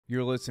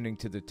You're listening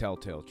to the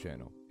Telltale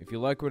channel. If you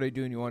like what I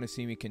do and you want to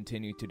see me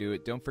continue to do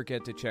it, don't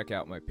forget to check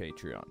out my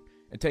Patreon.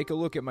 And take a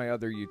look at my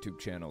other YouTube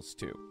channels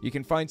too. You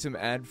can find some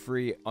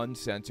ad-free,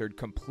 uncensored,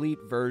 complete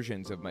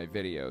versions of my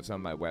videos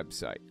on my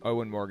website,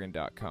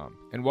 owenmorgan.com.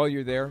 And while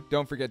you're there,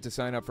 don't forget to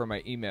sign up for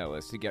my email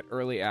list to get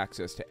early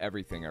access to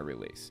everything I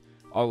release.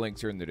 All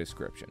links are in the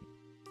description.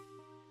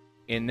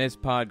 In this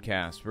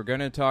podcast, we're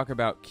going to talk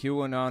about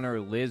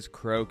QAnonner Liz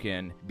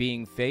Crokin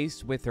being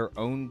faced with her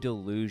own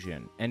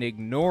delusion and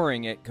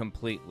ignoring it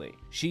completely.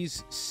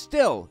 She's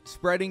still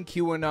spreading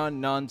QAnon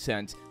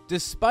nonsense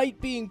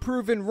despite being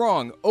proven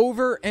wrong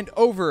over and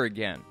over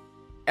again.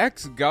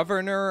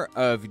 Ex-governor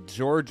of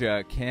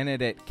Georgia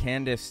candidate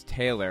Kandiss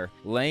Taylor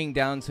laying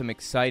down some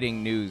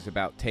exciting news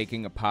about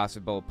taking a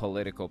possible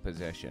political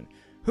position.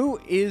 Who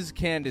is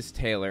Kandiss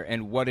Taylor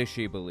and what does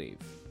she believe?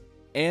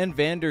 Ann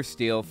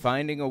Vandersteel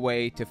finding a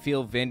way to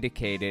feel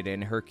vindicated in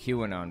her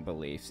QAnon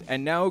beliefs,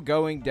 and now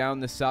going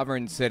down the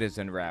sovereign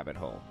citizen rabbit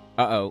hole.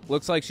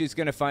 Looks like she's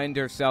going to find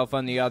herself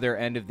on the other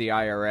end of the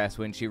IRS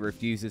when she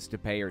refuses to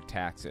pay her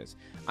taxes.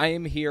 I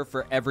am here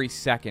for every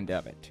second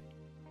of it.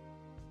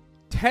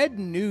 Ted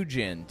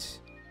Nugent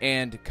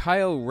and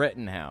Kyle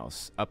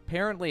Rittenhouse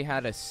apparently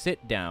had a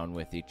sit-down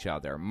with each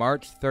other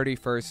March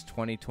 31st,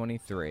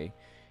 2023,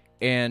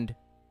 and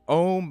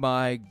oh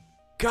my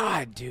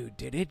God, dude,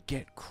 did it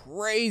get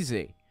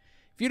crazy.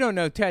 If you don't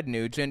know Ted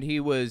Nugent,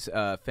 he was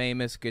a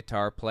famous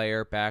guitar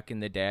player back in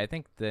the day, I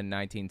think the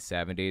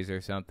 1970s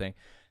or something.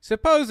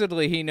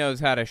 Supposedly, he knows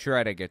how to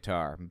shred a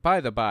guitar.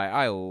 By the by,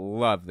 I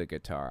love the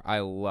guitar. I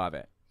love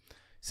it.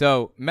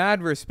 So,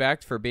 mad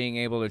respect for being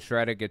able to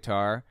shred a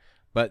guitar,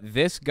 but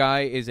this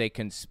guy is a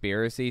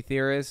conspiracy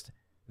theorist,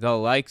 the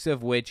likes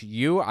of which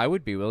I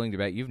would be willing to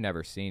bet you've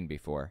never seen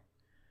before.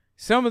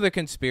 Some of the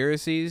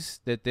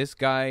conspiracies that this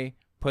guy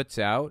puts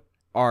out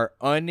are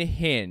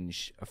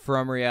unhinged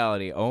from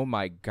reality. Oh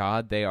my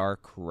God, they are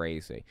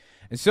crazy.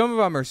 And some of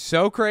them are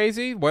so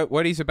crazy,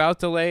 what he's about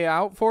to lay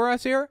out for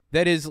us here,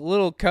 that his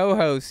little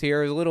co-host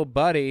here, his little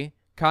buddy,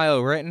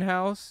 Kyle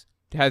Rittenhouse,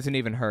 hasn't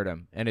even heard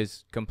him and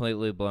is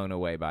completely blown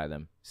away by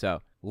them.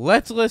 So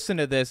let's listen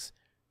to this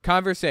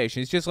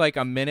conversation. It's just like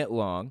a minute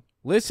long.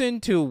 Listen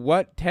to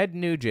what Ted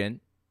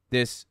Nugent,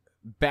 this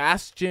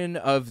bastion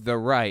of the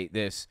right,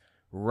 this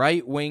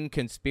right-wing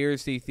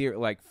conspiracy theory,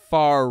 like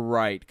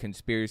far-right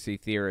conspiracy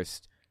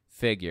theorist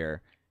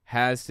figure,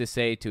 has to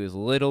say to his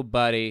little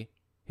buddy,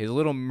 his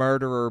little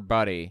murderer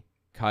buddy,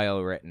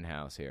 Kyle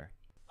Rittenhouse here.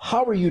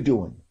 How are you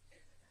doing?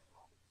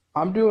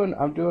 I'm doing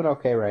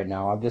okay right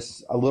now. I'm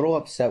just a little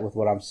upset with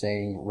what I'm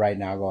seeing right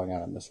now going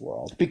on in this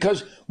world.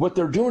 Because what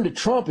they're doing to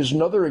Trump is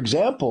another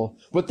example.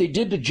 What they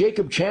did to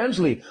Jacob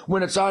Chansley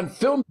when it's on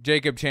film.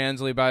 Jacob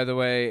Chansley, by the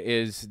way,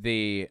 is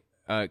the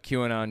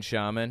QAnon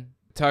shaman.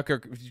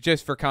 Tucker,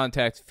 just for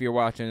context, if you're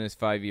watching this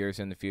 5 years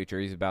in the future,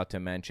 he's about to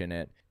mention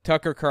it.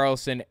 Tucker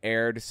Carlson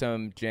aired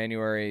some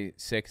January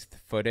 6th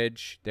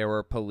footage. There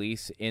were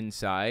police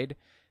inside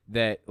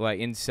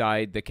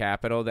the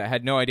Capitol that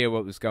had no idea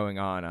what was going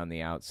on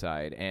the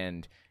outside.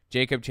 And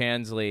Jacob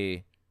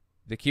Chansley,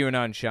 the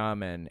QAnon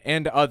shaman,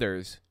 and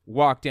others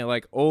walked in,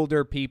 like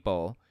older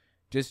people,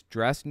 just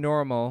dressed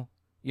normal,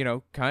 you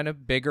know, kind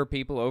of bigger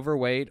people,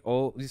 overweight,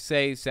 old,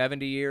 say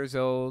 70 years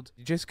old,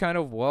 just kind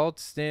of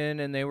waltzed in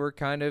and they were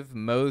kind of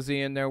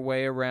moseying their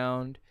way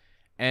around.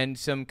 And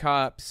some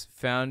cops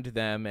found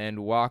them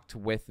and walked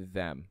with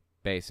them,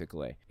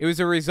 basically. It was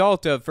a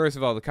result of, first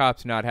of all, the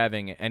cops not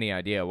having any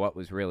idea what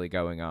was really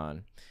going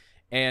on.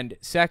 And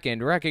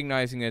second,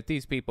 recognizing that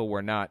these people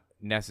were not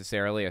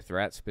necessarily a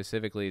threat,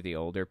 specifically the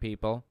older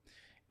people,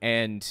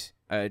 and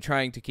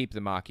trying to keep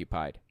them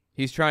occupied.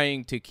 He's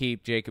trying to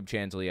keep Jacob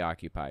Chansley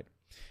occupied.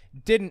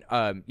 The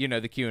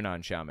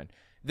QAnon shaman.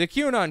 The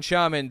QAnon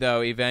shaman,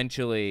 though,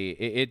 eventually,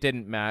 it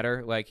didn't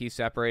matter. Like, he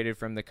separated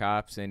from the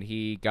cops, and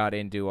he got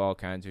into all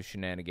kinds of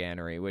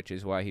shenaniganery, which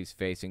is why he's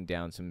facing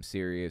down some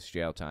serious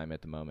jail time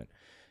at the moment.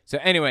 So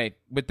anyway,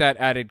 with that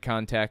added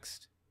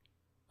context,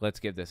 let's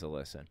give this a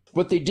listen.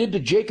 What they did to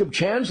Jacob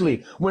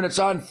Chansley when it's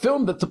on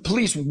film that the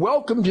police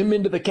welcomed him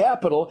into the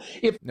Capitol.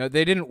 No,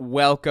 they didn't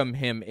welcome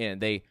him in.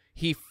 They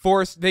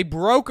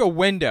broke a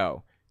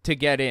window to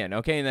get in,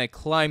 okay, and they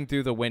climbed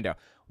through the window.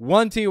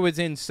 Once he was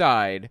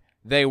inside,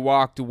 they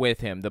walked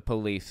with him, the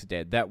police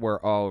did, that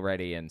were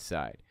already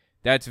inside.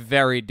 That's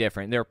very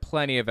different. There are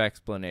plenty of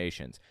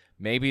explanations.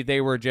 Maybe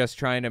they were just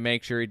trying to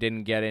make sure he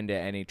didn't get into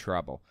any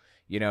trouble.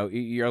 You know,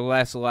 you're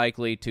less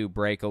likely to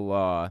break a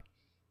law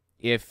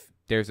if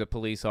there's a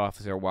police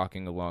officer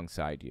walking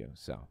alongside you.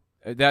 So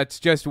that's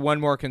just one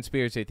more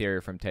conspiracy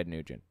theory from Ted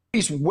Nugent.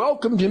 Police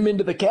welcomed him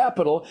into the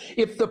Capitol.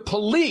 If the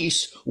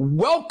police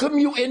welcome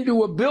you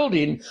into a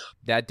building...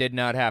 That did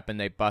not happen.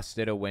 They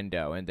busted a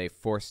window and they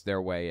forced their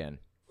way in.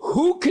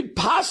 Who could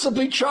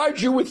possibly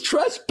charge you with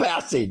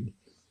trespassing?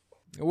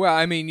 Well,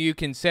 I mean, you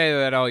can say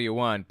that all you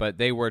want, but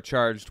they were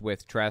charged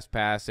with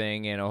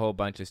trespassing and a whole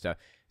bunch of stuff.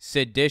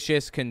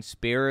 Seditious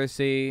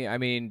conspiracy. I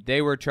mean,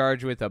 they were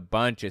charged with a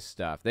bunch of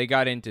stuff. They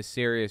got into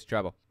serious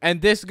trouble.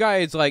 And this guy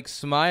is like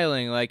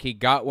smiling like he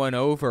got one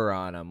over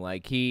on him.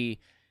 Like he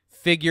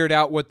figured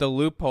out what the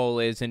loophole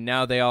is and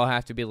now they all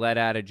have to be let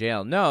out of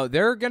jail. No,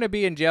 they're going to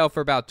be in jail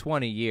for about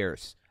 20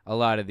 years, a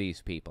lot of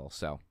these people.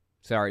 So,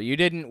 sorry, you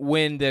didn't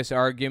win this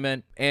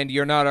argument, and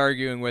you're not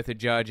arguing with a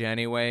judge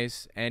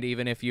anyways, and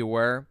even if you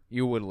were,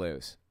 you would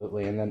lose.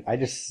 Absolutely. And then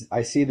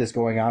I see this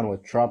going on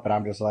with Trump, and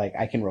I'm just like,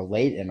 I can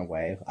relate in a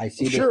way. I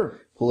see this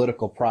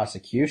political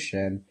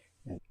prosecution.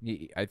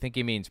 I think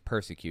he means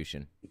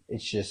persecution.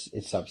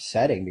 It's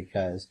upsetting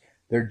because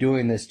they're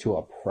doing this to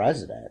a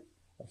president.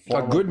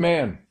 A good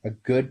man. A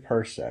good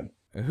person.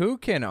 Who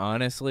can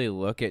honestly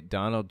look at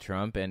Donald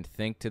Trump and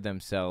think to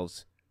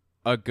themselves,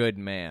 a good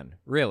man?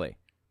 Really?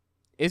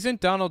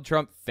 Isn't Donald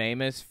Trump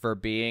famous for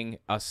being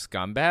a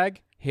scumbag?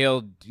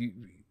 He'll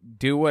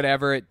do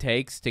whatever it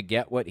takes to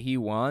get what he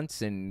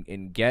wants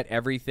and get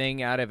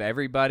everything out of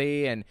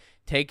everybody and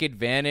take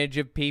advantage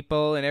of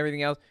people and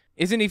everything else.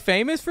 Isn't he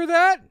famous for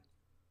that?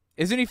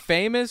 Isn't he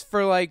famous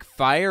for, like,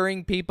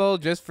 firing people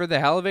just for the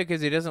hell of it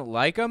because he doesn't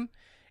like them?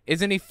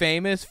 Isn't he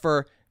famous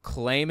for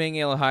claiming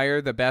he'll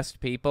hire the best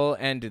people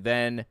and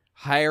then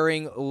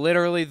hiring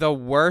literally the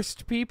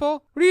worst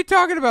people? What are you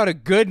talking about, a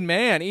good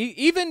man?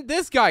 Even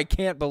this guy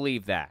can't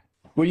believe that.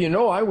 Well, you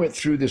know, I went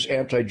through this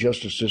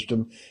anti-justice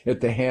system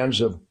at the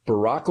hands of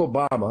Barack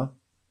Obama.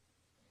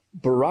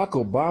 Barack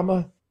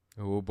Obama.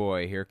 Oh,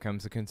 boy, here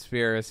comes a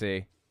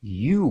conspiracy.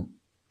 You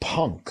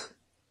punk.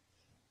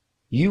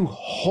 You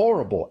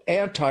horrible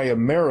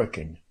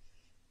anti-American,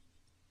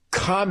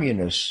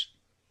 communist,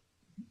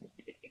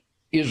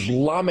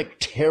 Islamic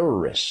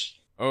terrorists.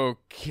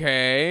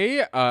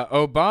 Okay,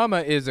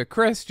 Obama is a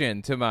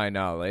Christian, to my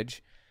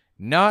knowledge.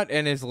 Not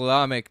an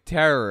Islamic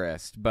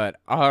terrorist, but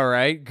all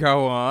right,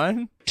 go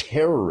on.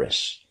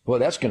 Terrorists. Well,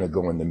 that's going to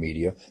go in the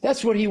media.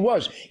 That's what he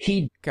was.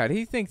 God,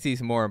 he thinks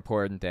he's more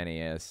important than he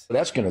is.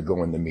 That's going to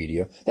go in the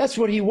media. That's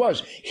what he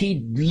was.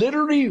 He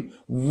literally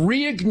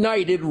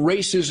reignited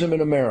racism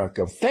in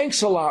America.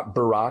 Thanks a lot,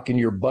 Barack, and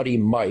your buddy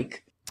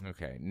Mike.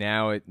 Okay,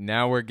 now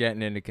we're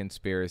getting into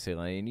conspiracy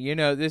lane. You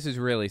know, this is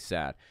really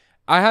sad.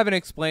 I haven't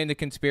explained the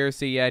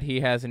conspiracy yet.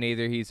 He hasn't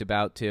either. He's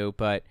about to,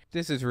 but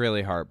this is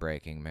really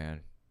heartbreaking,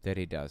 man, that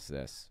he does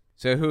this.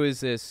 So who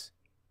is this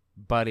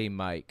buddy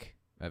Mike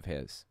of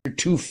his? Your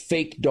two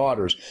fake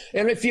daughters.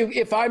 And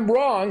if I'm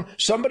wrong,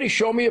 somebody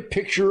show me a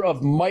picture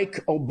of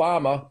Mike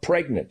Obama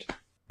pregnant.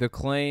 The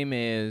claim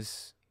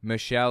is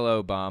Michelle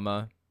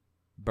Obama,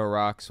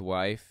 Barack's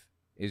wife,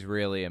 is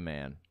really a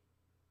man.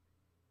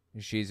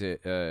 She's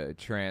a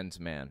trans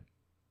man,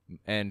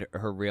 and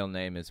her real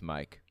name is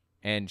Mike.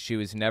 And she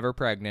was never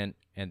pregnant,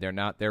 and they're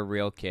not their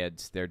real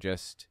kids. They're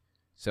just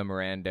some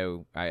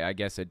rando, I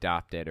guess,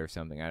 adopted or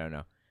something. I don't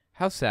know.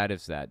 How sad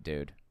is that,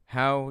 dude?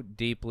 How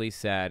deeply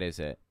sad is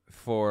it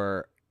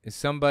for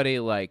somebody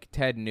like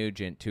Ted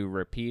Nugent to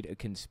repeat a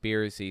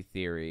conspiracy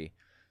theory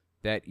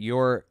that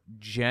your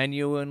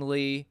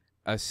genuinely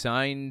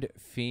assigned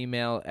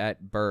female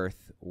at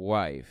birth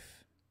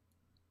wife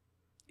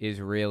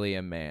is really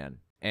a man,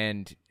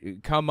 and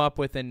come up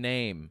with a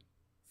name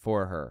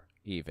for her,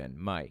 even,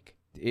 Mike.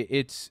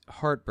 It's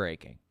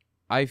heartbreaking.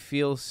 I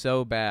feel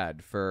so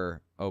bad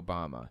for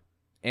Obama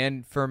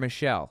and for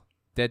Michelle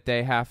that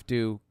they have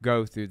to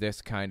go through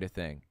this kind of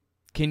thing.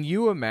 Can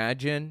you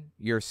imagine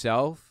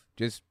yourself?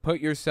 Just put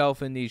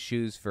yourself in these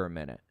shoes for a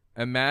minute.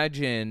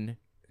 Imagine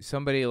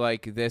somebody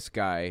like this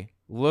guy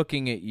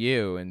looking at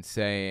you and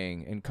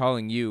saying, and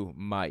calling you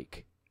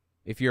Mike.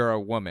 If you're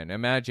a woman,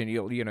 imagine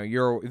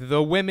you're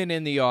the women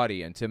in the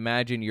audience.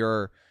 Imagine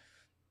you're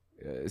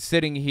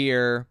sitting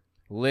here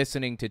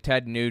listening to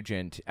Ted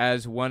Nugent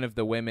as one of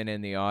the women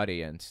in the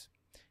audience,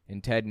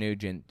 and Ted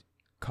Nugent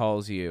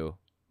calls you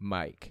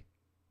Mike.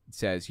 It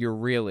says you're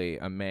really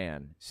a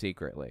man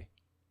secretly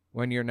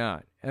when you're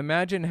not.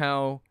 Imagine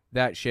how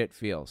that shit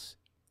feels.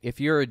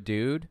 If you're a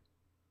dude,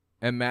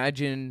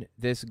 imagine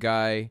this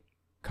guy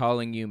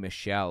calling you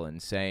Michelle and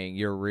saying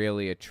you're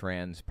really a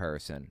trans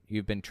person.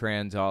 You've been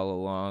trans all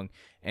along,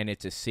 and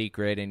it's a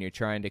secret, and you're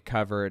trying to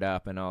cover it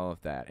up and all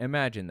of that.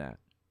 Imagine that.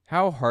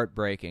 How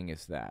heartbreaking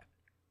is that?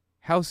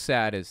 How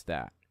sad is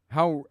that?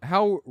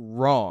 How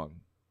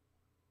wrong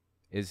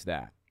is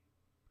that?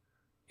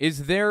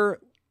 Is there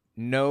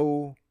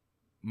no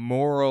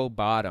moral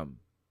bottom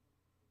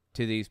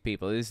to these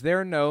people? Is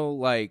there no,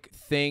 like,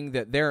 thing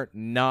that they're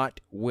not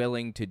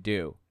willing to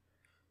do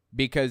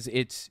because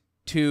it's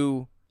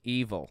too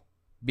evil,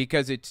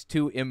 because it's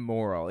too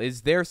immoral?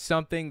 Is there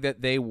something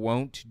that they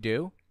won't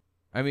do?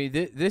 I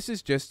mean, this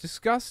is just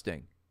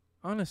disgusting,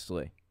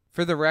 honestly.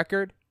 For the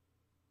record,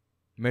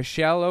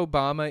 Michelle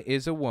Obama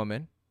is a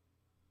woman,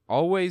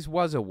 always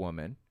was a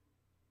woman,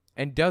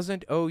 and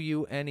doesn't owe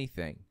you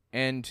anything.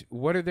 And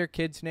what are their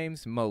kids'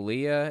 names?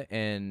 Malia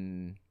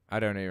and... I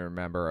don't even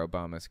remember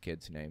Obama's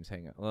kids' names.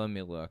 Hang on, let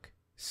me look.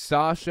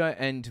 Sasha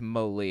and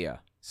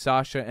Malia.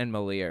 Sasha and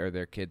Malia are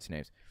their kids'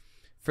 names.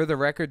 For the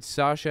record,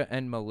 Sasha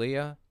and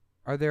Malia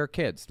are their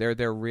kids. They're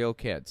their real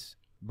kids.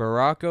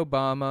 Barack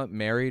Obama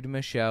married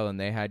Michelle, and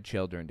they had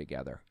children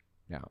together.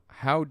 Now,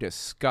 how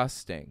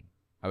disgusting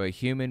of a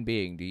human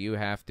being do you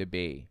have to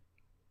be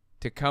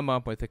to come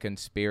up with a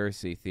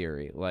conspiracy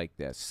theory like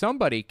this?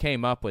 Somebody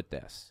came up with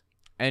this.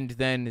 And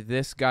then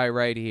this guy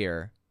right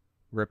here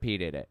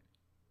repeated it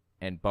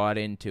and bought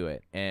into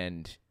it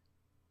and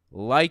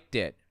liked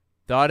it,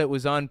 thought it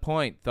was on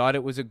point, thought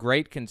it was a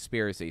great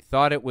conspiracy,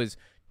 thought it was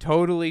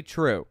totally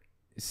true.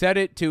 Said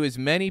it to as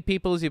many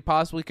people as he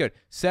possibly could.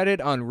 Said it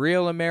on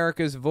Real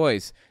America's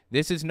Voice.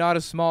 This is not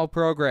a small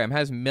program.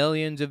 Has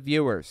millions of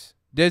viewers.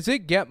 Does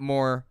it get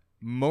more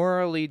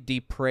morally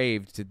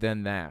depraved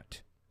than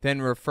that?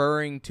 Than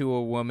referring to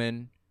a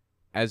woman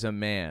as a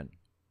man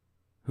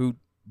who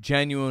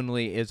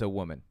genuinely is a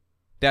woman?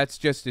 That's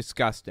just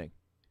disgusting.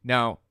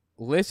 Now,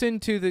 listen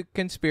to the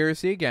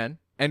conspiracy again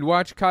and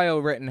watch Kyle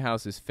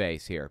Rittenhouse's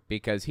face here,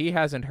 because he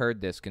hasn't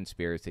heard this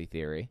conspiracy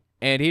theory.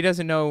 And he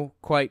doesn't know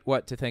quite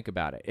what to think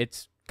about it.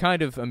 It's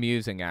kind of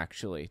amusing,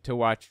 actually, to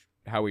watch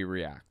how he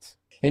reacts.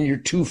 And your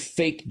 2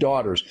 fake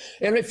daughters.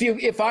 And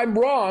if I'm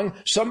wrong,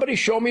 somebody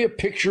show me a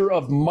picture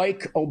of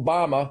Mike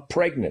Obama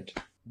pregnant.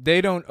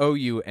 They don't owe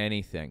you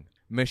anything.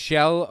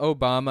 Michelle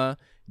Obama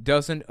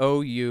doesn't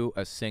owe you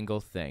a single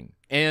thing.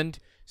 And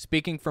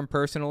speaking from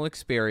personal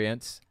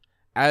experience,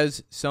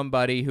 as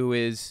somebody who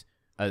is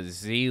a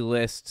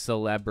Z-list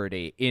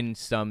celebrity in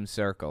some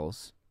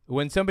circles,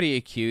 when somebody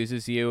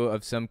accuses you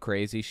of some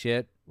crazy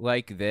shit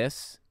like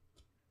this,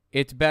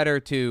 it's better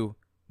to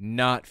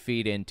not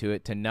feed into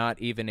it, to not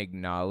even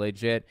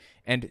acknowledge it,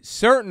 and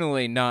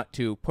certainly not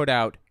to put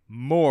out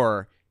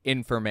more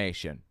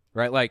information,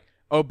 right? Like,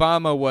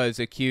 Obama was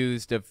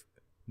accused of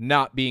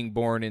not being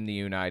born in the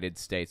United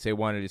States. They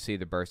wanted to see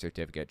the birth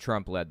certificate.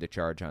 Trump led the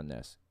charge on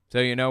this. So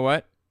you know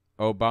what?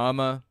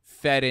 Obama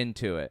fed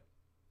into it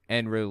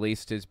and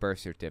released his birth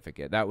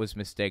certificate. That was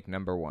mistake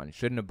number 1.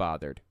 Shouldn't have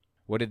bothered.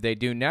 What did they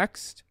do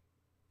next?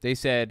 They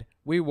said,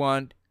 we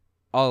want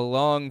a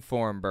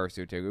long-form birth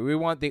certificate. We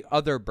want the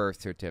other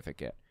birth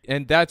certificate.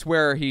 And that's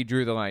where he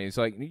drew the line. He's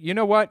like, you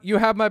know what? You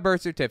have my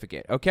birth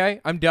certificate,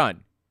 okay? I'm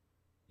done.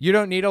 You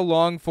don't need a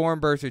long-form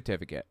birth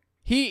certificate.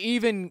 He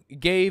even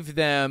gave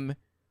them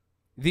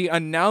the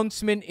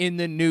announcement in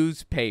the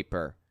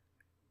newspaper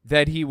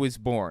that he was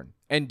born.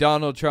 And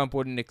Donald Trump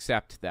wouldn't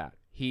accept that.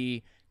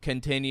 He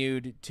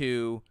continued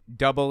to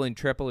double and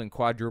triple and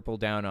quadruple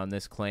down on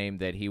this claim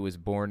that he was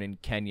born in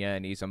Kenya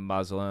and he's a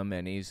Muslim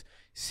and he's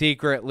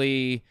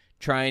secretly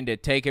trying to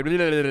take it,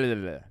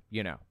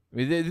 you know.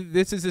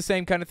 This is the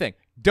same kind of thing.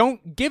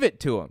 Don't give it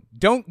to them.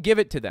 Don't give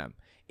it to them.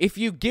 If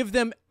you give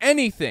them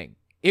anything,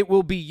 it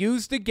will be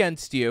used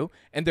against you,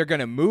 and they're going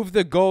to move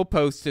the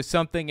goalpost to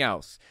something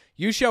else.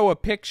 You show a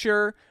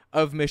picture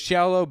of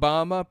Michelle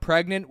Obama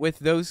pregnant with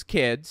those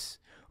kids,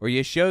 or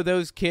you show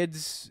those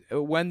kids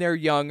when they're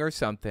young or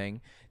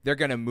something, they're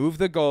going to move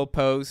the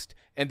goalpost,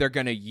 and they're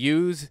going to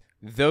use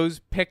those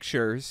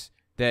pictures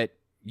that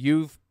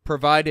you've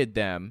provided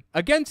them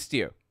against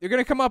you. They're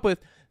going to come up with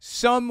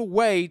some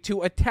way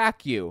to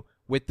attack you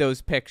with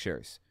those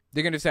pictures.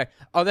 They're going to say,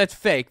 oh, that's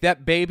fake.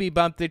 That baby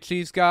bump that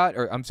she's got,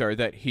 or I'm sorry,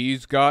 that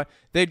he's got,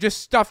 they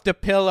just stuffed a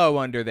pillow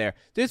under there.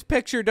 This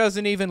picture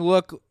doesn't even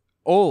look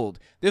old.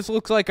 This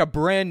looks like a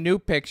brand new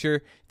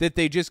picture that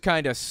they just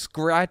kind of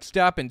scratched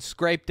up and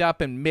scraped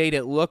up and made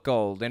it look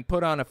old and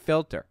put on a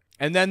filter.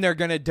 And then they're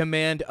going to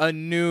demand a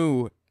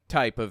new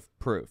type of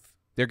proof.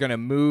 They're going to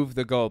move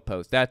the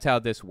goalpost. That's how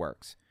this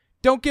works.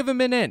 Don't give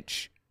them an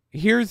inch.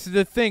 Here's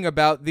the thing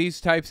about these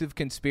types of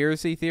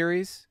conspiracy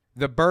theories.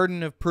 The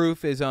burden of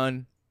proof is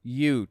on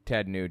you,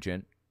 Ted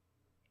Nugent.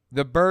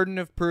 The burden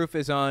of proof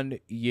is on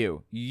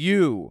you.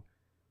 You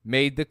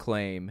made the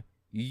claim.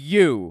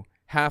 You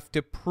have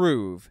to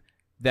prove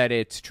that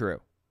it's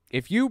true.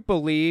 If you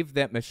believe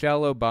that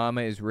Michelle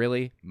Obama is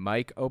really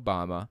Mike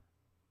Obama,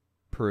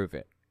 prove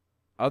it.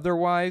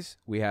 Otherwise,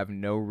 we have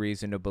no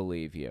reason to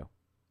believe you.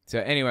 So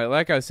anyway,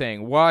 like I was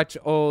saying, watch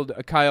old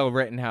Kyle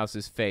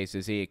Rittenhouse's face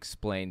as he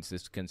explains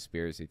this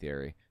conspiracy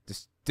theory.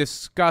 This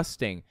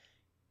disgusting,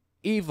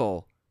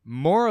 evil,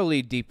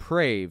 morally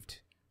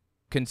depraved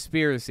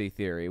conspiracy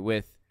theory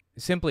with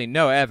simply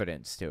no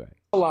evidence to it.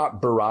 A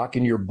lot, Barack,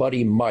 and your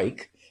buddy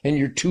Mike, and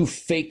your 2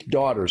 fake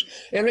daughters.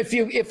 And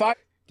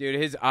Dude,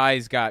 his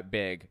eyes got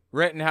big.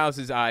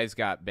 Rittenhouse's eyes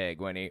got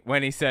big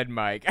when he said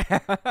Mike.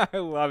 I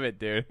love it,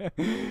 dude.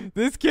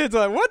 This kid's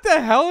like, what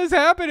the hell is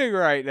happening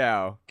right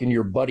now? And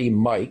your buddy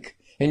Mike,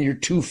 and your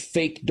 2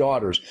 fake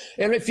daughters.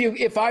 And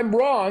if I'm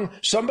wrong,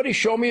 somebody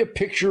show me a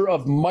picture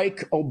of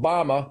Mike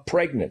Obama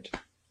pregnant.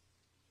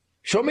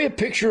 Show me a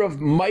picture of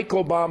Mike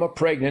Obama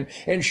pregnant,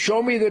 and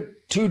show me the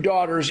 2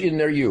 daughters in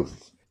their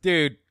youth.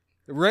 Dude,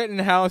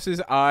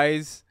 Rittenhouse's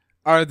eyes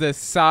are the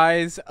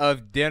size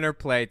of dinner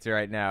plates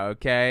right now,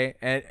 okay?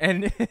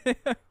 And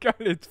God,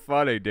 it's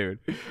funny, dude.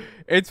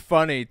 It's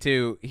funny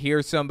to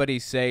hear somebody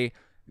say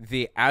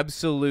the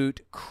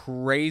absolute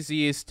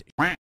craziest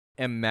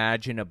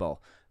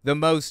imaginable, the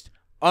most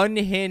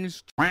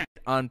unhinged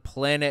on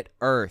planet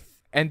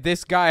Earth. And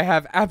this guy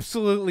have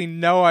absolutely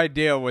no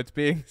idea what's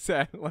being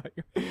said.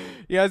 Like,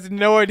 he has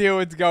no idea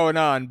what's going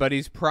on, but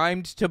he's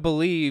primed to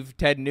believe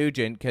Ted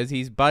Nugent because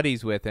he's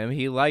buddies with him.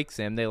 He likes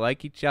him. They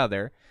like each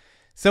other.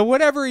 So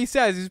whatever he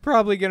says, he's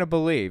probably going to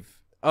believe.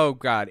 Oh,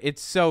 God.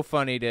 It's so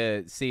funny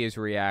to see his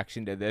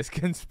reaction to this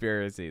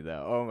conspiracy,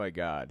 though. Oh, my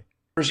God.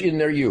 in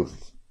their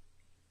youth.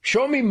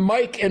 Show me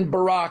Mike and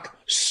Barack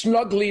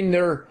snuggling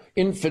their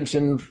infants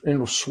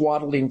in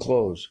swaddling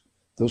clothes.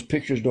 Those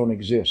pictures don't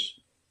exist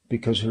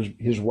because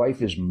his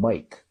wife is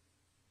Mike.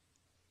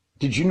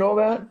 Did you know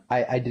that?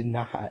 I did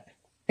not.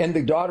 And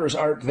the daughters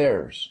aren't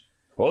theirs.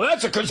 Well,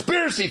 that's a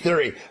conspiracy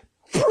theory.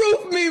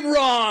 Prove me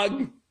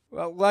wrong.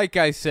 Well, like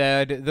I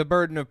said, the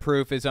burden of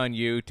proof is on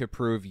you to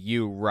prove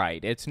you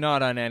right. It's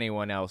not on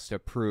anyone else to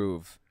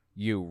prove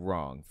you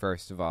wrong,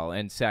 first of all.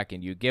 And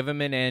second, you give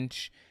them an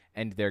inch,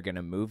 and they're going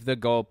to move the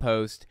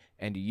goalpost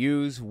and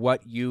use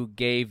what you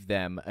gave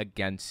them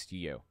against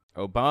you.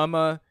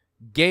 Obama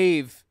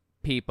gave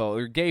people,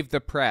 or gave the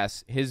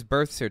press, his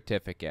birth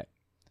certificate.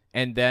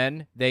 And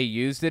then they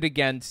used it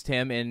against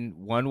him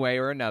in one way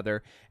or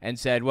another and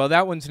said, well,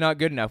 that one's not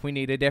good enough. We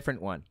need a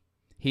different one.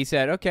 He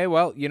said, okay,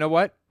 well, you know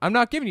what? I'm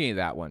not giving you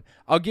that one.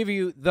 I'll give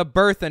you the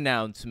birth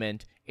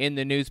announcement in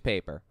the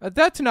newspaper.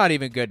 That's not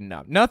even good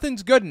enough.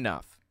 Nothing's good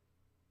enough.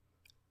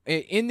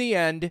 In the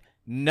end,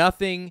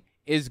 nothing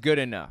is good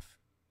enough.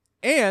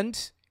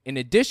 And in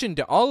addition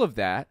to all of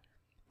that,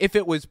 if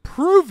it was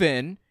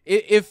proven,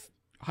 if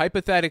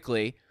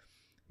hypothetically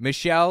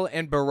Michelle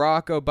and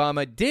Barack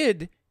Obama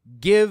did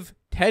give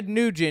Ted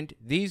Nugent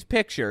these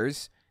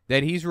pictures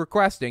that he's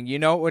requesting, you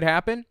know what would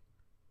happen?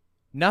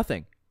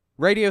 Nothing.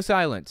 Radio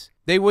silence.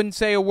 They wouldn't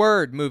say a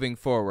word moving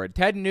forward.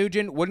 Ted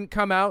Nugent wouldn't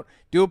come out,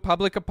 do a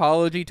public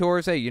apology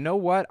tour, say, you know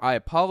what, I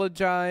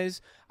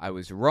apologize, I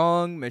was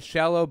wrong,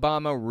 Michelle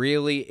Obama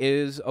really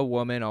is a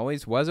woman,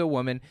 always was a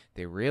woman,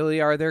 they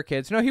really are their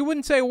kids. No, he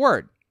wouldn't say a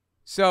word.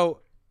 So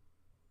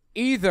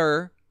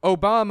either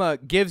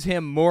Obama gives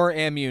him more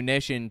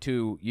ammunition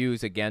to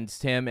use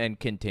against him and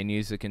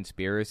continues the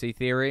conspiracy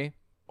theory,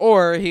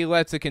 or he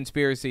lets the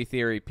conspiracy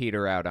theory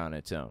peter out on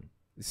its own.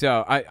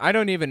 So I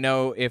don't even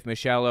know if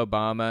Michelle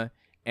Obama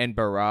and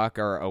Barack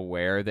are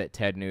aware that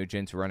Ted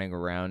Nugent's running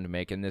around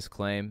making this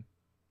claim.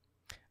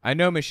 I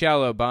know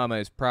Michelle Obama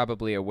is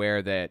probably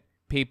aware that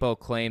people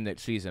claim that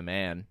she's a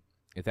man.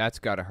 If that's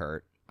got to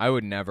hurt. I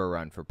would never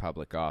run for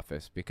public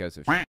office because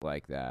of shit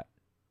like that.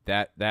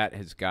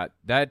 That's got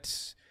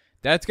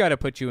to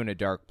put you in a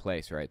dark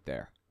place right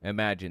there.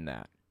 Imagine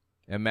that.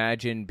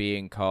 Imagine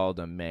being called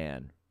a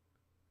man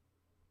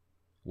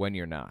when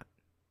you're not.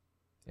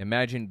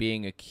 Imagine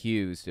being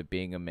accused of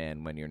being a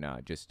man when you're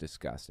not. Just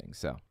disgusting.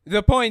 So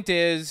the point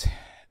is,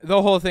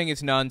 the whole thing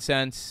is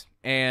nonsense,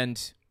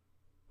 and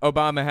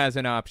Obama has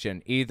an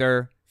option.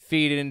 Either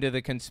feed into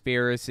the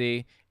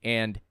conspiracy,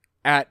 and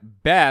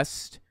at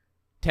best,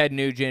 Ted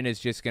Nugent is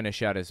just going to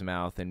shut his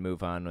mouth and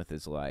move on with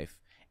his life.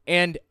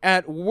 And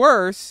at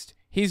worst,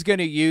 he's going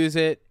to use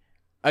it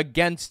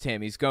against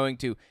him. He's going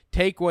to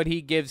take what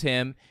he gives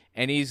him,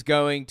 and he's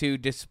going to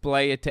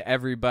display it to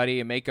everybody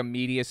and make a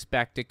media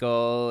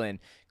spectacle and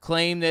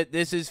claim that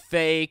this is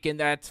fake and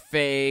that's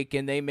fake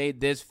and they made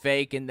this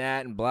fake and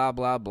that and blah,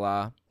 blah,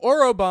 blah.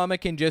 Or Obama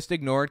can just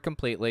ignore it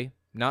completely,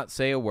 not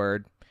say a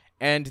word,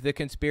 and the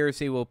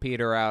conspiracy will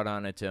peter out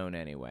on its own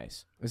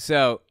anyways.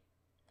 So,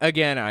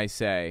 again, I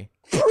say,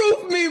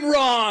 prove me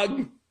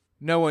wrong!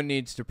 No one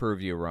needs to prove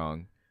you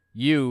wrong.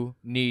 You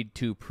need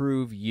to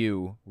prove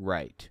you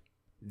right.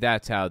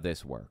 That's how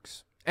this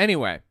works.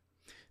 Anyway,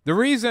 the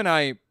reason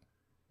I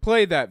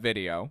played that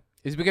video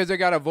is because I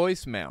got a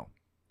voicemail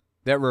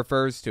that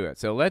refers to it.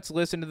 So let's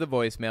listen to the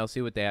voicemail,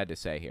 see what they had to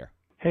say here.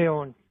 Hey,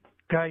 Owen.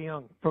 Guy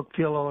Young,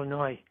 Brookfield,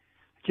 Illinois.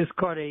 Just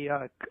caught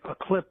a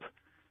clip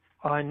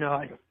on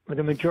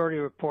the Majority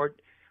Report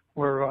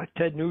where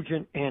Ted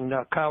Nugent and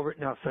Kyle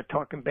Rittenhouse are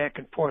talking back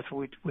and forth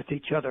with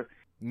each other.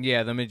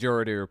 Yeah, the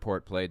Majority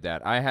Report played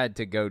that. I had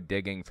to go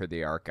digging for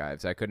the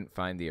archives. I couldn't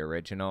find the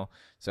original,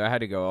 so I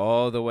had to go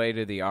all the way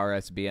to the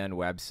RSBN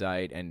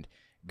website and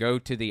go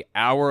to the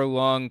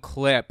hour-long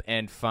clip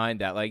and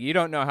find that. Like, you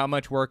don't know how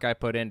much work I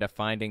put into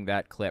finding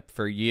that clip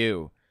for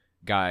you,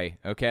 Guy,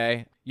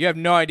 okay? You have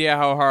no idea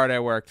how hard I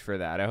worked for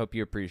that. I hope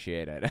you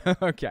appreciate it.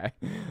 Okay,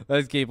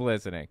 let's keep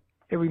listening.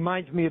 It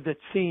reminds me of that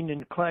scene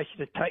in Clash of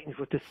the Titans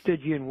with the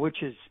Stygian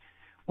witches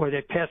where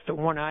they pass the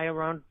one eye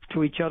around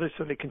to each other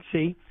so they can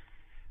see.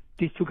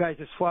 These two guys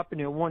are swapping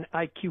their one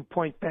IQ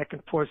point back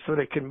and forth so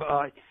they can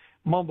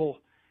mumble,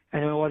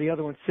 and then while the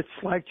other one sits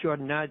slack-jawed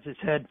and nods his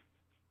head.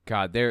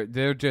 God,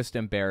 they're just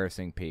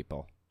embarrassing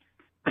people.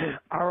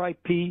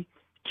 R.I.P.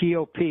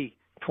 GOP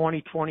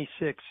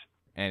 2026.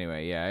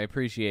 Anyway, yeah, I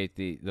appreciate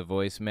the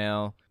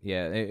voicemail.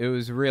 Yeah, it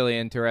was really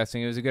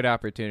interesting. It was a good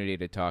opportunity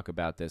to talk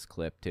about this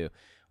clip, too.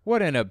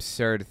 What an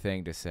absurd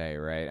thing to say,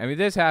 right? I mean,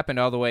 this happened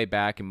all the way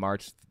back in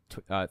March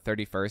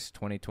 31st,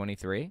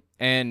 2023.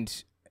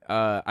 And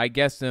I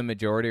guess the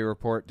Majority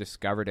Report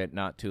discovered it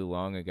not too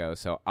long ago,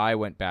 so I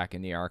went back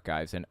in the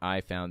archives and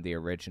I found the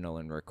original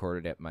and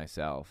recorded it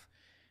myself.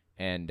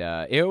 And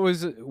it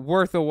was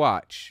worth a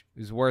watch.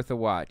 It was worth a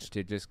watch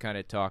to just kind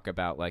of talk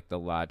about, like, the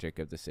logic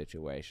of the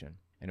situation.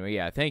 Anyway,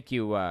 yeah, thank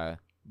you,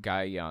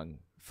 Guy Young,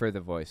 for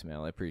the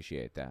voicemail. I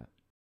appreciate that.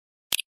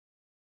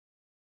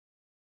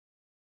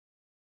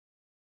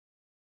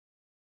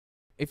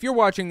 If you're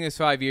watching this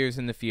 5 years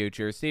in the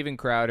future, Steven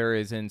Crowder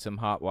is in some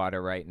hot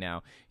water right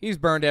now. He's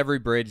burned every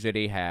bridge that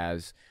he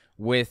has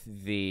with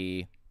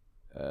the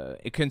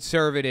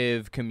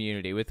conservative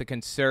community, with the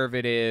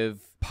conservative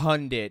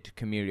pundit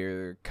community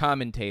or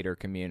commentator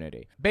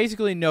community.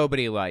 Basically,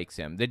 nobody likes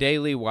him. The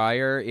Daily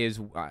Wire is,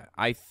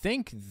 I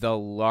think, the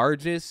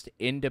largest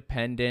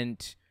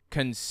independent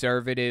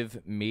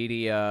conservative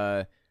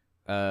media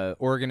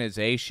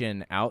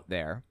organization out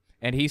there,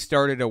 and he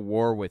started a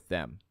war with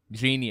them.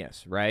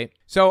 Genius, right?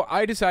 So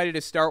I decided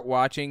to start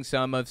watching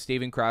some of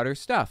Steven Crowder's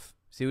stuff,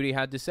 see what he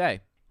had to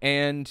say.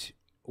 And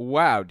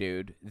wow,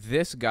 dude,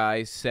 this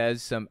guy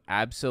says some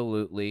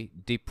absolutely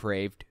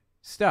depraved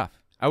stuff.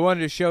 I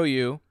wanted to show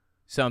you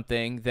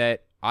something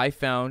that I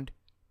found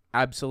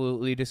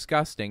absolutely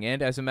disgusting.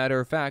 And as a matter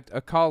of fact,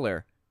 a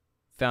caller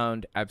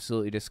found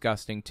absolutely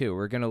disgusting too.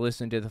 We're going to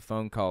listen to the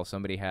phone call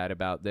somebody had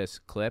about this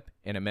clip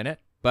in a minute.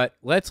 But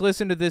let's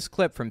listen to this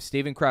clip from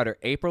Steven Crowder,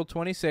 April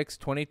 26,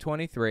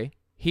 2023.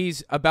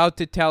 He's about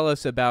to tell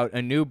us about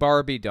a new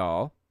Barbie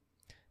doll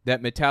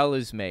that Mattel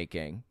is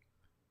making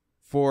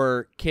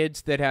for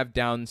kids that have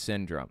Down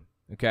syndrome,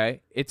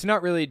 okay? It's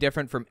not really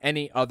different from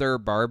any other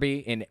Barbie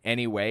in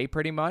any way,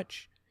 pretty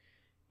much.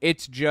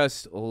 It's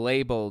just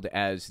labeled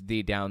as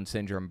the Down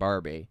syndrome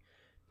Barbie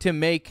to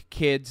make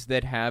kids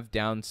that have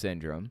Down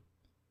syndrome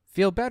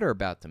feel better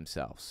about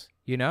themselves,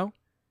 you know?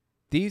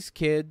 These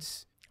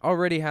kids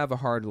already have a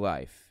hard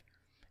life,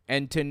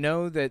 and to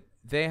know that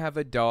they have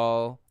a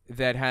doll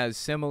that has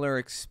similar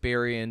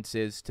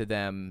experiences to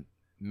them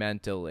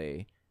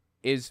mentally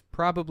is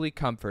probably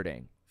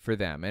comforting for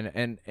them.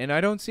 And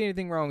I don't see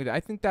anything wrong with it. I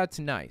think that's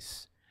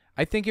nice.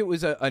 I think it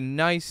was a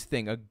nice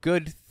thing, a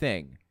good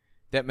thing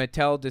that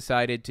Mattel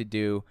decided to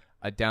do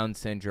a Down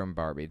syndrome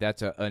Barbie.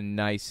 That's a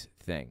nice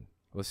thing.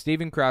 Well,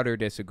 Steven Crowder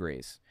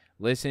disagrees.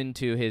 Listen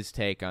to his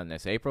take on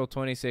this. April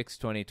 26,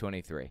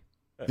 2023.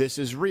 This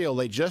is real.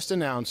 They just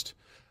announced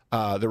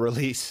the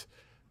release.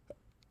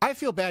 I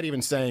feel bad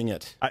even saying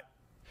it.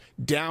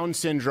 Down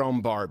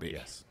syndrome Barbie.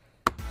 Yes.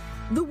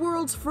 The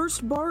world's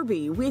first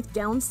Barbie with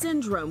Down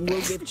syndrome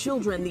will give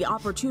children the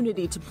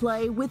opportunity to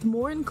play with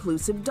more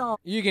inclusive dolls.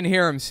 You can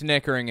hear him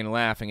snickering and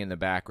laughing in the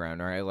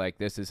background, right? Like,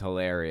 this is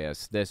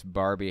hilarious. This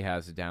Barbie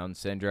has Down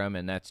syndrome,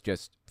 and that's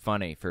just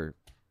funny for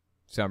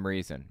some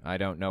reason. I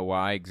don't know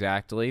why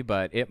exactly,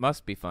 but it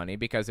must be funny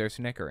because they're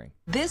snickering.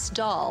 This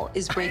doll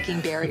is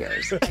breaking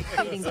barriers by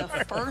creating the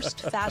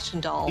first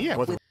fashion doll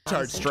with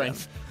hard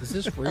strength. Is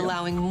this real?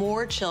 allowing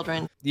more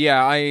children.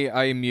 Yeah,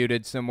 I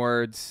muted some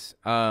words.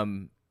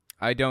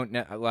 I don't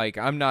know, like,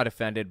 I'm not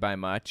offended by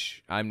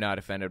much. I'm not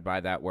offended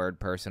by that word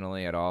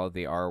personally at all,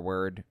 the R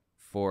word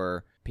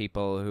for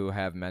people who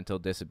have mental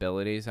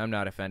disabilities. I'm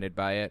not offended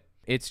by it.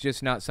 It's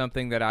just not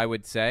something that I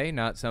would say,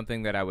 not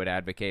something that I would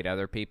advocate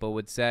other people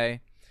would say.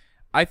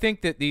 I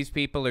think that these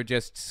people are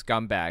just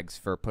scumbags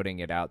for putting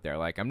it out there.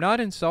 Like, I'm not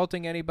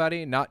insulting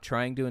anybody, not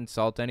trying to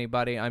insult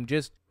anybody. I'm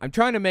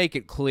trying to make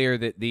it clear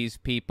that these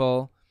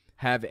people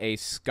have a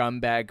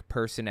scumbag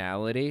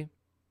personality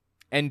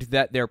and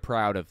that they're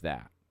proud of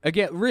that.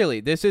 Again,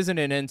 really, this isn't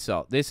an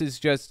insult. This is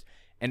just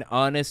an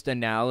honest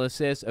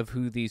analysis of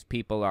who these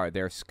people are.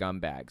 They're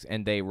scumbags,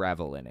 and they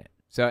revel in it.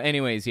 So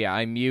anyways, yeah,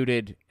 I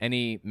muted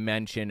any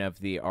mention of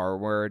the R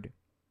word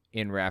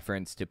in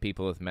reference to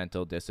people with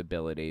mental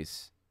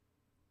disabilities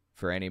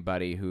for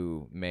anybody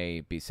who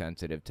may be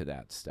sensitive to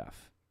that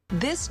stuff.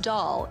 This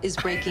doll is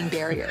breaking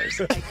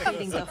barriers by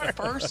creating the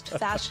first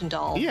fashion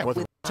doll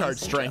with hard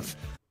strength.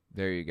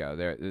 There you go.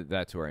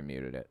 That's where I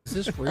muted it. Is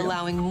this real?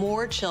 allowing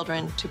more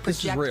children to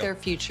project their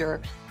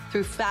future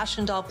through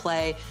fashion doll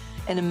play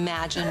and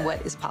imagine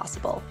what is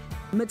possible.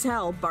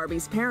 Mattel,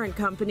 Barbie's parent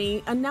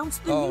company,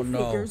 announced the new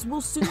figures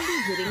will soon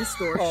be hitting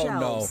store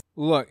shelves.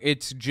 Look,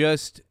 it's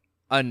just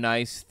a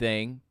nice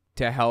thing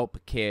to help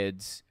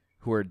kids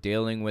who are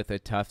dealing with a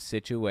tough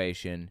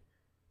situation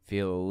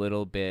feel a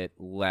little bit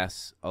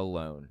less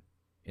alone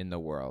in the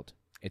world.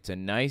 It's a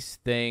nice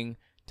thing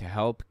to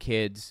help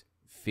kids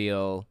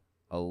feel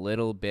a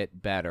little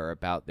bit better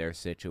about their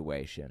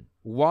situation.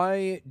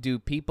 Why do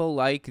people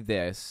like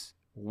this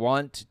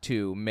want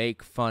to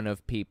make fun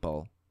of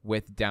people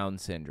with Down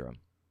syndrome?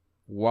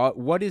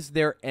 What is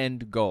their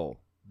end goal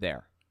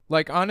there?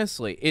 Like,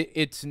 honestly,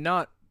 it's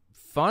not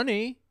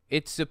funny.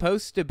 It's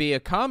supposed to be a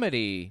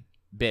comedy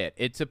bit.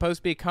 It's supposed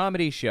to be a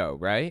comedy show,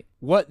 right?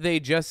 What they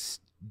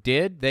just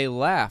did, they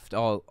laughed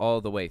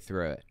all the way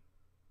through it.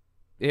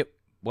 It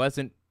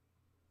wasn't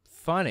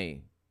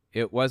funny.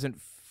 It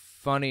wasn't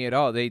funny at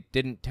all. They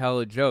didn't tell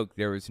a joke.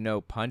 There was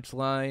no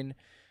punchline.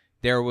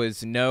 There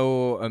was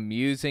no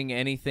amusing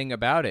anything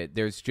about it.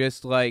 There's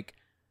just like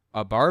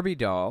a Barbie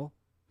doll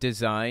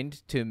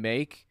designed to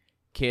make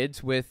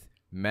kids with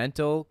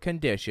mental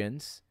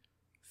conditions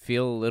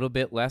feel a little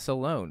bit less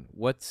alone.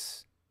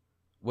 What's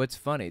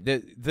funny?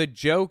 The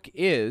joke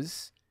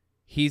is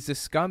he's a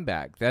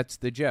scumbag. That's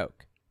the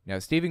joke. Now,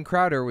 Steven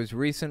Crowder was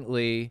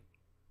recently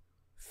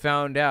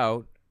found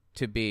out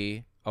to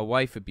be a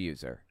wife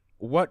abuser.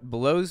 What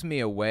blows me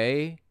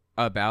away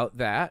about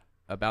that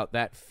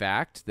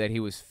fact that he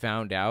was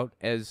found out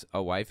as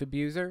a wife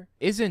abuser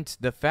isn't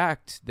the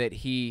fact that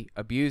he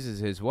abuses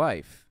his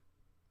wife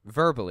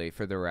verbally,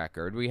 for the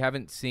record. We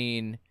haven't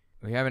seen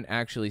We haven't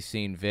actually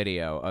seen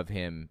video of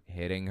him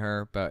hitting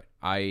her, but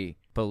I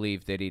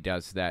believe that he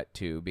does that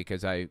too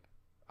because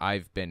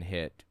I've been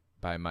hit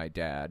by my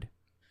dad,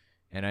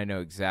 and I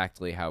know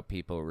exactly how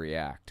people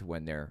react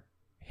when they're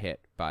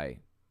hit by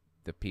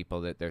the people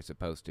that they're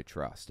supposed to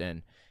trust.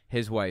 And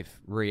his wife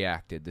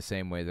reacted the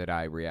same way that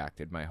I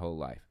reacted my whole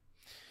life.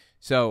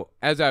 So,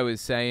 as I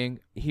was saying,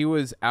 he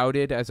was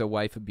outed as a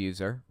wife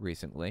abuser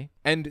recently.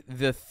 And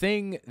the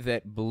thing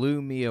that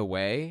blew me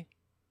away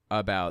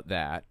about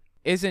that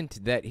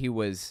isn't that he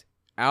was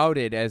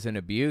outed as an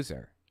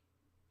abuser.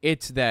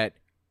 It's that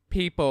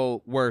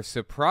people were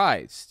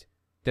surprised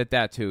that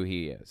that's who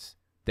he is,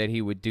 that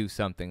he would do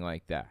something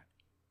like that.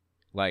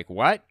 Like,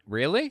 what?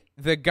 Really?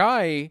 The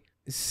guy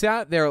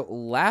sat there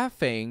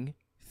laughing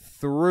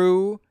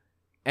through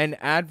an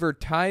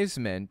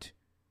advertisement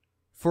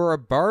for a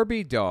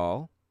Barbie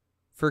doll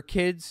for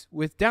kids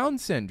with Down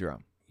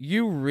syndrome.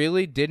 You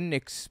really didn't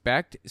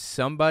expect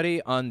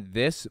somebody on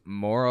this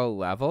moral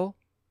level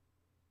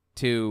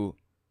to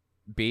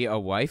be a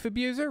wife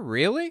abuser?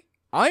 Really?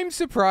 I'm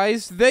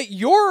surprised that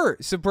you're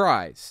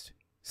surprised.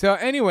 So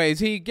anyways,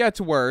 he gets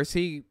worse.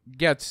 He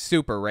gets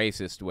super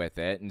racist with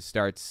it and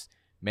starts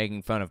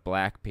making fun of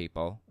black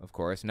people, of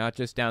course, not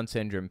just Down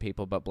syndrome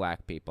people, but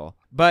black people.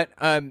 But,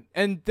 and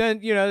then,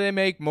 they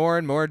make more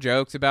and more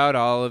jokes about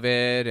all of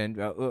it. And,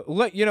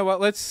 you know what,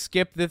 let's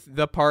skip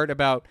the part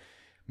about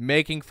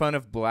making fun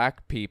of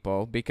black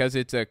people because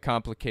it's a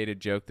complicated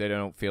joke that I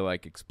don't feel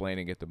like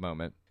explaining at the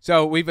moment.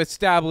 So we've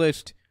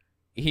established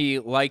he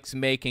likes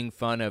making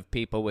fun of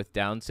people with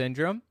Down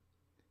syndrome,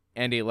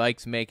 and he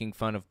likes making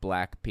fun of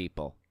black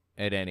people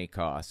at any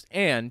cost,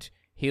 and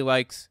he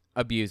likes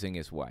abusing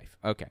his wife.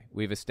 Okay,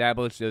 we've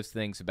established those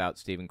things about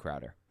Steven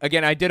Crowder.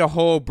 Again, I did a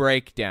whole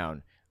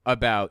breakdown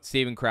about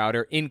Steven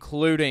Crowder,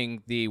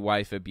 including the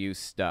wife abuse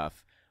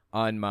stuff,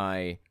 on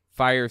my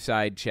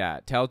Fireside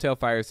Chat, Telltale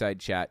Fireside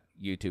Chat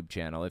YouTube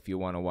channel if you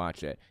want to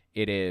watch it.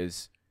 It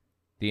is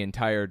the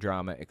entire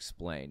drama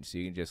explained, so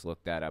you can just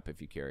look that up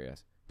if you're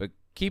curious. But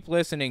keep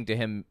listening to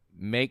him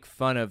make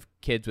fun of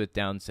kids with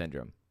Down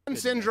syndrome. Down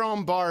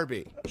syndrome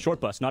Barbie. Short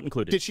bus not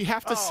included. Did she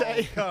have to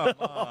say? Come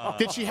on.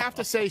 Did she have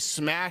to say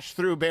smash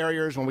through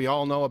barriers when we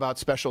all know about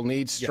special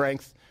needs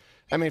strength?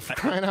 I mean, for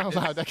crying out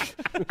loud.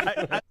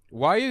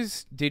 Why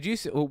is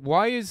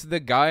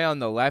the guy on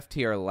the left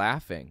here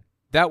laughing?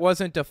 That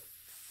wasn't a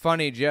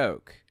funny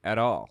joke at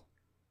all.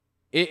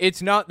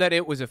 It's not that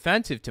it was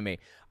offensive to me.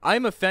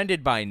 I'm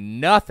offended by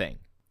nothing.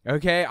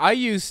 Okay? I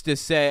used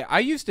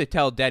to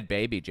tell dead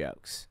baby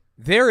jokes.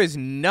 There is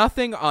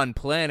nothing on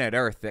planet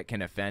Earth that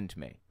can offend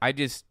me. I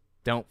just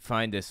don't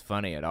find this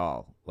funny at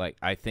all. Like,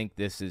 I think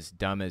this is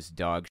dumb as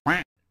dog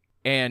shit.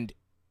 And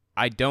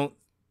I don't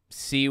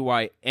see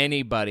why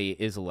anybody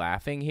is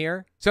laughing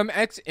here. Some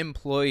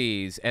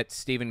ex-employees at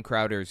Steven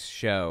Crowder's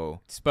show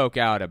spoke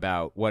out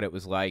about what it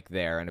was like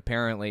there, and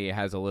apparently he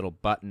has a little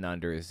button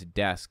under his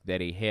desk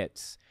that he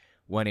hits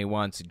when he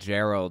wants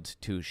Gerald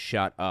to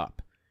shut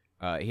up.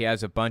 He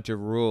has a bunch of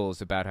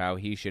rules about how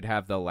he should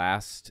have the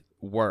last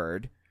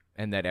word,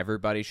 and that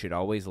everybody should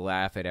always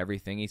laugh at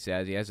everything he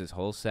says. He has this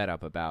whole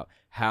setup about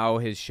how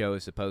his show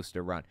is supposed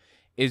to run.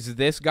 Is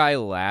this guy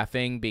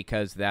laughing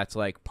because that's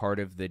like part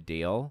of the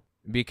deal?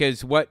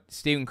 Because what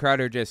Steven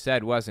Crowder just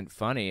said wasn't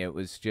funny. It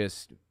was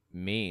just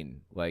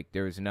mean. Like,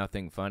 there was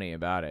nothing funny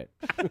about it.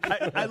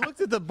 I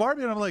looked at the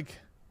Barbie and I'm like...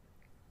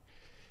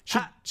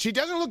 She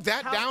doesn't look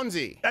that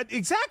downsy.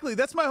 Exactly.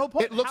 That's my whole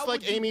point. It looks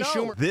like Amy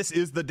Schumer. This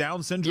is the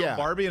Down syndrome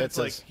Barbie, and it's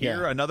like,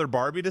 another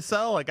Barbie to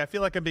sell? Like, I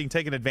feel like I'm being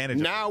taken advantage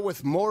of. Now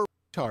with more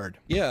retard.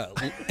 Yeah.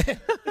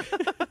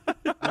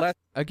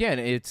 Again,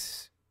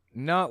 it's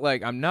not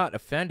like I'm not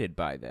offended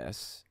by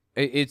this.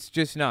 It's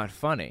just not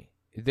funny.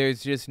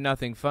 There's just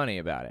nothing funny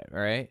about it,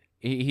 right?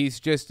 He's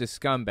just a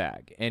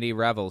scumbag, and he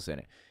revels in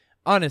it.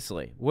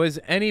 Honestly, was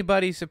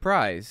anybody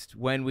surprised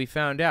when we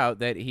found out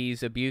that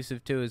he's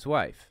abusive to his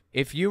wife?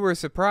 If you were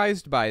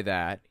surprised by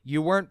that,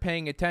 you weren't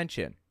paying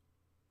attention.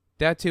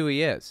 That's who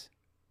he is.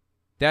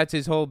 That's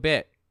his whole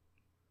bit.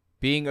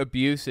 Being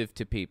abusive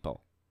to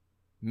people.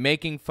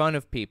 Making fun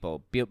of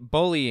people.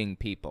 Bullying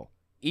people.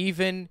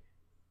 Even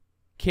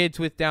kids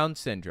with Down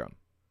syndrome.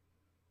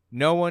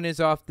 No one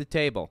is off the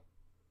table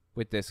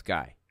with this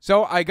guy.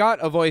 So I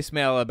got a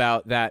voicemail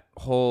about that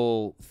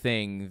whole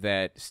thing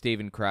that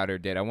Steven Crowder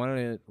did. I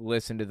wanted to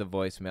listen to the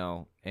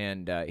voicemail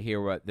and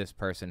hear what this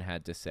person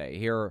had to say.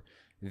 Hear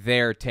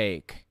their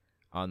take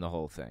on the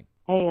whole thing.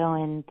 Hey,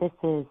 Owen. This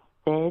is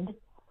Sid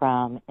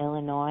from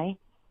Illinois.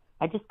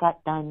 I just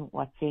got done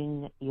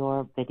watching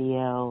your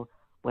video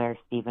where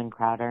Steven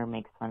Crowder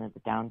makes fun of the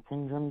Down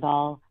syndrome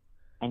doll,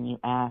 and you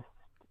asked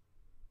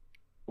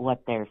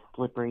what their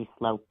slippery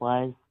slope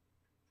was.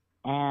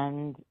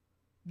 And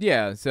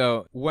yeah,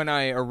 so when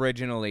I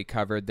originally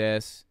covered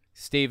this,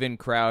 Steven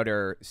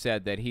Crowder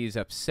said that he's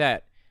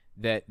upset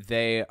that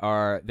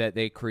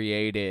they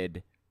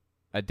created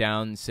a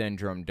Down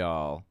syndrome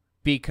doll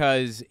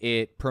because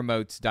it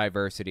promotes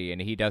diversity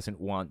and he doesn't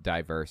want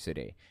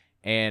diversity.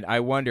 And I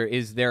wonder,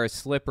 is there a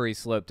slippery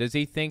slope? Does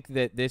he think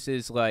that this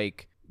is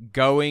like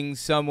going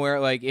somewhere,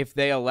 like if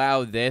they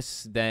allow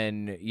this,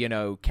 then,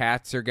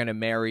 cats are going to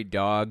marry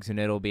dogs and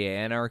it'll be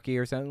anarchy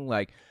or something.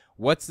 Like,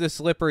 what's the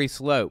slippery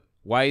slope?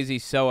 Why is he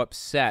so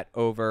upset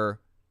over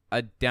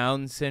a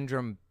Down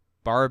syndrome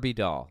Barbie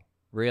doll?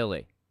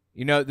 Really?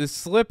 The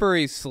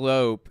slippery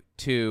slope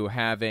to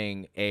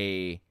having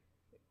a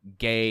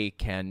gay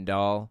Ken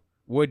doll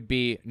would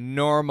be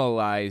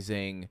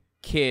normalizing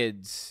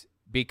kids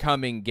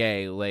becoming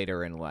gay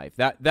later in life.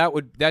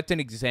 That's an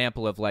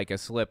example of like a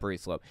slippery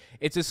slope.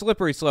 It's a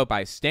slippery slope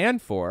I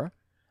stand for.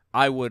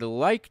 I would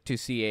like to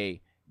see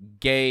a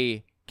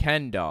gay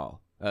Ken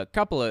doll. A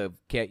couple of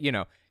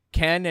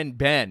Ken and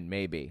Ben,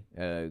 maybe.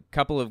 A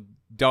couple of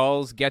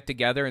dolls get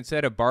together.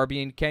 Instead of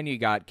Barbie and Ken, you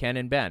got Ken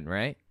and Ben,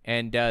 right?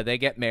 And they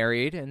get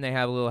married and they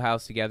have a little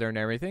house together and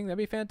everything. That'd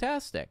be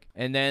fantastic.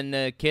 And then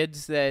the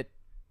kids that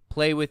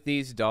play with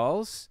these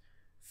dolls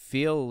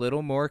feel a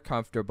little more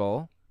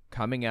comfortable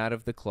coming out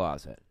of the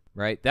closet,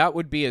 right? That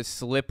would be a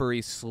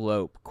slippery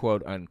slope,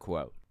 quote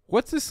unquote.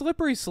 What's the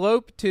slippery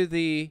slope to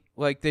the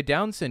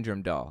Down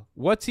syndrome doll?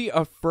 What's he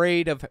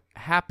afraid of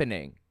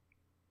happening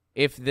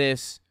if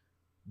this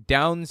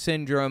Down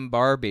syndrome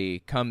Barbie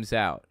comes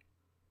out?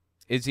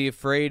 Is he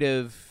afraid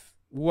of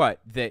what?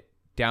 That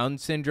Down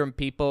syndrome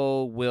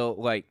people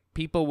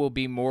will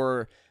be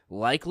more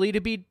likely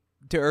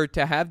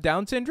to have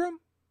Down syndrome?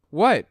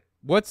 What?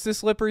 What's the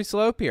slippery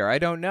slope here? I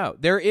don't know.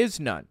 There is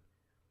none.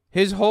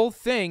 His whole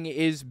thing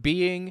is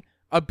being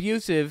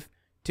abusive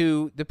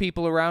to the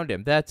people around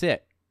him. That's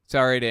it.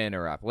 Sorry to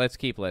interrupt. Let's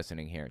keep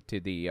listening here to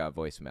the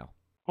voicemail.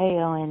 Hey,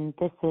 Owen.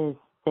 This is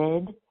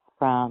Sid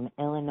from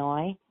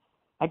Illinois.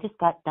 I just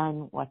got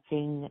done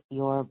watching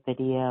your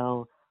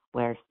video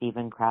where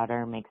Steven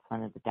Crowder makes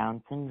fun of the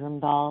Down syndrome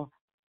doll,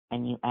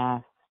 and you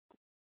asked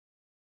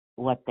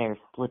what their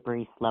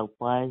slippery slope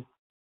was.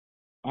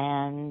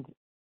 And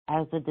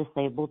as a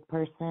disabled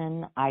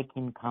person, I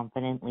can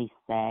confidently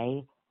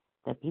say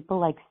that people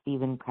like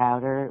Steven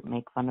Crowder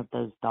make fun of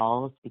those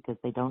dolls because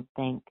they don't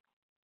think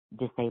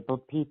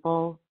disabled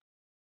people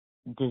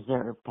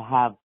deserve to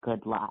have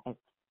good lives.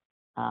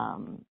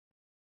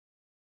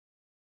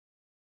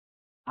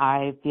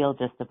 I feel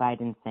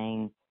justified in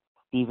saying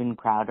Steven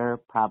Crowder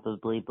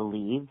probably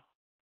believes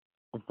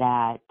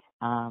that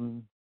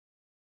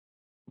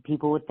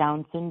people with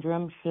Down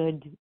syndrome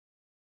should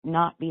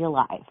not be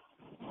alive.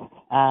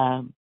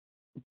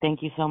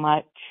 Thank you so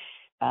much.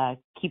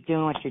 Keep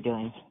doing what you're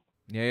doing.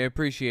 Yeah, I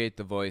appreciate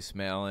the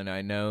voicemail, and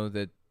I know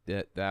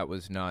that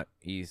was not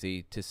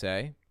easy to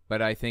say,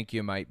 but I think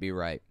you might be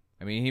right.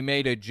 I mean, he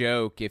made a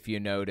joke, if you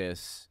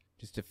notice,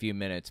 just a few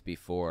minutes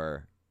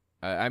before.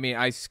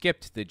 I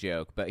skipped the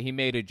joke, but he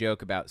made a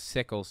joke about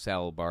sickle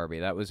cell Barbie.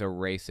 That was a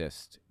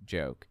racist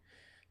joke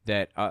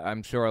that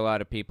I'm sure a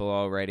lot of people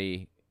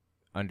already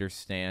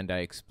understand. I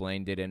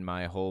explained it in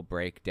my whole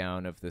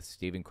breakdown of the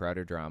Steven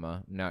Crowder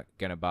drama. I'm not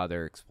going to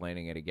bother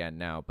explaining it again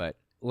now, but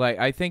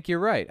I think you're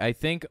right. I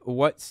think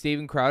what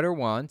Steven Crowder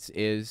wants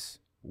is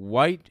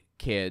white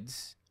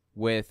kids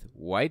with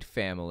white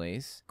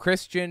families,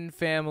 Christian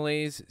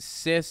families,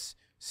 cis,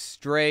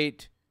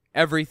 straight,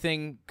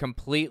 everything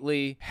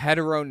completely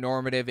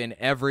heteronormative in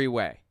every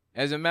way.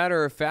 As a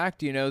matter of fact,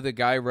 the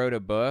guy wrote a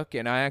book,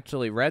 and I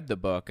actually read the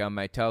book on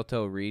my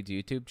Telltale Reads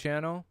YouTube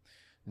channel.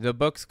 The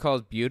book's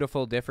called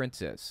Beautiful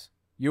Differences.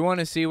 You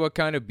want to see what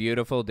kind of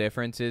beautiful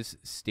differences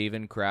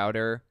Steven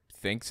Crowder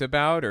thinks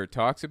about or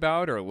talks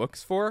about or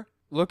looks for?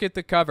 Look at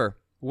the cover.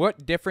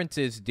 What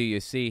differences do you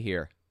see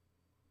here?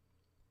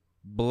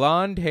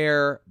 Blonde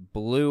hair,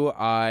 blue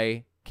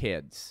eye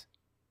kids.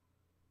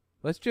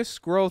 Let's just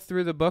scroll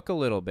through the book a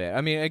little bit.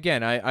 I mean,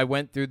 again, I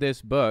went through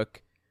this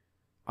book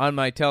on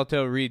my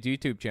Telltale Reads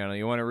YouTube channel.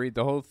 You want to read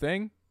the whole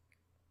thing?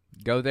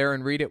 Go there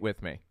and read it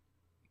with me.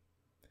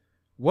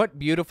 What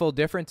beautiful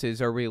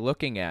differences are we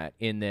looking at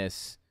in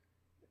this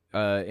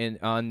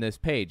on this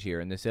page here,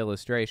 in this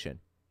illustration?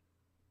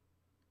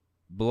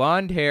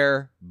 Blonde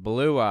hair,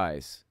 blue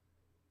eyes.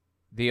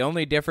 The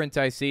only difference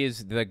I see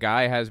is the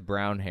guy has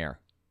brown hair.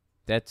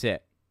 That's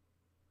it.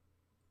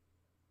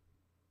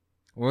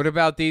 What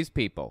about these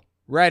people?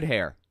 Red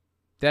hair.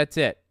 That's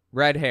it.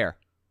 Red hair.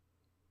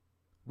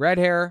 Red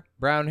hair,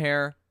 brown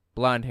hair,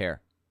 blonde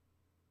hair.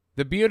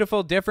 The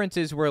beautiful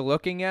differences we're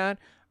looking at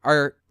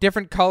are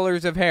different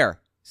colors of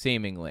hair,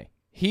 seemingly.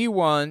 He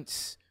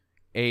wants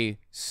a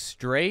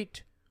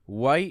straight,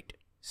 white,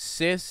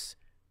 cis,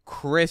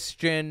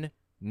 Christian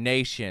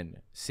nation,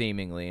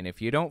 seemingly. And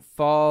if you don't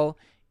fall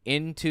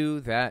into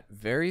that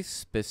very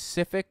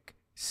specific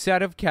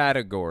set of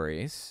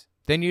categories,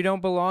 then you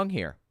don't belong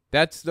here.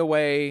 That's the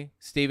way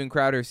Steven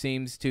Crowder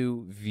seems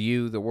to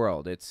view the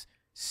world. It's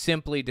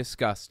simply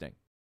disgusting.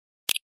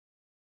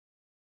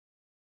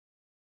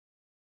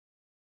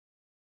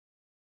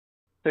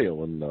 Hey,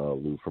 Owen,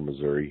 Lou from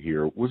Missouri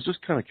here. Was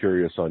just kind of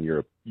curious on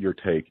your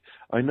take.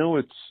 I know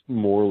it's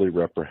morally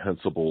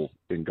reprehensible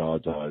in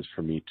God's eyes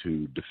for me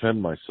to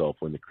defend myself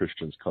when the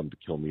Christians come to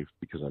kill me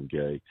because I'm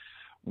gay.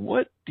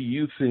 What do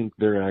you think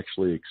they're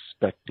actually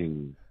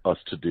expecting us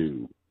to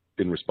do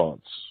in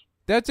response?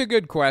 That's a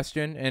good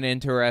question, an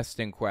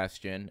interesting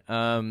question.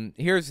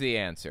 Here's the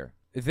answer.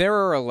 There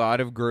are a lot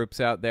of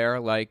groups out there,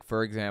 like,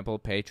 for example,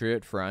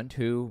 Patriot Front,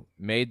 who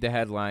made the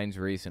headlines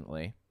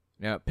recently.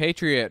 Now,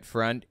 Patriot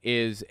Front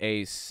is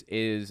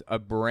a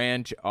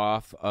branch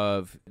off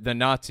of the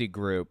Nazi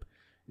group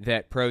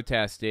that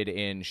protested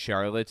in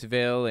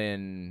Charlottesville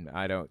in,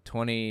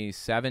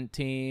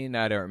 2017.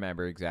 I don't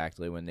remember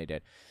exactly when they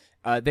did.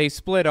 They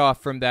split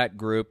off from that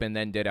group and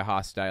then did a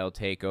hostile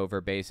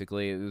takeover,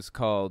 basically. It was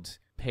called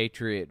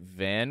Patriot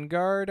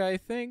Vanguard, I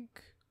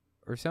think,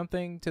 or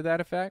something to that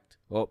effect.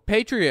 Well,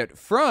 Patriot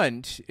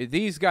Front,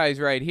 these guys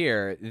right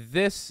here,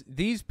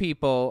 these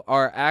people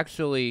are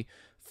actually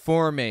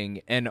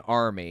forming an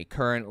army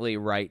currently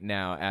right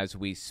now as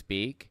we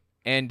speak.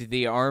 And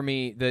the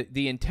army,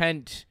 the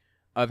intent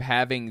of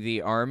having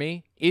the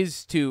army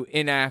is to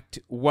enact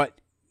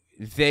what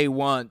they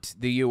want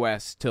the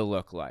U.S. to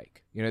look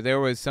like. You know,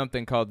 there was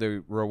something called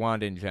the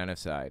Rwandan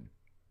genocide.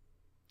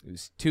 It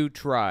was two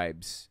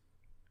tribes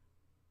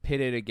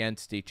pitted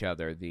against each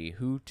other, the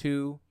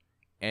Hutu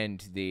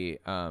and the,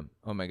 oh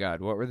my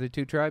God, what were the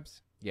two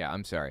tribes? Yeah,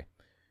 I'm sorry.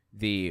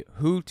 The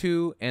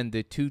Hutu and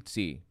the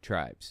Tutsi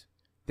tribes.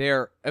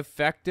 They're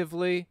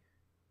effectively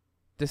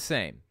the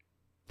same.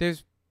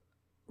 There's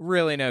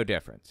really no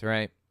difference,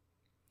 right?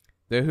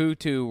 The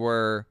Hutu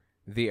were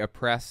the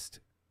oppressed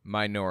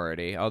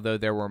minority, although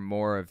there were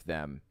more of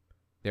them.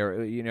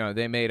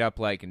 They made up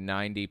like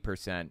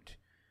 90%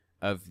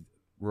 of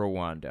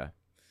Rwanda.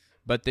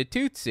 But the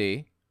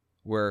Tutsi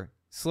were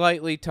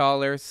slightly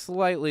taller,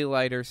 slightly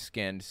lighter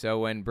skinned,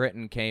 so when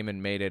Britain came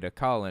and made it a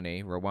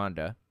colony,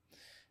 Rwanda,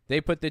 they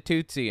put the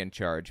Tutsi in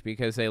charge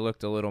because they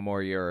looked a little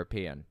more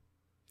European.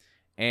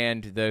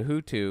 And the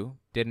Hutu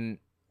didn't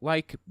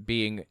like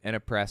being an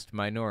oppressed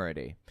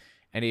minority,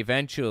 and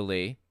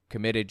eventually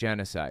committed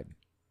genocide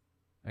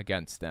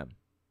against them.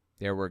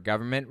 There were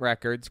government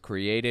records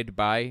created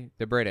by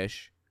the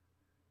British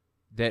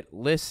that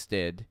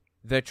listed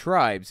the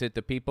tribes that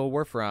the people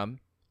were from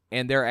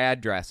and their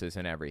addresses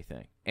and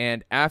everything.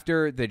 And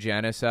after the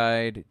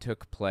genocide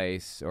took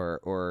place,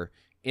 or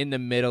in the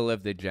middle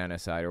of the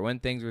genocide, or when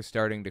things were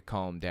starting to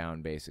calm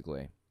down,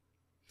 basically,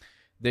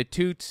 the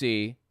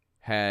Tutsi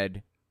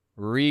had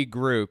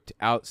regrouped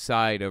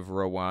outside of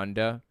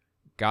Rwanda,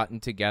 gotten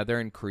together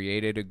and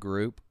created a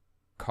group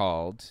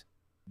called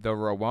the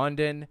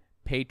Rwandan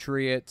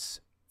Patriots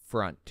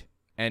Front.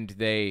 And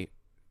they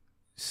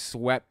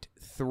swept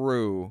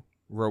through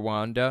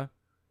Rwanda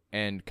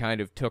and kind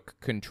of took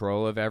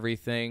control of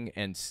everything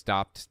and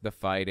stopped the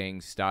fighting,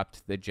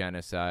 stopped the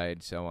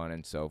genocide, so on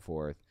and so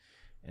forth.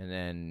 And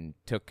then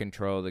took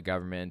control of the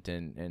government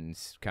and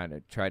kind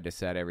of tried to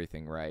set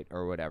everything right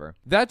or whatever.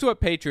 That's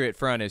what Patriot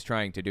Front is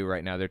trying to do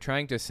right now. They're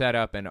trying to set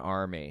up an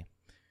army.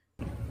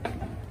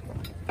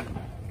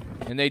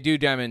 And they do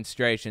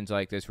demonstrations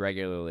like this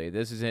regularly.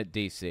 This is at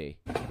D.C.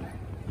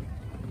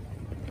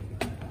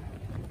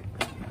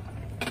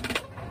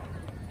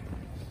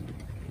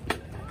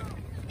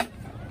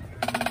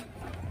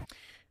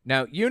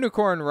 Now,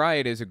 Unicorn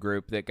Riot is a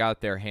group that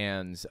got their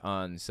hands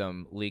on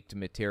some leaked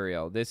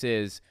material. This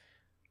is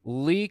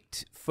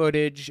leaked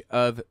footage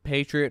of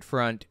Patriot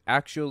Front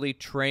actually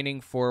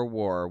training for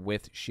war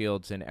with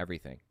shields and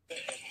everything.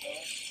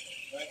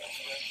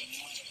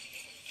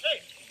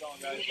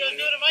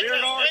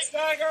 Rear guard,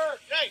 stagger!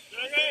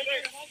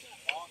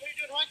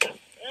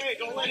 Hey,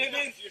 don't let him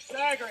in. You're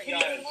staggering,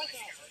 guys.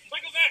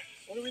 Cycle back.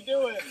 What are we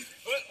doing?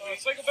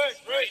 Cycle back,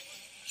 right.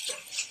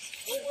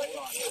 Hold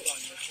on. You're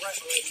ready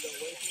to way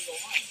through the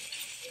line.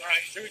 All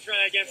right, should we try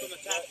that again from the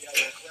top?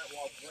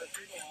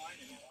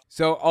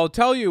 So I'll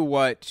tell you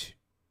what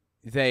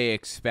they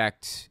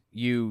expect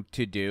you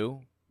to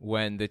do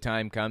when the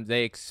time comes.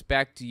 They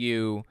expect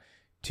you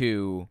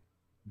to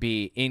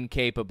be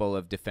incapable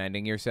of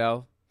defending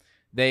yourself.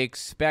 They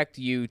expect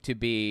you to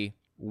be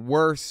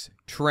worse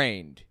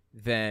trained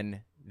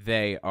than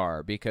they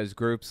are, because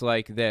groups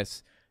like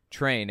this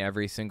train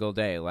every single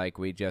day, like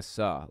we just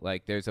saw.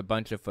 Like, there's a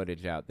bunch of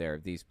footage out there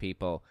of these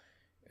people,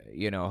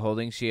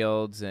 holding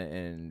shields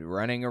and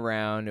running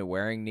around and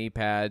wearing knee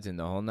pads and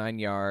the whole 9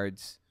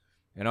 yards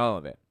and all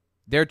of it.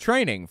 They're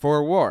training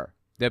for war.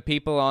 The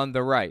people on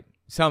the right,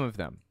 some of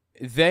them,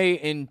 they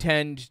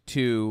intend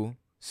to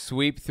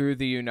sweep through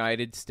the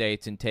United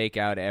States and take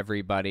out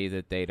everybody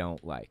that they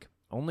don't like.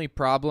 Only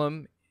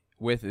problem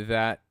with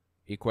that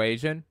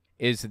equation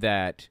is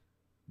that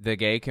the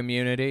gay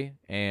community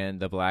and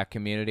the black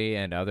community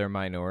and other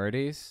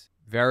minorities,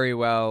 very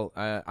well,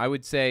 I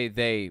would say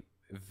they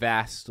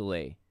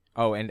vastly,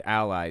 and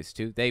allies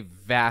too, they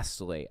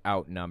vastly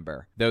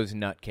outnumber those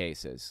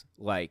nutcases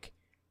like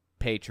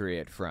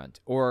Patriot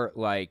Front or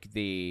like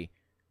the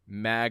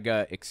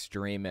MAGA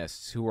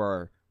extremists who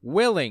are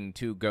willing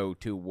to go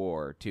to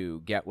war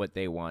to get what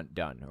they want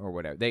done or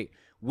whatever.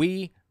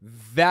 We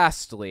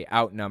vastly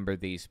outnumber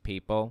these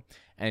people,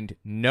 and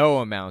no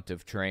amount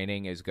of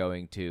training is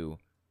going to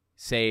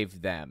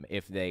save them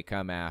if they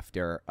come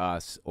after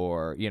us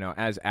or,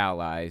 as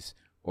allies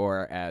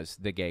or as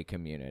the gay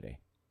community.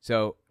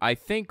 So I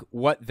think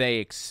what they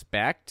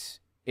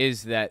expect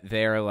is that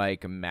they're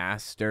like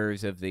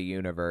masters of the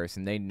universe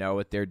and they know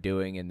what they're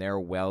doing and they're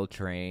well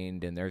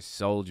trained and they're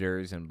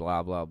soldiers and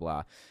blah, blah,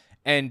 blah.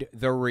 And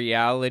the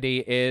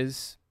reality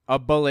is a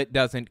bullet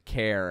doesn't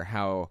care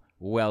how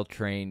well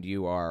trained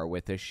you are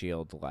with a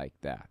shield like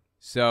that.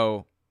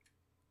 So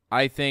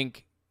I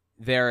think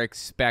they're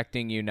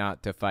expecting you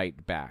not to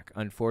fight back.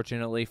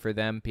 Unfortunately for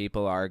them,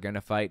 people are going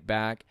to fight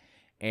back.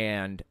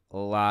 And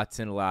lots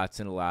and lots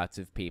and lots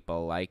of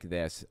people like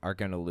this are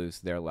going to lose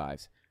their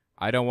lives.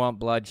 I don't want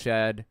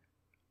bloodshed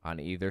on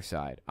either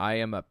side. I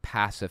am a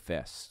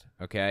pacifist,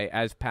 okay?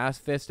 As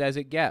pacifist as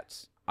it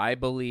gets. I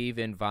believe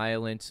in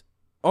violence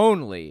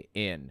only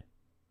in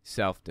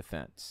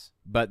self-defense.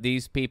 But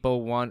these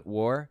people want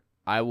war.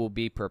 I will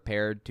be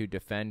prepared to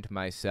defend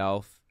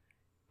myself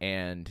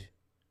and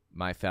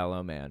my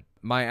fellow man.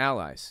 My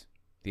allies,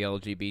 the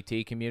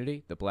LGBT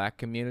community, the black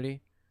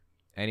community,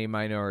 any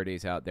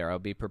minorities out there, I'll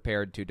be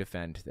prepared to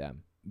defend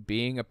them.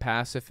 Being a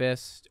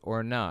pacifist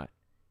or not,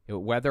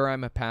 whether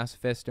I'm a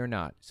pacifist or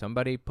not,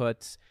 somebody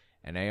puts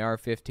an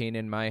AR-15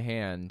 in my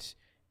hand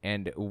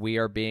and we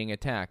are being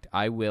attacked,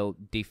 I will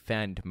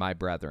defend my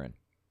brethren.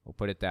 We'll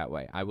put it that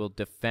way. I will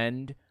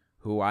defend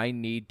who I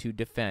need to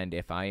defend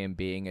if I am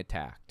being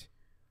attacked.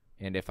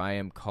 And if I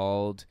am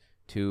called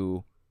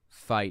to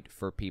fight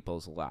for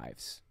people's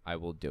lives, I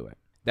will do it.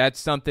 That's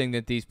something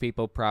that these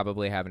people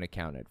probably haven't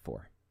accounted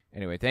for.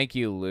 Anyway, thank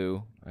you,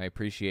 Lou. I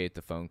appreciate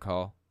the phone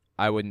call.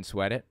 I wouldn't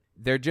sweat it.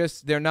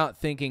 They're not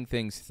thinking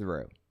things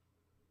through.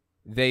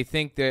 They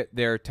think that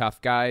they're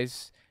tough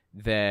guys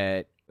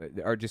that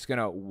are just going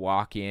to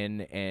walk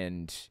in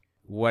and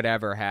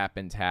whatever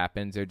happens,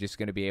 happens. They're just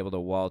going to be able to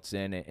waltz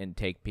in and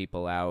take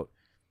people out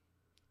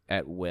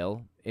at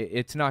will.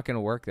 It's not going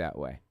to work that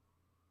way.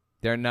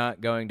 They're not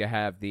going to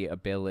have the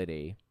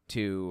ability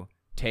to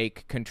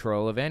take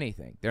control of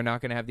anything. They're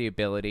not going to have the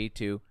ability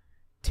to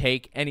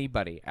take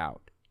anybody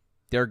out.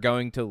 They're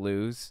going to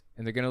lose,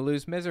 and they're going to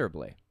lose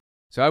miserably.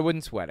 So I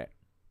wouldn't sweat it.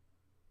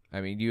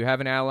 I mean, you have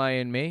an ally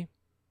in me,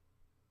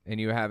 and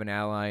you have an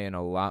ally in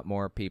a lot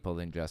more people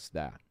than just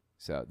that.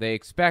 So they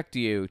expect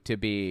you to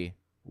be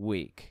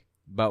weak.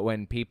 But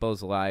when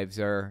people's lives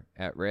are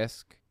at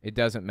risk, it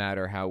doesn't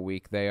matter how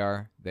weak they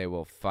are. They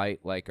will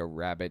fight like a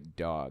rabid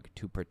dog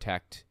to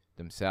protect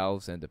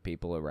themselves and the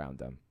people around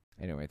them.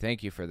 Anyway,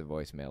 thank you for the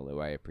voicemail, Lou.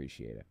 I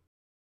appreciate it.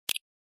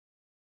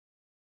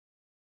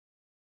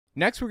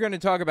 Next, we're going to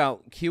talk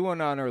about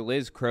QAnoner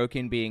Liz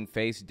Crokin being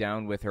face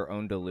down with her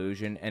own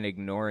delusion and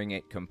ignoring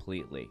it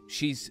completely.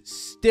 She's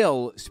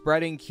still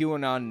spreading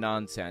QAnon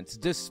nonsense,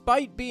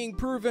 despite being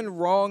proven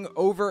wrong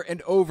over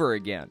and over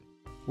again.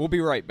 We'll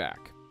be right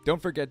back.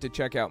 Don't forget to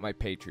check out my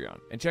Patreon,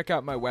 and check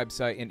out my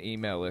website and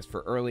email list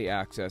for early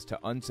access to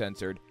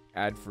uncensored,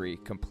 ad-free,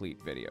 complete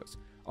videos.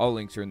 All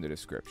links are in the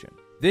description.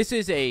 This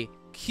is a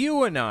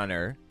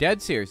QAnoner,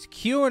 dead serious,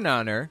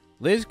 QAnoner,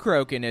 Liz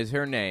Crokin is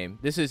her name.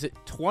 This is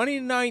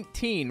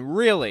 2019,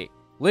 really.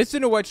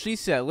 Listen to what she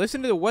said.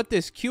 Listen to what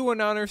this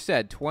QAnoner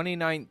said,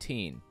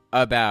 2019,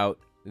 about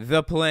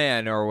the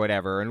plan or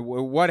whatever, and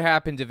what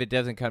happens if it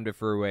doesn't come to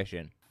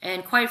fruition.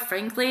 And quite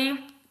frankly,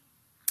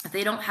 if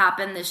they don't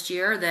happen this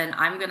year, then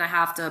I'm going to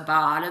have to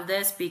bow out of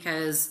this,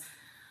 because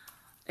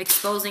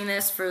exposing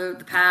this for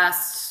the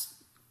past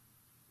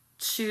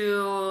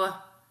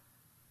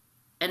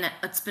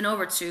it's been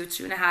over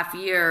 2.5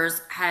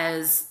 years,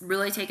 has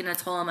really taken a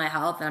toll on my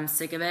health, and I'm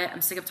sick of it.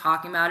 I'm sick of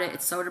talking about it.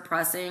 It's so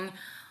depressing,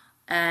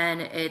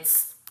 and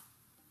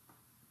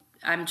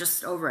I'm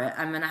just over it.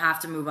 I'm going to have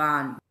to move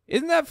on.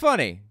 Isn't that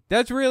funny?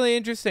 That's really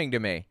interesting to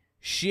me.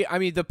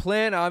 The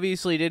plan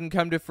obviously didn't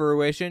come to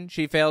fruition.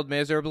 She failed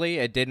miserably.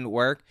 It didn't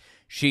work.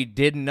 She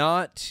did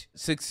not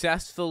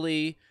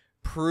successfully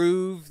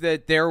prove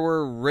that there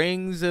were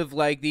rings of,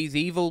 like, these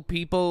evil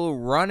people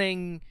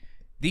running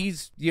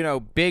these,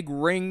 big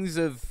rings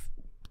of,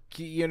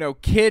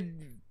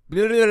 kid,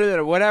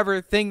 whatever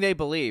thing they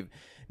believe.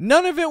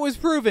 None of it was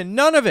proven.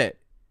 None of it.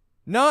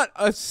 Not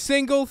a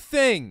single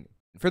thing.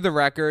 For the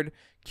record,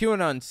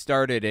 QAnon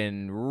started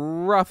in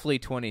roughly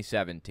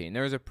 2017.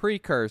 There was a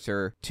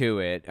precursor to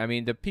it. I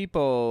mean, the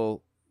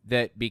people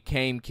that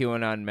became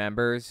QAnon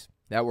members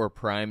that were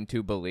primed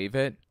to believe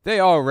it, they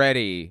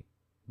already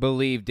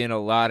believed in a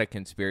lot of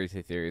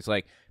conspiracy theories.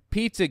 Like,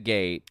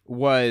 Pizzagate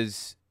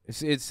was...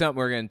 It's something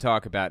we're going to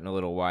talk about in a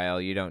little while.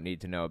 You don't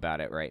need to know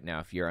about it right now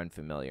if you're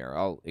unfamiliar.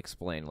 I'll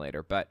explain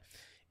later. But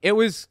it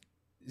was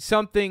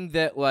something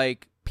that,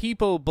 like,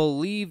 people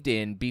believed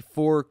in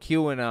before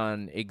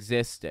QAnon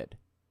existed.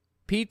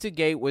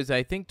 Pizzagate was,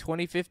 I think,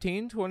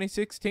 2015,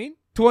 2016?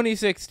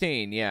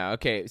 2016, yeah.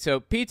 Okay, so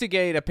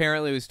Pizzagate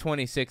apparently was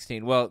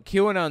 2016. Well,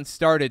 QAnon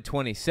started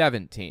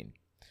 2017.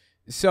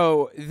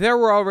 So there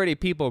were already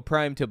people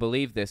primed to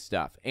believe this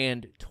stuff.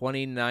 And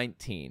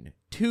 2019,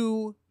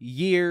 2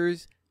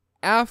 years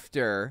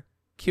after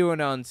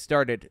QAnon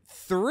started,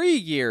 3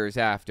 years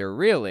after,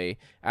 really,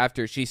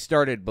 after she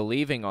started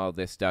believing all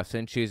this stuff,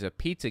 since she's a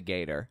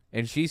Pizzagator,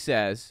 and she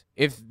says,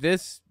 if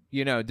this,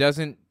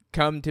 doesn't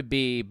come to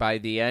be by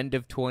the end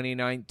of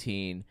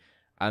 2019,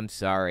 I'm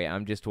sorry,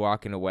 I'm just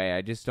walking away.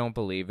 I just don't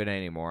believe it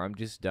anymore. I'm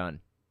just done.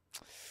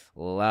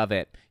 Love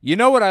it. You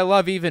know what I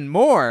love even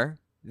more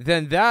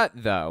than that,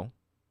 though?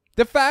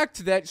 The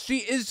fact that she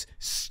is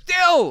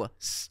still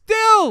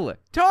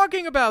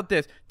talking about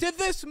this to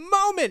this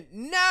moment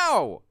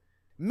now.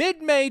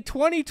 Mid-May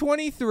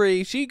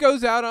 2023, she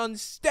goes out on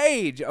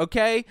stage,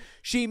 okay?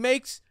 She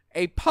makes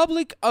a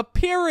public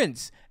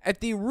appearance at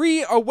the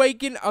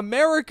Reawaken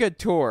America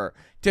tour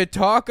to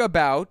talk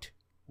about,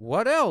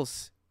 what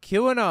else?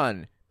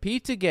 QAnon,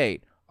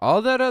 Pizzagate,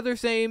 all that other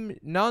same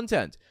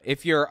nonsense.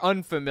 If you're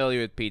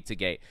unfamiliar with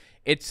Pizzagate,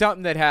 it's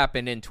something that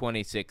happened in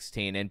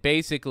 2016, and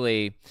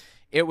basically,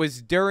 it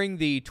was during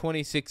the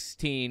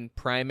 2016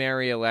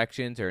 primary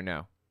elections, or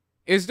no?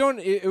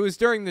 It was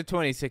during the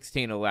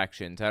 2016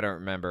 elections. I don't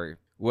remember.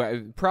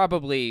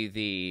 Probably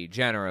the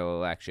general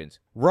elections.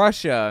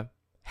 Russia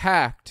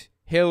hacked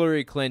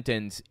Hillary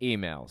Clinton's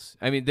emails.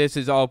 I mean, this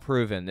is all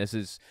proven. This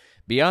is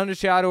beyond a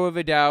shadow of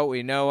a doubt.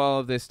 We know all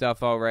of this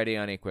stuff already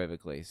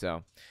unequivocally.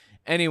 So,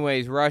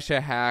 anyways,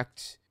 Russia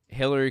hacked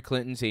Hillary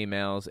Clinton's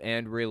emails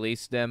and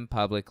released them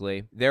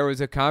publicly. There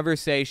was a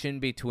conversation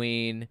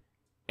between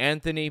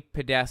Anthony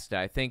Podesta,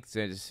 I think it's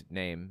his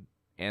name,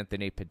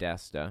 Anthony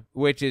Podesta,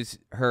 which is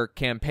her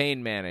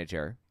campaign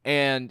manager.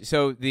 And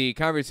so the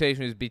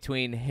conversation was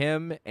between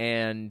him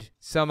and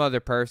some other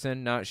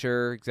person, not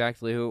sure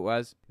exactly who it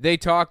was. They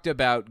talked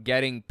about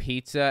getting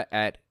pizza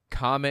at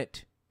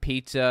Comet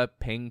Pizza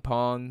Ping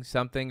Pong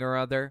something or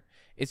other.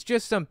 It's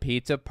just some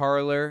pizza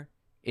parlor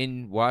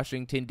in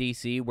Washington,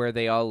 D.C., where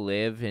they all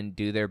live and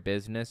do their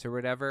business or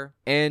whatever.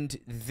 And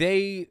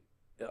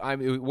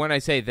when I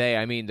say they,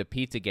 I mean the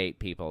Pizzagate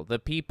people,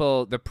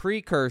 the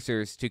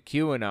precursors to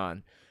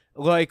QAnon,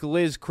 like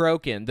Liz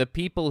Crokin, the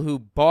people who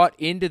bought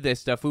into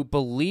this stuff, who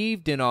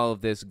believed in all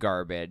of this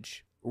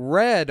garbage,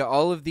 read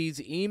all of these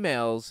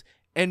emails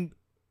and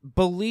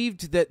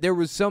believed that there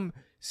was some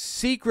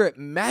secret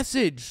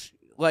message,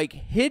 like,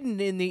 hidden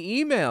in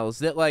the emails,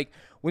 that, like,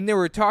 when they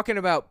were talking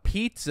about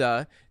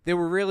pizza, they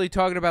were really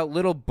talking about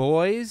little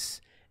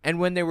boys. And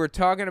when they were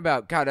talking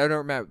about, God, I don't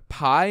remember,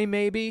 pie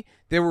maybe,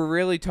 they were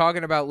really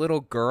talking about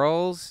little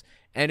girls.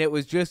 And it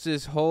was just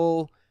this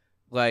whole,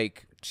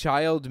 like,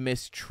 child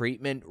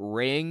mistreatment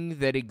ring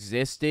that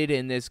existed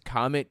in this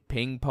Comet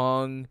Ping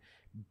Pong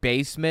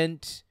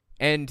basement.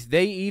 And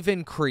they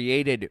even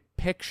created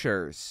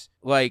pictures,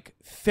 like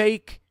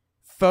fake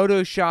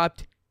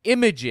photoshopped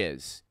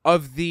images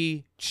of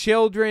the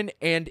children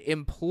and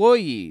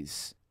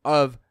employees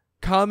of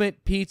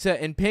Comet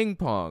Pizza and Ping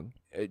Pong,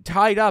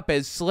 tied up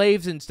as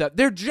slaves and stuff.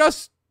 They're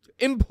just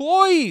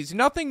employees,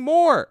 nothing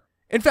more.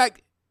 In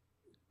fact,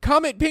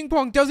 Comet Ping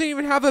Pong doesn't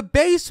even have a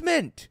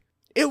basement.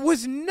 It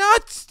was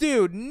nuts,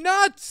 dude,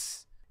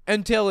 nuts.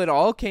 Until it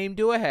all came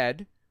to a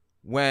head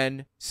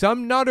when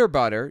some nutter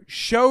butter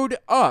showed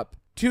up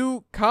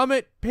to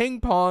Comet Ping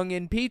Pong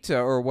and Pizza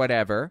or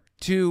whatever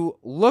to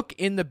look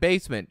in the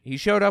basement. He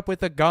showed up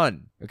with a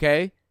gun,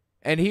 okay?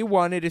 And he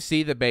wanted to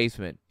see the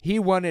basement. He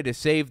wanted to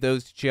save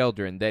those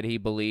children that he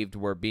believed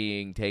were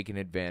being taken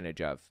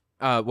advantage of.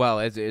 Well,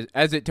 as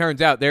it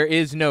turns out, there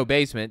is no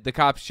basement. The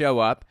cops show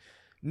up.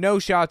 No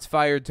shots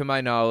fired to my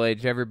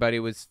knowledge. Everybody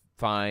was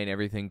fine.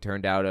 Everything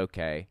turned out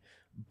okay.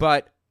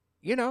 But,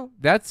 you know,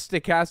 that's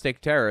stochastic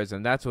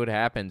terrorism. That's what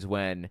happens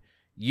when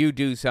you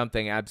do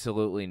something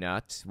absolutely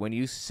nuts. When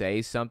you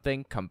say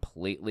something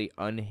completely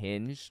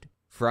unhinged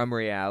from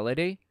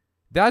reality,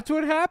 that's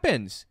what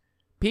happens.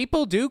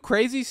 People do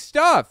crazy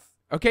stuff.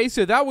 Okay,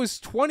 so that was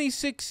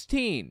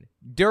 2016.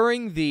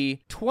 During the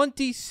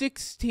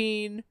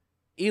 2016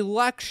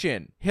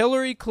 election,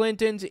 Hillary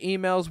Clinton's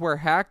emails were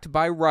hacked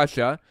by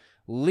Russia,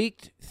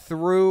 leaked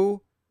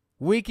through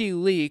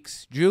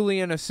WikiLeaks.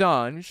 Julian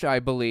Assange, I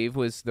believe,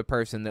 was the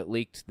person that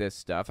leaked this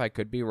stuff. I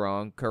could be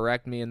wrong.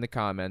 Correct me in the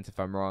comments if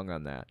I'm wrong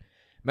on that.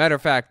 Matter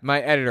of fact,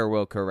 my editor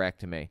will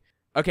correct me.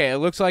 Okay, it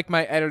looks like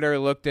my editor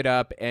looked it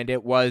up, and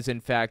it was, in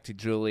fact,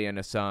 Julian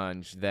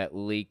Assange that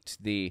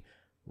leaked the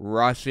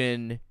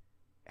Russian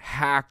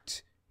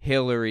hacked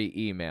Hillary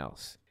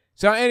emails.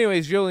 So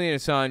anyways, Julian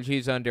Assange,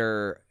 he's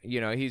under,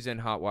 he's in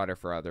hot water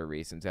for other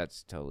reasons.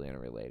 That's totally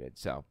unrelated.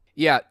 So,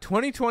 yeah,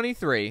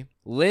 2023,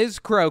 Liz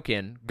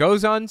Crokin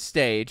goes on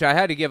stage. I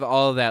had to give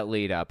all of that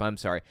lead up. I'm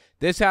sorry.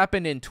 This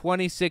happened in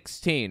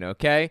 2016,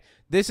 okay?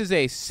 This is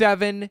a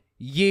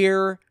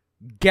 7-year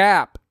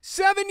gap.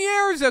 7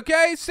 years,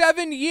 okay?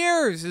 7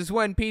 years is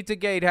when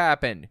Pizzagate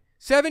happened.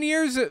 7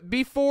 years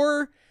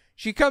before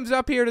she comes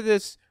up here to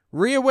this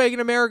Reawaken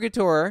America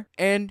tour,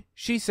 and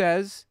she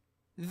says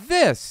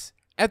this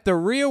at the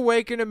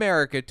Reawaken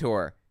America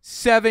tour,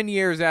 7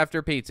 years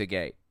after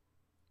Pizzagate.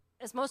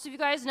 As most of you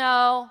guys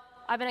know,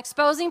 I've been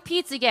exposing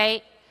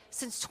Pizzagate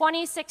since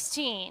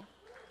 2016,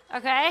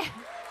 okay?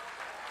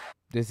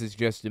 This is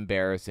just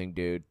embarrassing,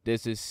 dude.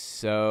 This is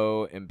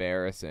so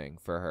embarrassing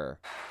for her.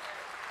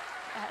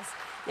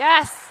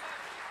 Yes.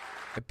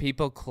 The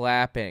people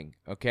clapping,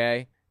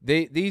 okay?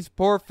 These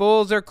poor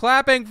fools are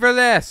clapping for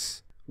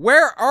this.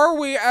 Where are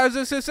we as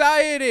a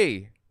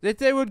society that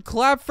they would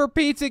clap for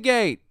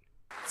Pizzagate?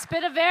 It's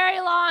been a very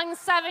long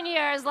 7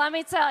 years, let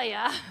me tell you.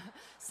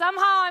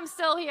 Somehow I'm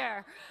still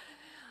here.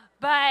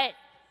 But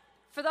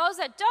for those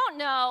that don't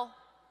know,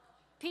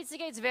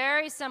 Pizzagate's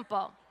very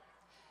simple.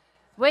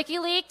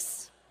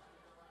 WikiLeaks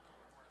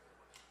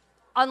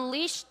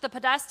unleashed the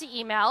Podesta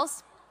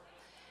emails,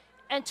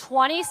 and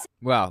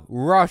Well,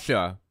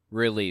 Russia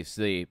released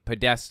the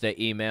Podesta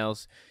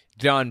emails.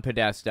 John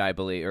Podesta, I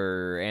believe,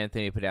 or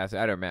Anthony Podesta,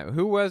 I don't remember.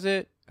 Who was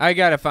it? I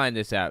gotta find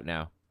this out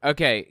now.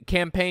 Okay,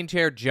 campaign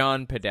chair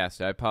John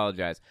Podesta, I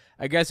apologize.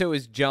 I guess it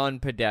was John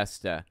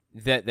Podesta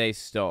that they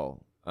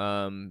stole.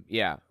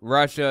 Yeah,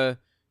 Russia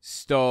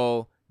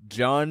stole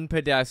John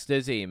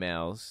Podesta's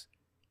emails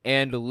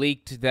and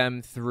leaked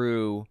them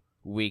through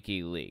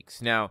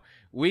WikiLeaks. Now,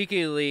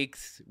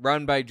 WikiLeaks,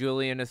 run by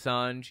Julian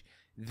Assange,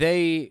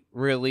 they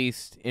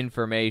released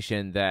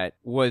information that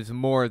was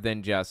more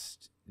than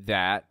just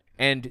that.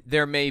 And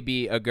there may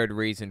be a good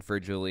reason for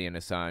Julian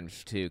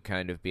Assange to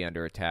kind of be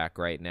under attack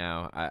right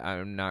now.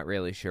 I'm not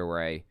really sure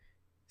where I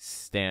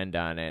stand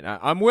on it.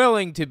 I'm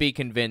willing to be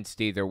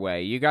convinced either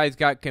way. You guys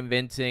got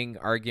convincing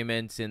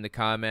arguments in the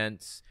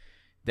comments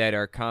that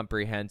are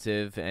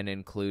comprehensive and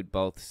include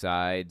both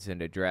sides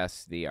and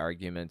address the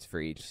arguments for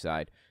each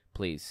side.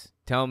 Please,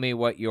 tell me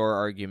what your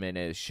argument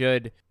is.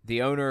 Should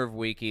the owner of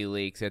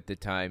WikiLeaks at the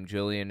time,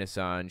 Julian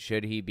Assange,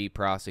 should he be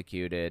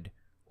prosecuted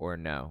or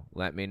no?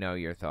 Let me know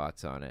your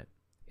thoughts on it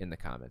in the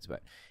comments.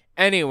 But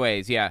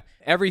anyways, yeah,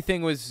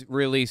 everything was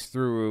released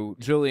through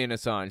Julian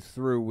Assange,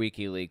 through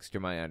WikiLeaks, to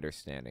my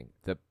understanding.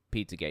 The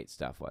Pizzagate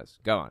stuff was.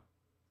 Go on.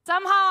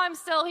 Somehow I'm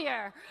still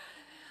here.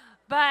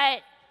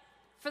 But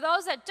for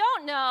those that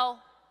don't know,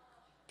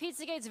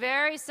 Pizzagate's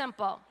very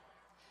simple.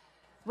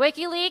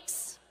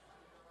 WikiLeaks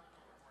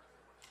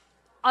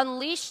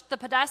unleashed the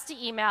Podesta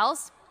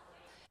emails.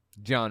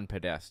 John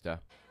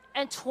Podesta.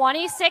 In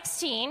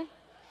 2016.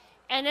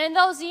 And in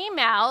those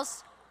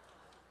emails,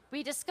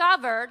 we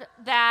discovered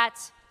that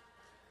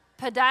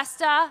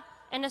Podesta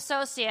and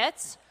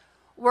associates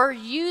were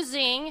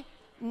using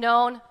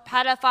known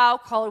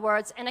pedophile code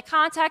words in a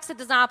context that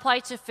does not apply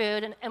to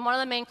food, and one of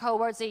the main code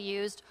words they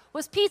used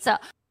was pizza.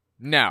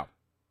 Now,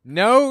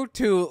 no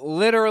to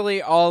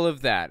literally all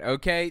of that,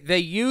 okay? They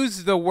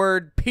used the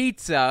word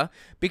pizza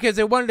because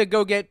they wanted to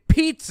go get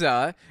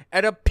pizza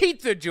at a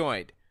pizza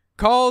joint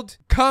called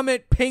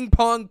Comet Ping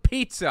Pong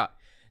Pizza.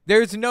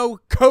 There's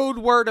no code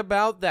word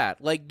about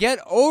that. Like, get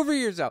over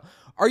yourself.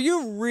 Are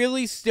you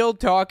really still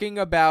talking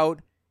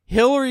about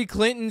Hillary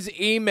Clinton's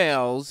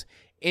emails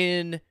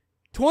in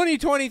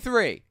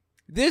 2023?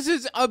 This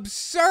is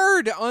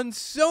absurd on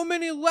so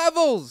many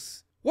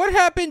levels. What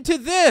happened to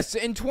this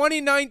in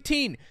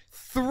 2019?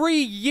 3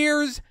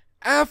 years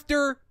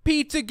after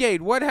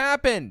Pizzagate. What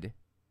happened?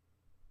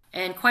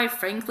 And quite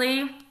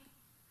frankly,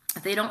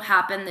 if they don't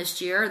happen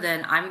this year,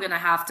 then I'm going to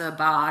have to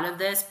bow out of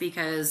this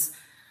because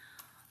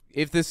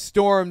if the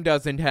storm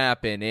doesn't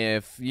happen,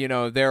 if, you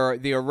know,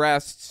 the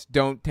arrests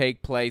don't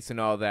take place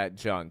and all that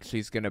junk,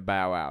 she's going to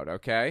bow out,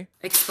 okay?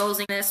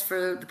 Exposing this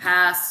for the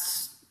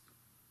past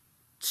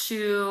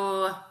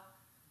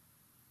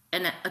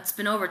it's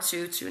been over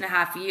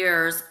 2.5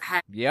 years.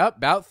 Yep,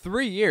 about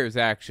 3 years,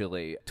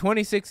 actually.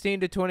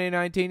 2016 to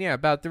 2019, yeah,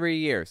 about 3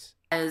 years.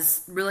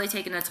 Has really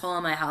taken a toll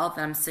on my health,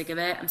 and I'm sick of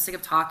it. I'm sick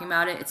of talking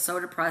about it. It's so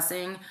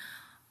depressing,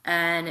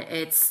 and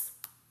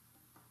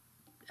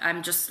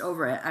I'm just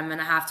over it. I'm going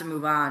to have to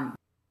move on.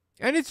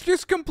 And it's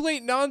just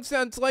complete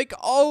nonsense, like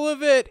all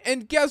of it.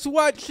 And guess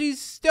what?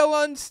 She's still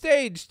on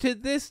stage to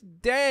this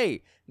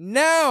day.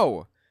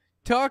 Now,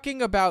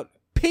 talking about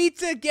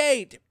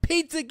Pizzagate,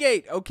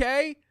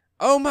 okay?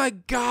 Oh my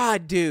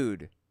God,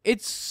 dude.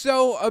 It's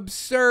so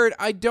absurd.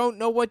 I don't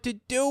know what to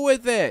do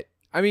with it.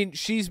 I mean,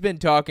 she's been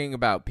talking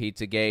about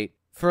Pizzagate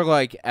for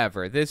like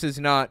ever. This is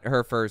not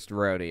her first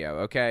rodeo,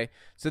 okay?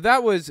 So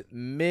that was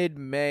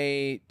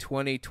mid-May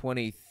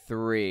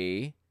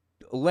 2023.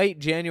 Late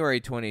January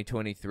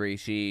 2023,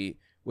 she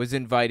was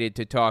invited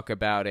to talk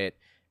about it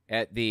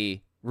at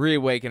the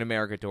Reawaken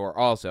America Tour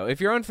also.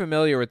 If you're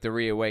unfamiliar with the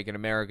Reawaken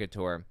America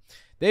Tour,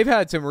 they've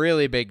had some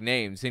really big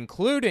names,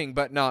 including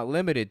but not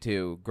limited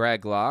to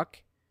Greg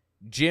Locke,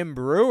 Jim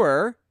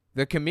Brewer,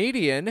 the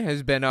comedian,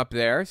 has been up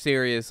there,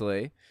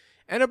 seriously,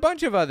 and a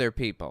bunch of other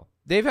people.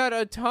 They've had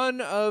a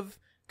ton of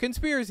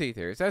conspiracy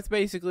theories. That's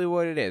basically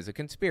what it is, a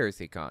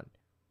conspiracy con.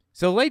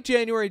 So late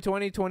January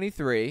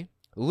 2023,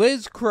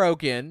 Liz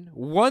Crokin,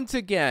 once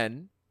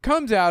again,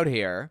 comes out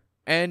here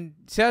and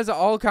says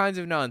all kinds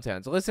of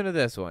nonsense. Listen to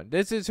this one.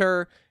 This is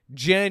her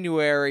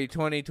January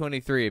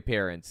 2023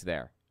 appearance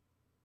there.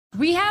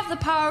 We have the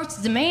power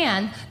to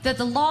demand that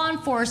the law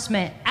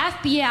enforcement,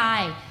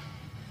 FBI,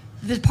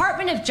 the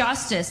Department of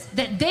Justice,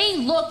 that they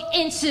look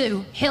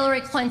into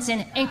Hillary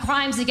Clinton and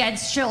crimes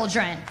against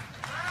children.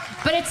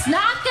 But it's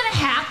not going to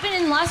happen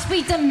unless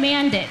we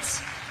demand it.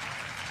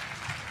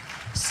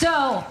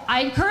 So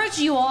I encourage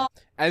you all.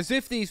 As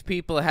if these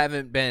people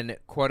haven't been,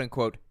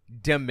 quote-unquote,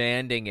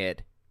 demanding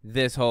it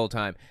this whole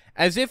time.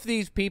 As if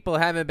these people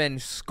haven't been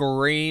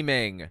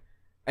screaming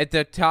at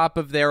the top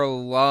of their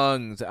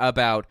lungs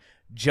about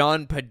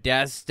John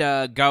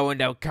Podesta going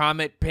to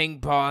Comet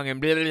Ping Pong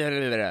and blah, blah,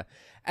 blah, blah.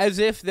 As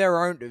if there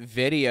aren't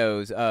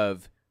videos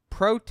of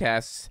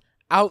protests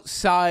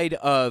outside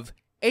of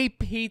a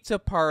pizza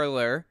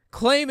parlor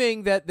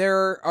claiming that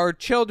there are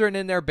children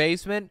in their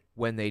basement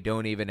when they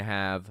don't even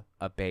have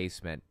a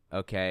basement,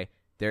 okay?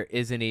 There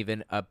isn't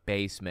even a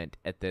basement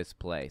at this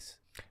place.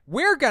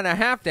 We're gonna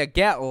have to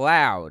get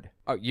loud.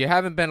 Oh, you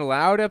haven't been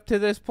loud up to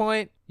this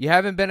point? You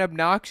haven't been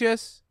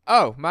obnoxious?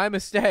 Oh, my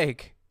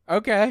mistake.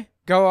 Okay,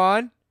 go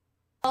on.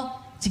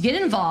 To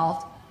get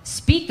involved,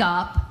 speak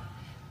up,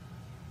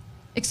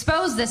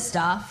 expose this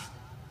stuff,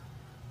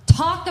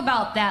 talk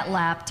about that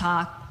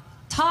laptop,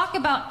 talk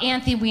about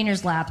Anthony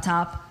Weiner's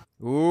laptop.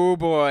 Ooh,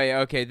 boy.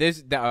 Okay,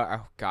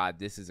 oh, God,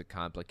 this is a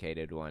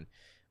complicated one.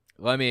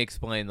 Let me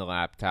explain the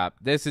laptop.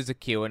 This is a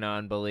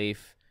QAnon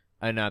belief.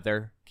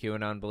 Another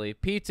QAnon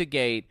belief.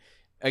 Pizzagate,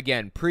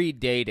 again,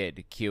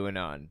 predated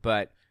QAnon,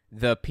 but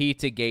the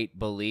Pizzagate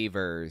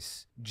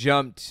believers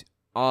jumped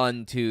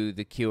onto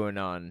the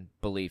QAnon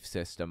belief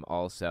system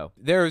also.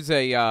 There's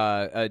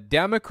a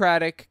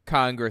Democratic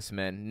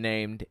congressman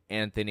named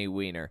Anthony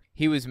Weiner.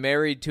 He was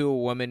married to a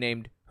woman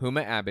named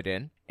Huma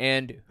Abedin,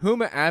 and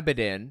Huma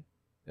Abedin,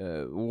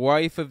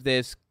 wife of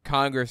this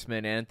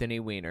congressman Anthony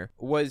Weiner,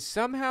 was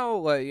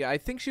somehow, I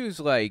think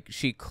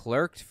she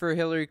clerked for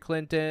Hillary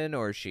Clinton,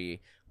 or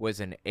she was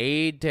an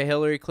aide to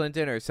Hillary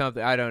Clinton or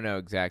something. I don't know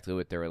exactly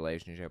what their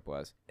relationship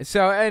was.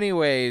 So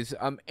anyways,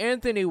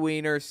 Anthony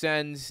Weiner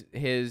sends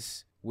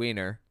his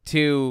wiener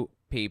to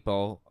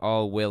people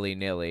all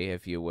willy-nilly,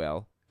 if you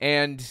will,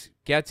 and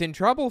gets in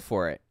trouble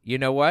for it. You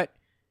know what?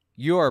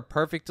 You are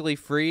perfectly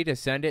free to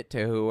send it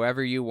to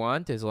whoever you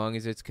want as long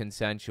as it's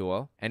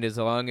consensual and as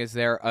long as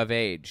they're of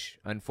age.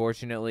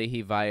 Unfortunately,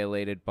 he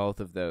violated both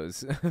of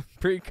those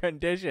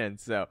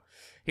preconditions, so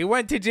he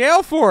went to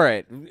jail for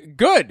it.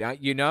 Good,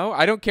 you know?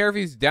 I don't care if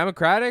he's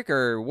Democratic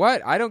or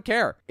what. I don't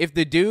care. If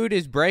the dude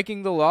is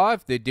breaking the law,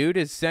 if the dude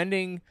is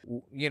sending,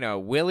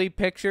 willy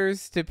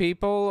pictures to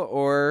people,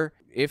 or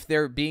if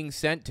they're being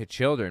sent to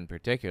children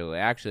particularly.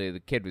 Actually, the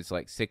kid was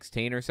like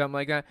 16 or something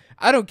like that.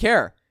 I don't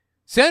care.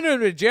 Send him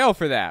to jail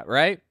for that,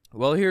 right?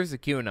 Well, here's the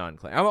QAnon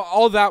claim.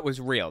 All that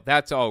was real.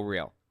 That's all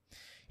real.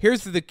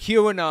 Here's the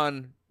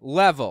QAnon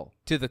level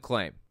to the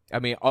claim. I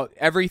mean,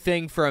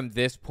 everything from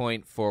this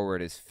point forward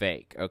is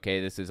fake,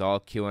 okay? This is all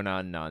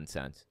QAnon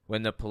nonsense.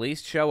 When the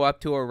police show up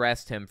to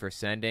arrest him for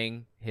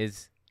sending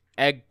his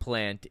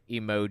eggplant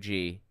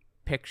emoji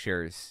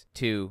pictures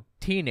to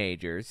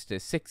teenagers, to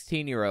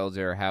 16-year-olds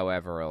or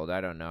however old,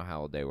 I don't know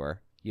how old they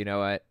were. You know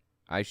what?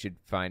 I should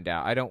find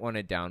out. I don't want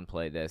to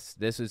downplay this.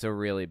 This is a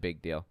really big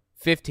deal.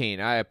 15,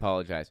 I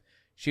apologize.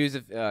 She was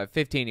a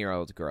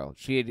 15-year-old girl.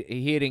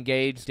 He had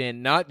engaged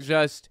in not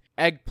just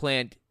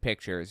eggplant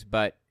pictures,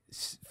 but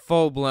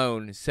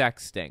full-blown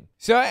sexting.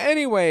 So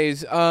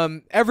anyways,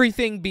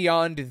 everything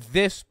beyond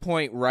this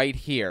point right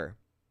here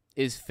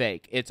is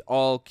fake. It's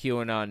all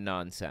QAnon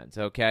nonsense,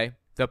 okay?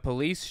 The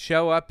police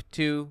show up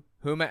to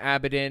Huma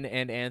Abedin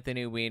and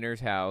Anthony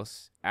Weiner's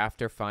house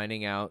after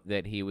finding out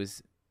that he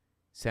was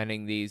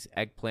sending these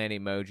eggplant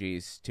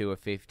emojis to a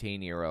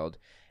 15-year-old,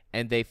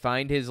 and they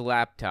find his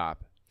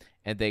laptop,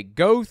 and they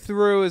go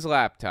through his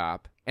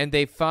laptop, and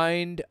they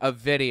find a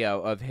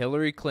video of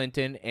Hillary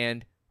Clinton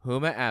and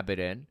Huma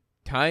Abedin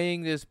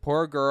tying this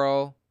poor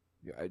girl,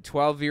 a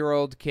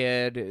 12-year-old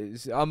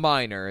kid, a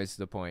minor is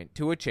the point,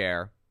 to a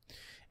chair,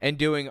 and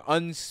doing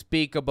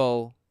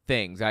unspeakable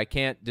things. I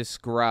can't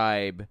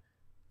describe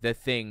the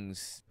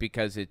things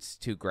because it's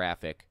too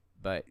graphic,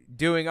 but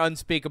doing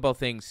unspeakable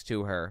things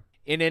to her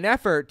in an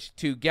effort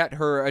to get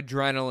her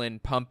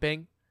adrenaline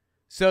pumping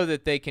so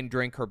that they can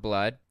drink her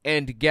blood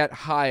and get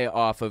high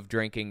off of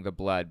drinking the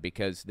blood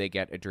because they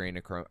get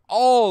adrenochrome.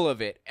 All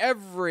of it,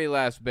 every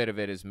last bit of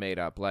it is made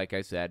up, like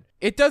I said.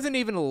 It doesn't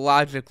even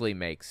logically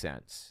make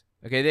sense.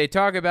 Okay, they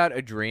talk about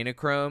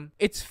adrenochrome.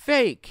 It's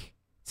fake.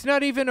 It's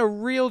not even a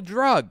real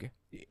drug.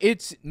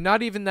 It's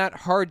not even that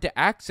hard to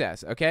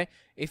access, okay?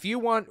 If you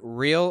want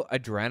real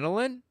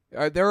adrenaline,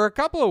 there are a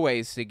couple of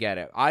ways to get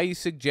it. I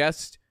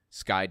suggest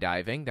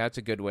skydiving. That's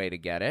a good way to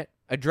get it.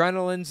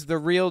 Adrenaline's the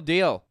real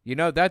deal. You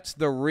know, that's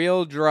the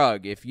real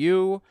drug. If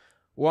you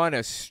want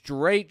a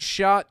straight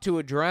shot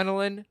to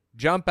adrenaline,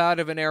 jump out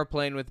of an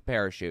airplane with a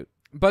parachute.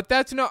 But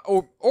that's not,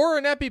 or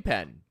an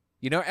EpiPen.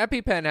 You know,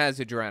 EpiPen has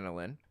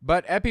adrenaline,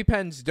 but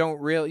EpiPens don't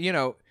really,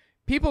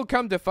 people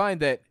come to find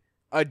that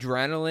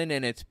adrenaline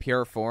in its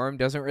pure form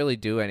doesn't really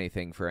do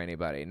anything for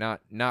anybody.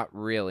 Not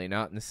really,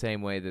 not in the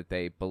same way that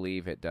they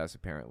believe it does,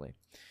 apparently.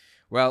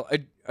 Well,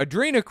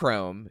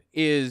 adrenochrome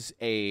is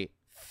a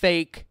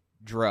fake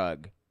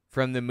drug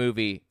from the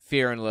movie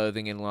Fear and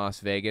Loathing in Las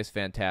Vegas.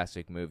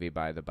 Fantastic movie,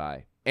 by the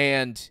by.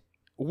 And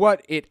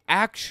what it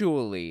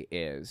actually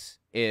is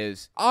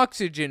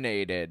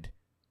oxygenated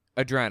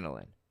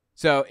adrenaline.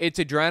 So it's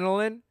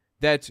adrenaline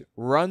that's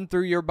run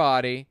through your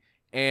body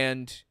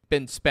and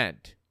been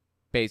spent,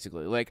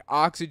 basically. Like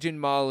oxygen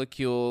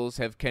molecules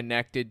have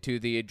connected to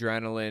the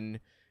adrenaline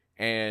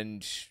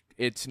and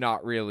it's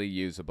not really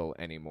usable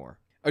anymore.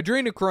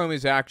 Adrenochrome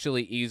is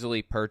actually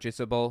easily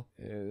purchasable,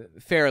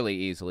 fairly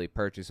easily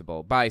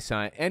purchasable by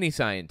any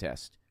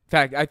scientist. In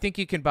fact, I think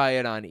you can buy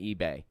it on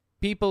eBay.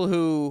 People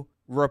who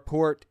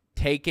report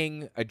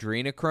taking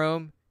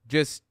adrenochrome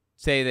just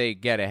say they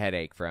get a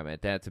headache from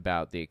it. That's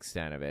about the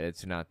extent of it.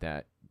 It's not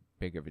that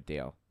big of a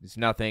deal. There's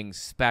nothing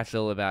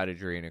special about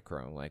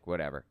adrenochrome, like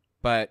whatever.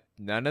 But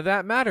none of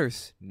that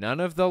matters. None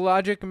of the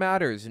logic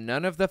matters.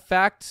 None of the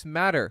facts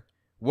matter.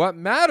 What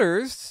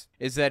matters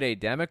is that a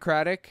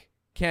Democratic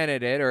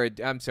candidate, or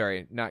I'm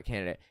sorry, not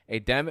candidate, a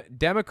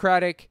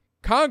Democratic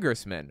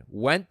congressman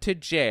went to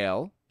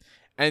jail,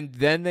 and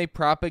then they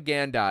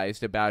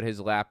propagandized about his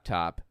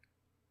laptop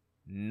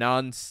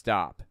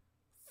nonstop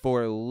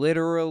for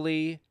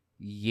literally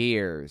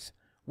years.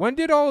 When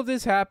did all of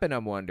this happen,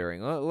 I'm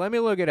wondering? Let me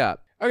look it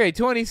up. Okay,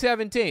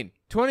 2017.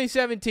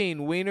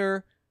 2017,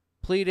 Weiner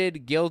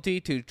pleaded guilty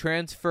to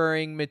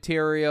transferring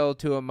material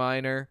to a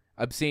minor.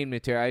 Obscene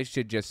material. I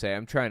should just say,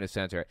 I'm trying to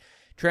censor it.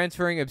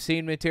 Transferring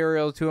obscene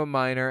material to a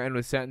minor and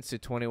was sentenced to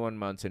 21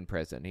 months in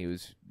prison. He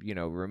was,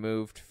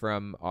 removed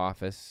from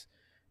office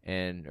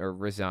or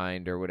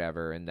resigned or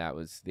whatever, and that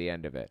was the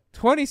end of it.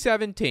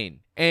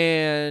 2017.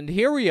 And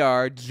here we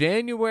are,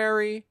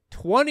 January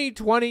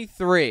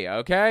 2023,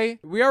 okay?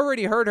 We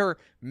already heard her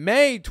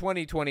May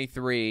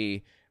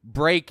 2023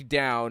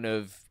 breakdown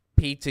of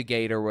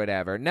Pizzagate or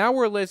whatever. Now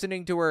we're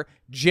listening to her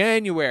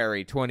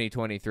January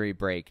 2023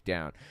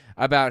 breakdown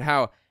about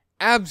how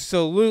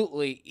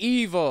absolutely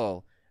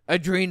evil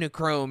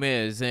adrenochrome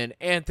is, and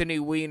Anthony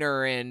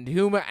Weiner and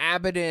Huma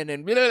Abedin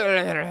and blah,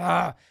 blah, blah,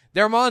 blah.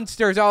 They're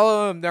monsters, all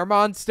of them. They're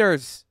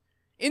monsters.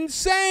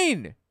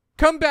 Insane.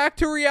 Come back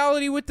to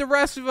reality with the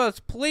rest of us.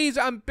 Please,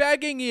 I'm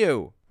begging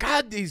you.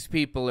 God, these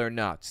people are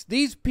nuts.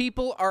 These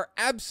people are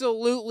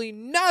absolutely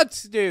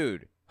nuts,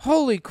 dude.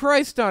 Holy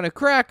Christ on a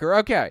cracker.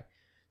 Okay,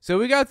 so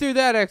we got through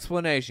that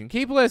explanation.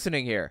 Keep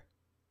listening here.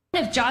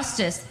 Of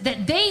justice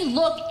that they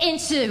look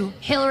into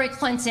Hillary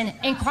Clinton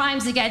and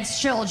crimes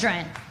against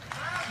children.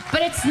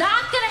 But it's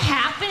not going to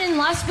happen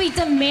unless we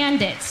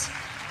demand it.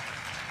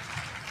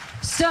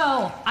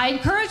 So I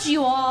encourage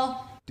you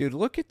all. Dude,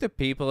 look at the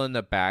people in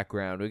the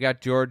background. We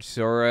got George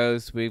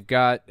Soros. We've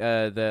got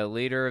the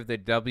leader of the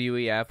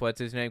WEF.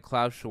 What's his name?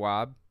 Klaus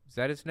Schwab. Is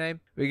that his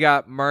name? We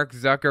got Mark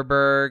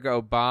Zuckerberg,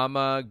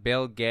 Obama,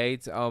 Bill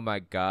Gates. Oh my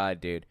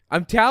God, dude.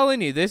 I'm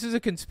telling you, this is a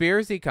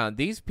conspiracy con.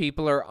 These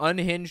people are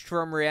unhinged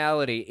from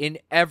reality in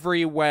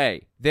every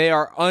way. They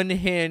are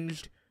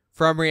unhinged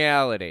from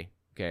reality.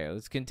 Okay,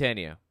 let's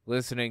continue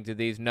listening to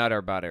these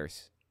nutter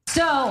butters.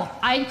 So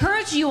I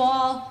encourage you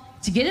all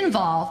to get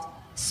involved,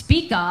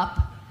 speak up,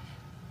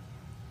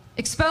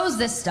 expose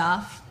this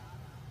stuff,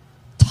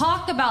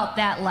 talk about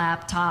that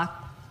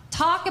laptop,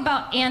 talk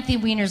about Anthony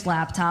Weiner's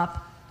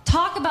laptop,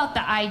 talk about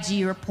the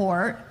IG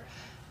report.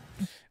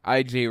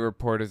 IG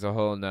report is a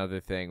whole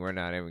nother thing we're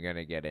not even going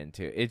to get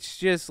into. It's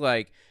just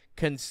like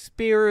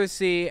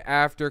conspiracy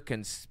after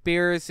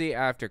conspiracy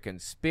after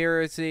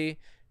conspiracy.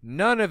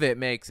 None of it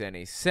makes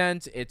any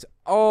sense. It's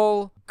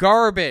all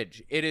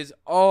garbage. It is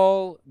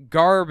all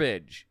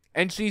garbage.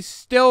 And she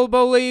still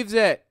believes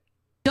it.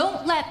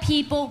 Don't let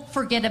people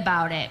forget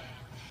about it.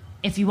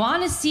 If you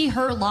want to see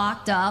her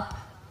locked up.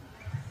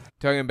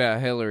 Talking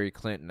about Hillary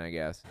Clinton, I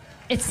guess.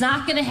 It's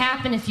not going to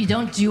happen if you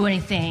don't do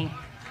anything.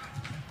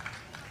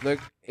 Look,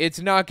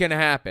 it's not going to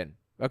happen.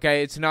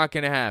 Okay, it's not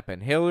going to happen.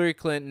 Hillary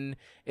Clinton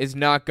is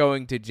not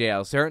going to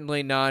jail.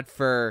 Certainly not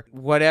for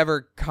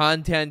whatever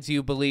contents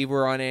you believe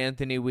were on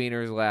Anthony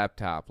Weiner's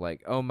laptop.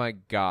 Like, oh my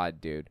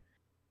God, dude.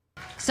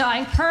 So I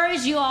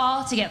encourage you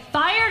all to get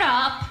fired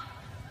up,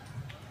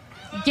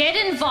 get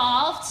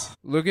involved.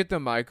 Look at the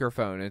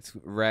microphone. It's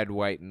red,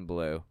 white, and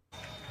blue.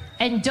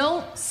 And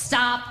don't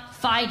stop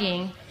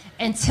fighting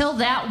until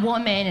that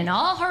woman and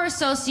all her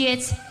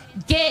associates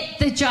get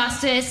the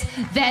justice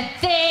that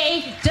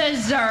they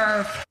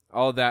deserve.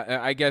 All that,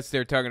 I guess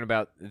they're talking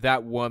about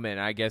that woman.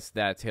 I guess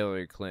that's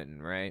Hillary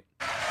Clinton, right?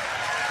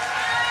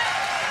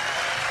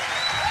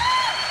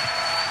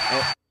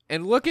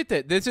 And look at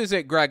that. This is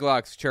at Greg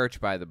Locke's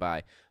church, by the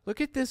by. Look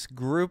at this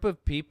group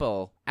of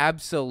people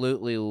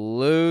absolutely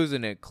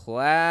losing it,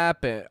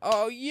 clapping.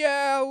 Oh,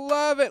 yeah,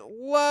 love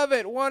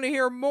it, want to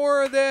hear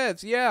more of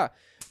this. Yeah,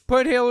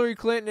 put Hillary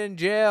Clinton in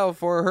jail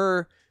for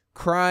her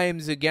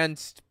crimes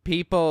against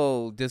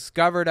people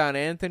discovered on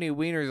Anthony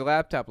Weiner's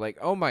laptop. Like,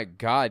 oh, my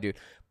God, dude.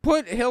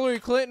 Put Hillary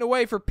Clinton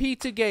away for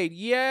Pizzagate.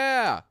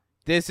 Yeah.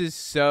 This is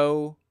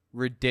so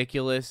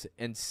ridiculous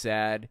and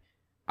sad.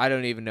 I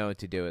don't even know what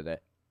to do with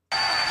it.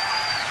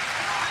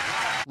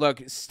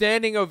 Look,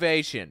 standing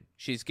ovation.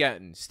 She's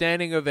getting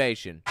standing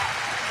ovation.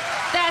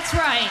 That's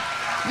right.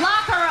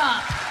 Lock her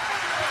up.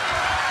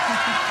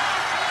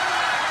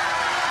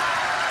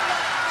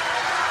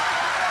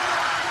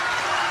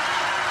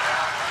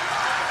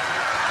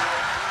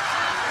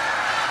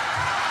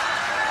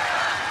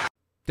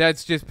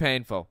 That's just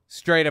painful.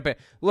 Straight up.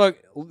 Look,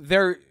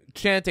 they're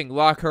chanting,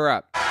 lock her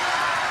up.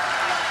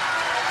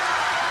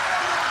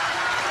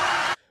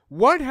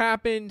 What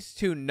happened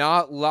to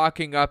not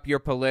locking up your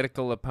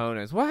political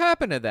opponents? What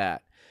happened to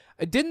that?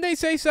 Didn't they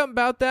say something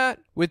about that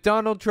with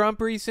Donald Trump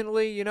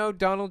recently? You know,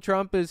 Donald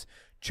Trump is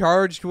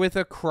charged with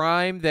a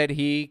crime that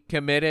he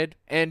committed.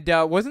 And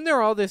wasn't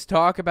there all this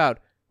talk about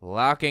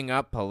locking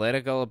up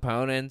political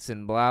opponents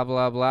and blah,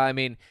 blah, blah? I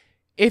mean,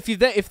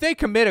 if they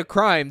commit a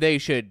crime, they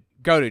should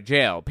go to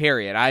jail,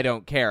 period. I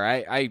don't care.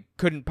 I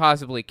couldn't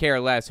possibly care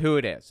less who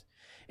it is.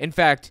 In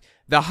fact,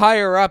 the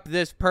higher up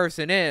this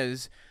person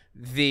is,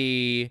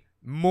 the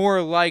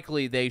more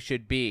likely they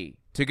should be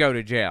to go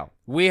to jail.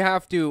 We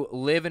have to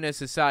live in a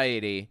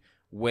society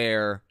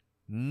where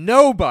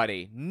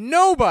nobody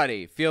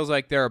feels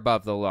like they're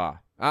above the law.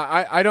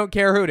 I don't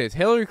care who it is.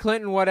 Hillary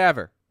Clinton,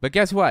 whatever. But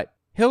guess what?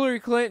 Hillary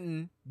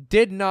Clinton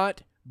did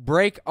not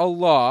break a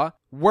law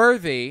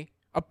worthy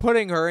of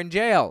putting her in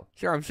jail.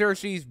 Sure, I'm sure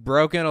she's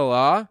broken a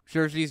law. I'm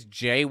sure she's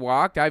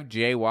jaywalked. I've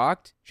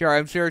jaywalked. Sure,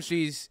 I'm sure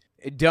she's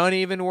done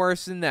even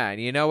worse than that.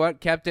 You know what?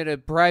 Kept in a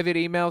private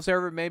email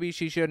server. Maybe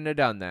she shouldn't have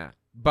done that.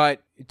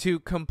 But to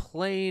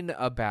complain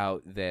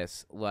about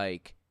this,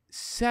 like,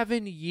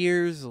 7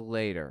 years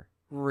later,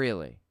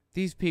 really,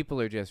 these people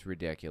are just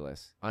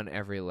ridiculous on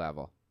every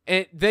level.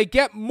 And they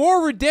get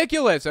more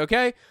ridiculous,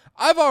 okay?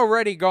 I've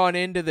already gone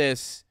into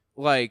this,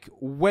 like,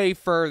 way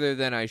further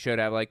than I should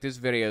have. Like, this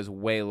video is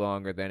way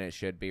longer than it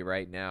should be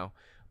right now.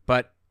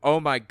 But, oh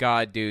my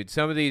God, dude,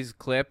 some of these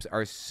clips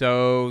are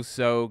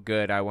so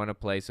good. I want to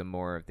play some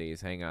more of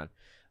these. Hang on.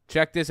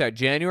 Check this out.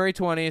 January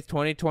 20th,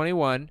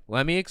 2021.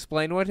 Let me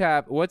explain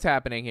what's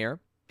happening here.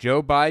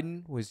 Joe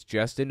Biden was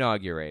just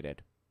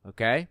inaugurated,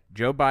 okay?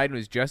 Joe Biden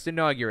was just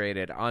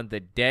inaugurated on the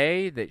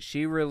day that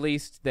she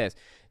released this.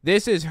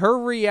 This is her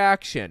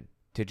reaction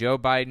to Joe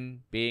Biden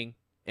being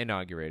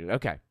inaugurated.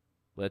 Okay,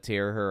 let's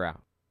hear her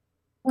out.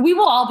 We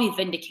will all be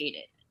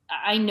vindicated.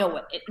 I know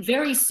it.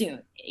 Very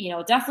soon. You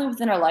know, definitely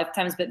within our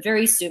lifetimes, but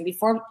very soon,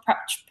 before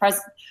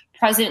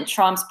President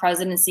Trump's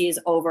presidency is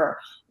over.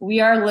 We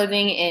are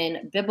living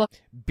in biblical...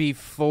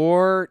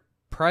 Before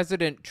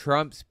President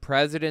Trump's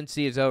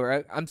presidency is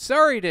over, I'm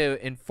sorry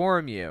to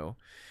inform you,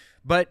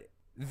 but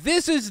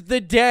this is the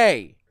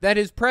day that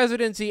his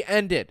presidency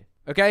ended,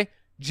 okay?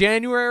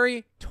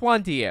 January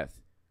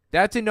 20th.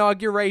 That's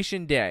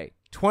Inauguration Day,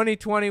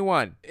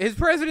 2021. His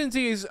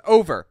presidency is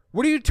over.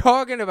 What are you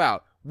talking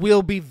about?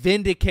 We'll be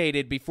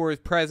vindicated before his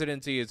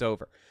presidency is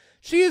over.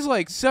 She is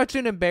like such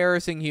an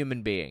embarrassing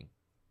human being.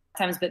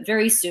 But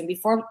very soon,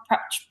 before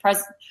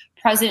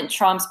President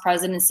Trump's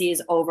presidency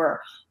is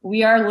over,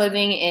 we are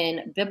living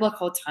in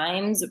biblical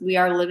times. We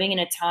are living in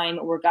a time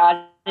where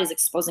God is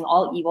exposing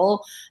all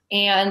evil.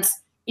 And,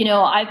 you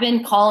know, I've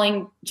been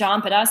calling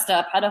John Podesta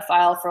a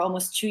pedophile for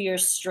almost 2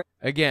 years straight.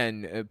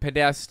 Again,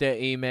 Podesta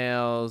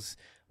emails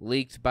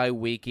leaked by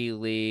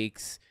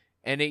WikiLeaks.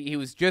 And he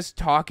was just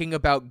talking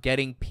about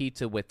getting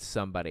pizza with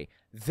somebody.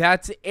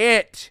 That's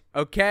it,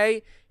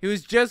 okay? He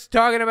was just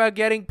talking about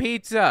getting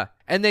pizza.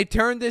 And they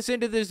turned this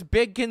into this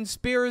big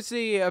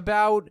conspiracy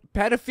about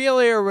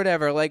pedophilia or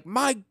whatever. Like,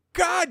 my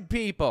God,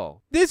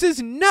 people. This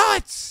is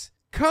nuts.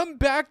 Come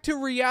back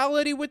to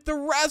reality with the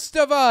rest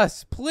of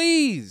us,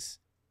 please.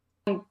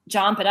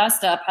 John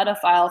Podesta, a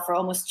pedophile, for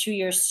almost 2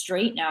 years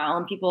straight now.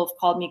 And people have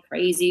called me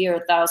crazy or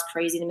thought I was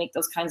crazy to make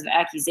those kinds of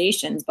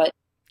accusations. But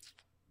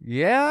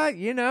yeah,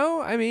 you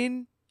know, I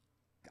mean,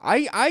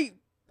 I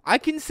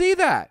can see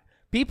that.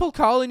 People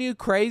calling you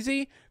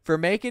crazy for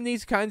making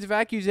these kinds of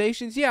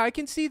accusations, yeah, I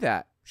can see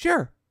that.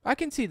 Sure, I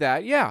can see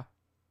that, yeah.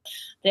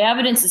 The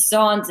evidence is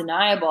so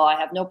undeniable, I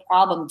have no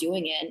problem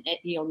doing it. And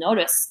you'll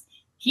notice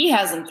he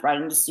hasn't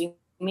threatened to sue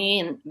me,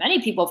 and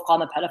many people have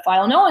called him a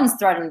pedophile. No one's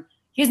threatened.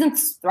 He hasn't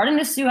threatened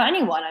to sue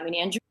anyone. I mean,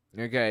 Andrew...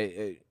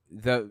 Okay,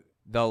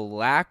 the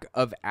lack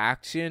of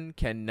action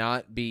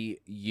cannot be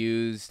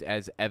used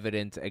as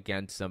evidence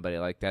against somebody.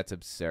 Like, that's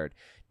absurd.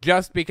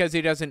 Just because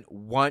he doesn't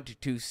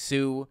want to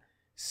sue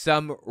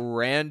some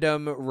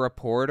random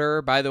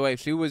reporter. By the way,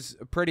 she was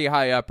a pretty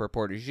high up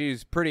reporter. She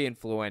was pretty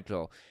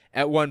influential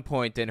at one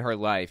point in her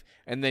life.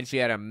 And then she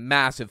had a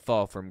massive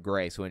fall from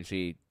grace when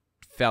she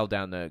fell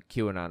down the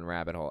QAnon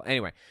rabbit hole.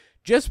 Anyway,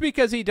 just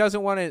because he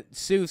doesn't want to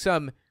sue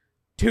some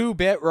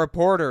 2-bit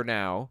reporter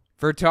now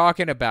for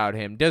talking about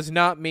him does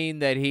not mean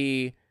that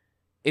he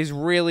is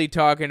really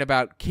talking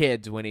about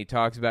kids when he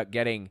talks about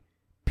getting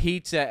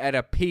pizza at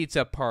a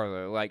pizza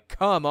parlor. Like,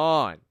 come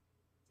on.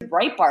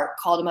 Breitbart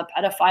called him a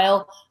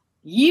pedophile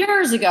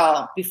years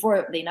ago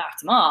before they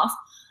knocked him off.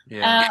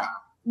 Yeah.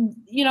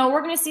 You know,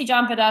 we're going to see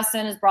John Podesta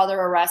and his brother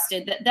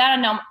arrested.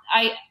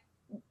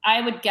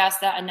 I would guess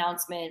that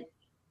announcement,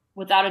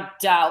 without a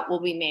doubt, will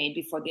be made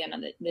before the end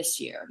of this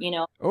year, you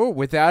know? Oh,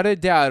 without a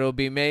doubt, it'll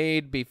be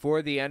made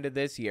before the end of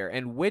this year.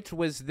 And which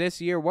was this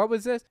year? What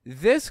was this?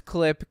 This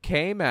clip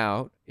came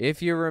out,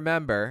 if you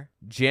remember,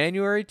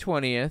 January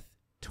 20th,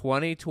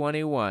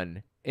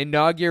 2021,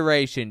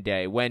 Inauguration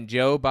Day, when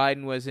Joe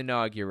Biden was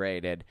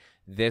inaugurated.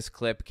 This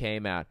clip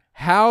came out.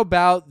 How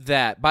about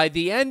that? By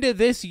the end of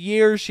this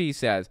year, she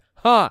says.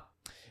 Huh.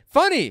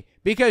 Funny,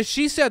 because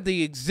she said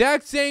the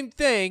exact same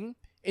thing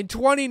in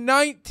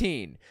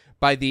 2019.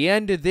 By the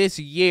end of this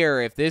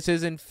year, if this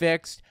isn't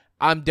fixed,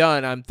 I'm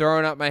done. I'm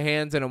throwing up my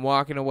hands and I'm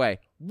walking away.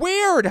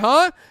 Weird,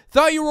 huh?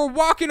 Thought you were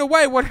walking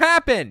away. What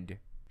happened?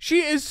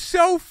 She is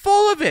so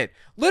full of it.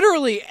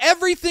 Literally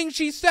everything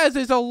she says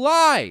is a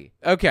lie.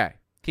 Okay,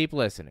 keep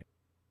listening.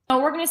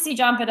 We're going to see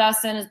John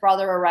Podesta and his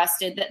brother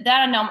arrested.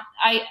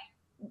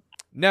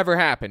 Never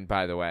happened,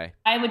 by the way.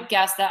 I would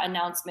guess that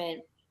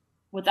announcement,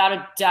 without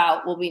a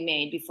doubt, will be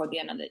made before the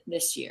end of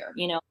this year,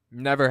 you know?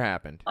 Never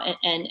happened.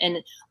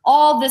 And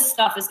all this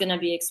stuff is going to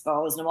be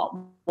exposed, and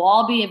we'll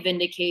all be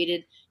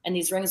vindicated, and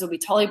these rings will be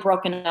totally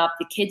broken up.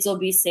 The kids will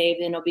be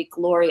saved, and it'll be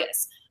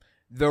glorious.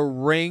 The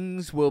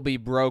rings will be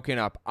broken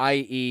up,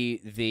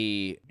 i.e.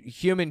 the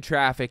human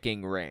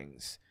trafficking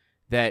rings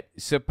that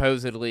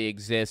supposedly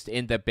exist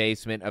in the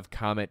basement of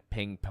Comet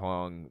Ping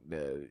Pong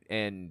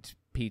and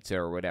Pizza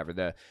or whatever.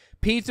 The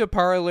pizza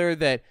parlor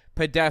that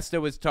Podesta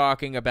was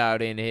talking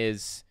about in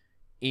his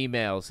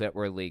emails that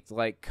were leaked.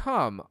 Like,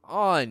 come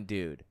on,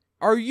 dude.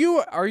 Are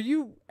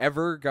you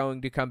ever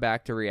going to come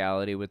back to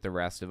reality with the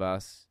rest of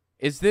us?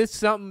 Is this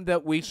something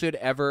that we should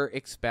ever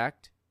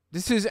expect?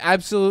 This is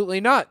absolutely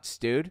nuts,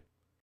 dude.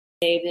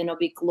 And it'll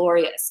be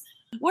glorious.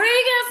 What are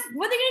they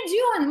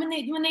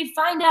gonna do when they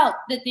find out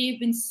that they've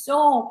been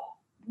so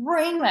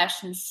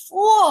brainwashed and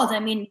fooled? I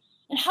mean,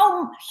 and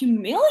how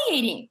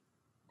humiliating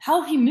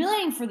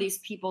for these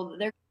people.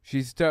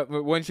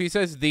 When she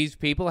says these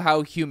people,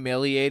 how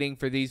humiliating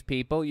for these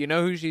people. You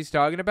know who she's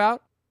talking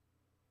about?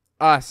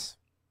 Us.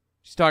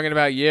 She's talking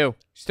about you.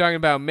 She's talking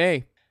about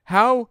me.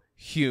 How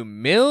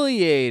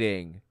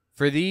humiliating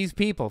for these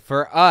people,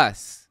 for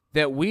us,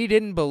 that we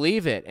didn't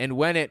believe it. And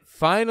when it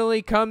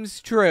finally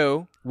comes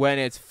true, when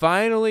it's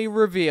finally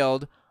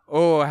revealed,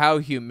 oh, how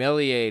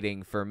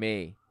humiliating for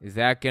me is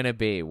that going to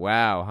be?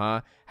 Wow,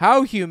 huh?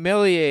 How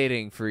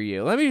humiliating for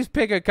you. Let me just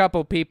pick a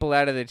couple people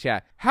out of the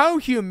chat. How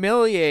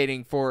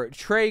humiliating for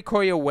Trey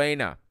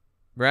Coyawena,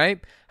 right?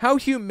 How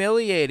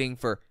humiliating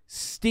for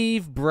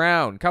Steve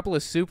Brown. Couple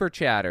of super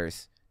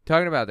chatters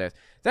talking about this.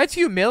 That's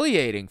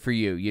humiliating for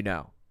you, you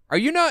know. Are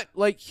you not,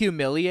 like,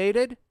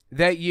 humiliated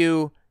that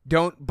you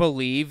don't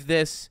believe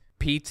this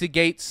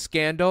Pizzagate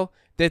scandal,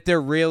 that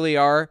there really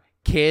are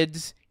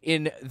kids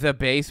in the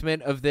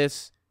basement of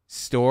this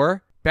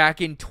store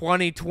back in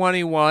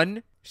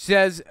 2021?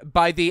 Says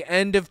by the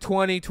end of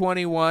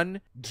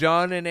 2021,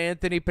 John and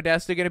Anthony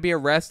Podesta are going to be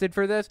arrested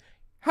for this.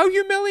 How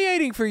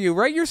humiliating for you,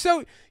 right?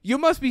 You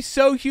must be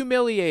so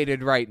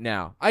humiliated right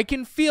now. I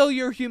can feel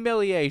your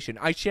humiliation.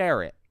 I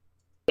share it.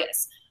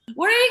 Yes.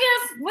 What are they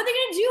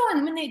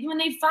gonna do when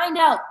they find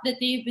out that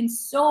they've been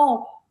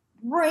so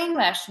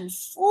brainwashed and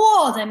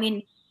fooled? I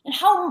mean, and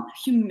how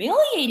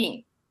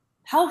humiliating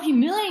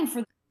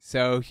for.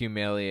 So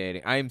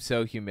humiliating. I am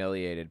so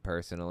humiliated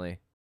personally.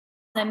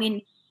 I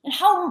mean, and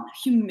how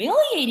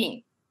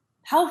humiliating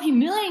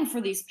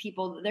for these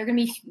people. They're going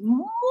to be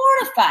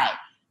mortified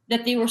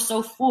that they were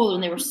so fooled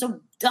and they were so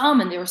dumb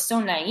and they were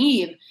so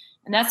naive.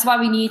 And that's why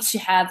we need to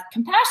have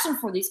compassion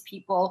for these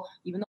people,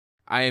 even though.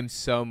 I am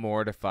so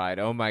mortified.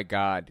 Oh my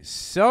God.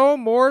 So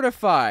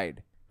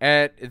mortified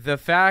at the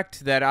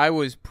fact that I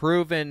was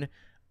proven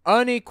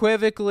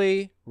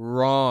unequivocally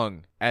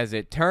wrong. As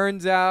it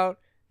turns out,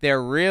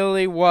 there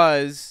really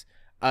was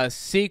a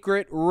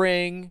secret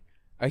ring,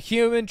 a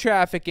human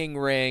trafficking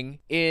ring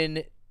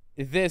in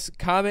this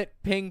Comet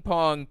Ping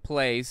Pong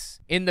place,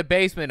 in the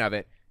basement of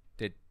it.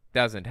 It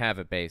doesn't have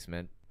a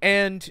basement.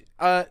 And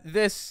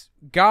this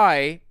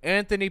guy,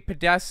 Anthony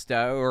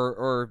Podesta,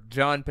 or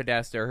John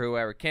Podesta, or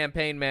whoever,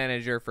 campaign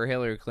manager for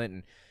Hillary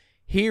Clinton,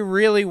 he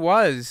really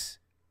was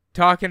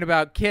talking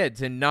about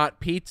kids and not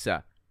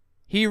pizza.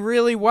 He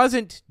really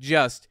wasn't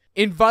just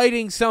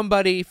inviting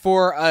somebody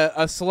for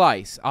a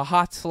slice, a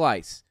hot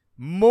slice.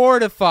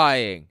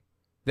 Mortifying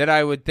that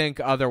I would think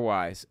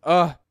otherwise.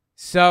 Ugh,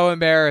 so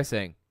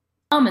embarrassing.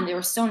 And they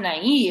were so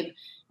naive.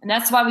 And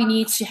that's why we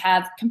need to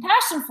have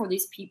compassion for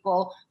these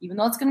people, even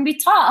though it's going to be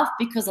tough,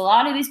 because a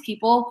lot of these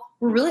people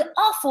were really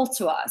awful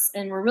to us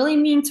and were really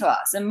mean to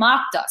us and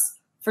mocked us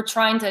for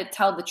trying to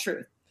tell the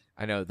truth.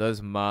 I know,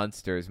 those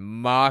monsters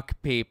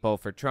mock people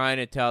for trying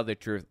to tell the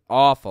truth.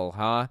 Awful,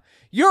 huh?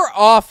 You're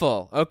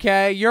awful,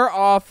 okay? You're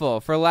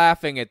awful for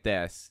laughing at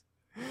this.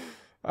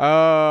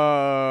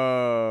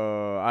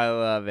 Oh, I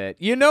love it.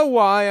 You know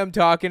why I'm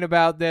talking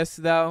about this,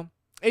 though?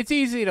 It's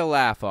easy to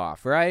laugh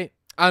off, right?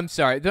 I'm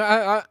sorry.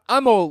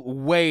 I'm a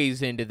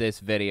ways into this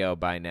video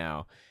by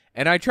now,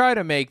 and I try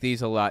to make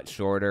these a lot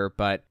shorter,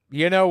 but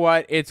you know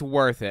what? It's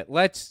worth it.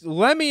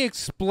 Let me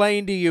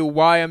explain to you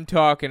why I'm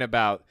talking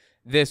about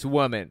this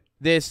woman,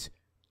 this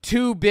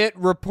 2-bit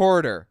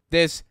reporter,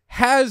 this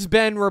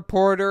has-been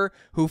reporter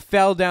who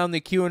fell down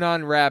the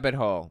QAnon rabbit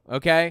hole,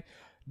 okay?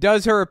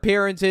 Does her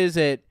appearances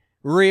at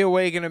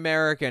Reawaken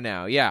America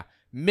now. Yeah,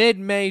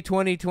 mid-May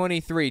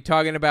 2023,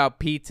 talking about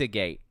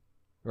Pizzagate,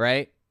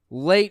 right?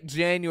 Late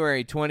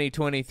January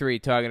 2023,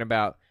 talking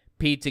about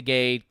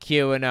Pizzagate,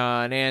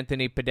 QAnon,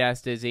 Anthony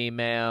Podesta's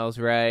emails,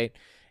 right?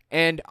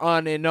 And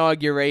on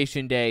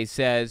Inauguration Day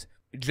says,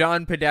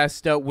 John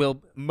Podesta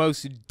will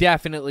most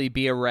definitely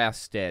be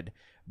arrested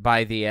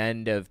by the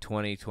end of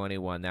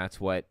 2021. That's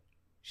what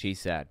she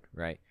said,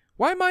 right?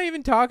 Why am I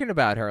even talking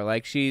about her?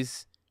 Like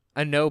she's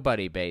a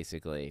nobody,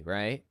 basically,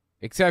 right?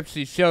 Except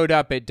she showed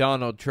up at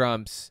Donald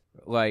Trump's,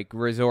 like,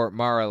 resort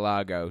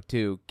Mar-a-Lago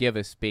to give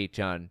a speech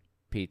on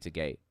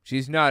Pizzagate.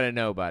 She's not a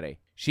nobody.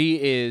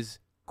 She is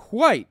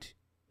quite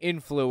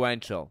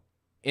influential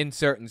in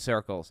certain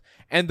circles.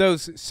 And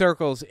those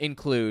circles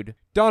include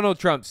Donald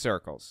Trump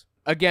circles.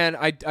 Again,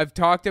 I've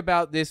talked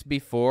about this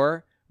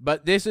before,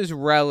 but this is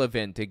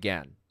relevant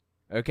again,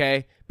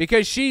 okay?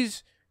 Because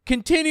she's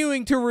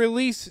continuing to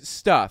release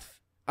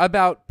stuff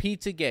about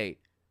Pizzagate,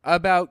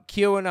 about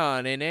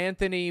QAnon and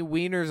Anthony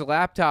Weiner's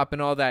laptop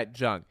and all that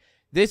junk.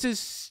 This is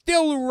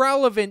still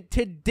relevant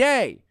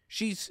today.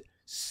 She's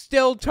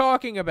still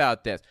talking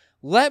about this.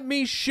 Let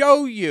me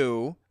show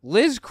you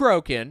Liz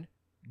Crokin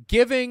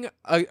giving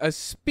a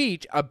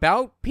speech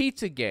about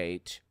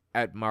Pizzagate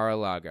at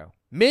Mar-a-Lago.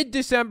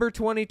 Mid-December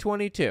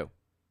 2022.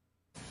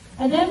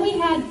 And then we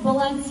had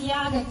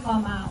Balenciaga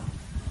come out.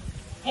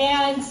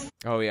 And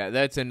oh, yeah,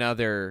 that's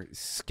another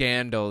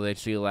scandal that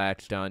she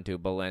latched onto,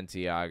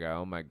 Balenciaga.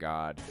 Oh, my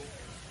God.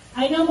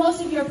 I know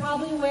most of you are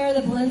probably aware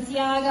that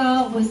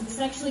Balenciaga was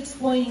sexually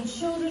exploiting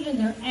children in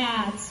their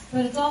ads,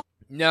 but it's all...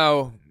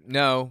 No.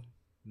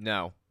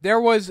 There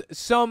was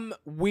some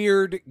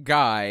weird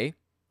guy,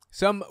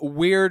 some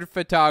weird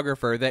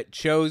photographer that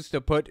chose to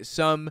put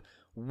some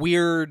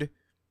weird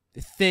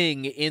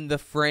thing in the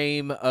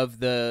frame of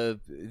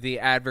the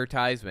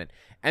advertisement.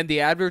 And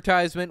the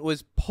advertisement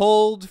was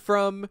pulled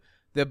from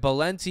the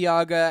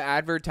Balenciaga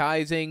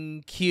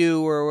advertising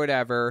queue or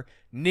whatever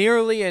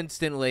nearly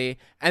instantly,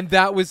 and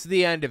that was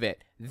the end of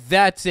it.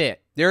 That's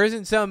it. There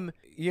isn't some,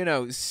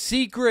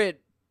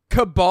 secret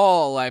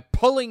cabal like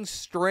pulling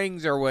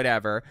strings or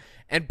whatever,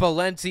 and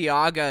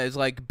Balenciaga is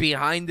like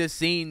behind the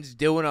scenes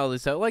doing all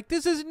this stuff. Like,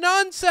 this is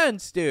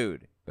nonsense,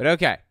 dude. But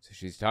okay, so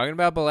she's talking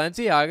about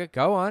Balenciaga.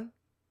 Go on.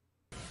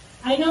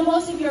 I know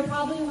most of you are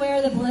probably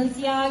aware that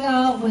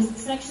Balenciaga was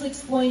sexually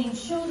exploiting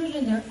children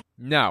in their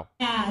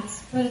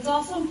ads, but it's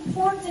also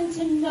important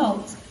to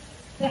note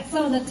that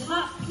some of the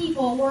top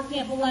people working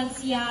at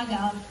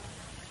Balenciaga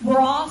were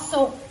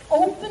also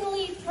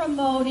openly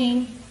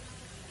promoting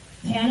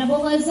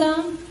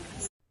cannibalism,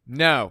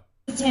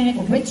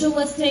 satanic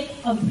ritualistic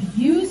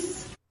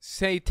abuse.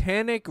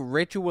 Satanic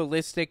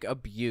ritualistic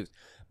abuse.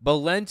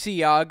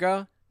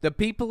 Balenciaga, the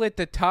people at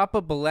the top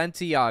of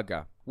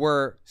Balenciaga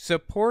were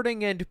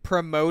supporting and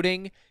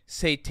promoting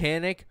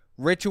satanic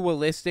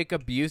ritualistic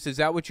abuse. Is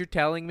that what you're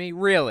telling me?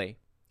 Really?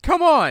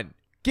 Come on.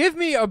 Give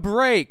me a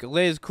break,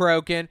 Liz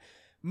Crokin.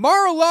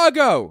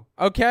 Mar-a-Lago,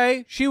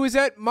 okay? She was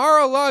at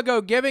Mar-a-Lago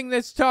giving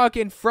this talk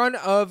in front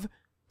of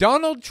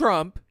Donald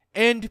Trump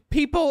and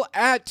people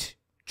at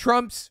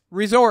Trump's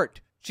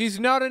resort. She's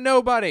not a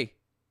nobody.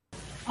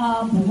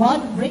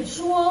 Blood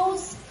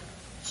rituals,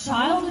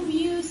 child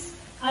abuse.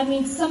 I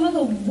mean, some of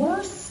the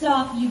worst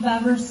stuff you've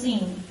ever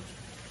seen.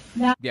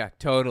 Now, yeah,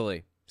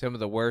 totally. Some of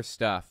the worst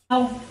stuff.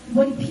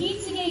 When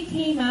Pizzagate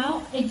came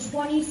out in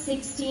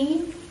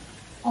 2016,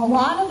 a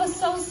lot of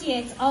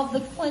associates of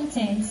the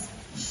Clintons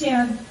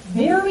shared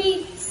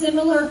very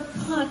similar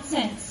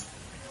content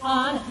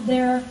on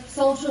their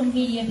social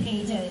media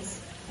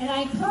pages. And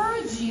I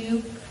encourage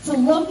you to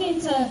look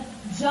into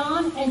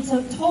John and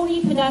to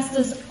Tony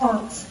Podesta's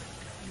art.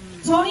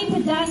 Tony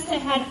Podesta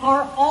had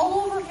art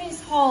all over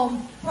his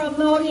home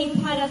promoting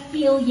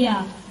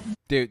pedophilia.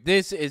 Dude,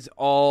 this is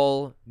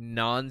all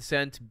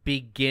nonsense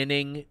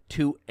beginning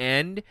to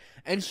end,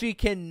 and she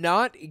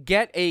cannot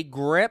get a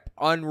grip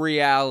on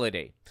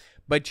reality.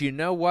 But you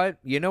know what?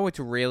 You know what's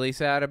really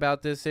sad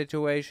about this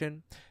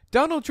situation?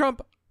 Donald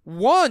Trump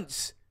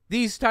wants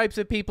these types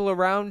of people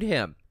around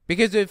him.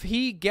 Because if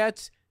he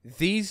gets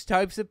these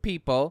types of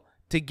people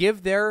to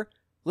give their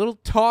little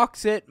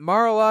talks at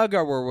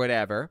Mar-a-Lago or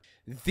whatever,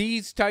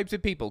 these types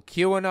of people,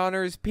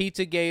 QAnonners,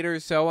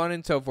 Pizzagaters, so on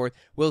and so forth,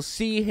 will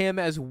see him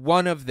as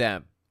one of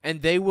them.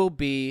 And they will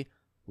be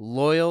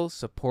loyal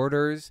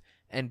supporters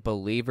and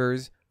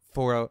believers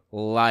for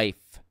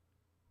life.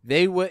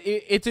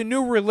 It's a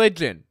new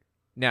religion.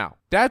 Now,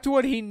 that's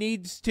what he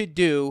needs to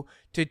do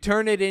to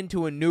turn it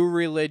into a new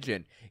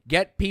religion.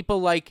 Get people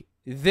like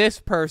this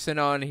person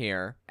on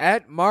here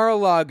at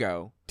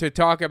Mar-a-Lago to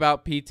talk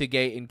about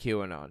Pizzagate and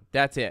QAnon.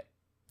 That's it.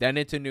 Then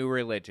it's a new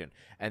religion.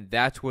 And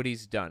that's what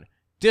he's done.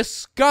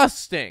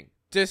 Disgusting.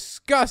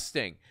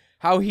 Disgusting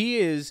how he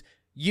is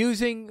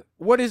using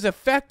what is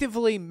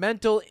effectively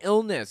mental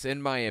illness,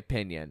 in my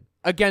opinion,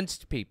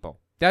 against people.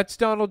 That's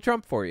Donald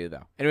Trump for you,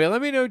 though. Anyway,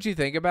 let me know what you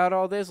think about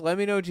all this. Let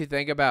me know what you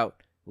think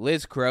about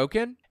Liz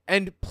Crokin.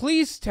 And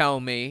please tell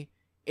me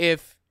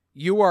if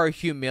you are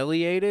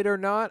humiliated or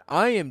not.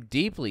 I am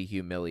deeply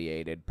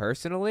humiliated,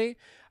 personally.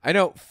 I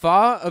know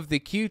Fa of the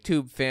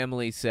QTube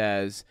family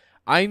says,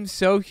 I'm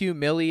so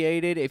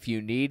humiliated. If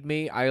you need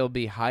me, I'll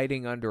be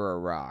hiding under a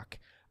rock.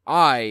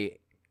 I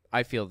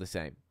feel the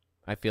same.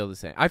 I feel the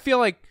same. I feel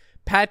like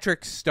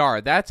Patrick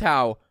Starr. That's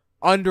how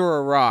under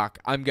a rock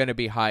I'm going to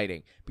be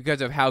hiding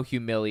because of how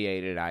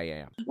humiliated I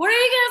am. What are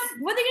they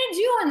going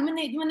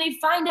to do when they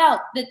find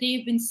out that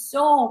they've been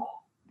so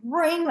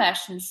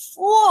brainwashed and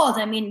fooled?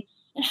 I mean,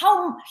 and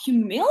how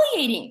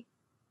humiliating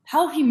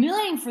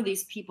for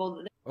these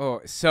people.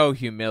 Oh, so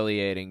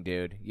humiliating,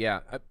 dude. Yeah.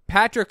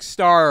 Patrick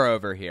Starr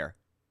over here.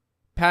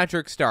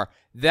 Patrick Starr.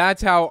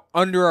 That's how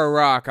under a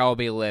rock I'll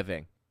be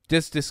living.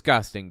 Just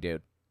disgusting,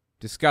 dude.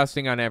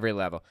 Disgusting on every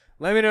level.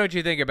 Let me know what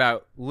you think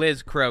about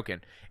Liz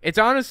Crokin. It's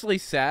honestly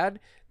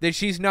sad that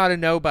she's not a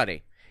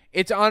nobody.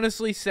 It's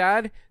honestly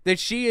sad that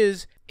she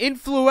is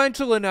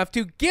influential enough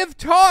to give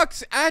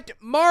talks at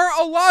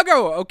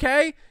Mar-a-Lago,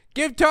 okay?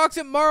 Give talks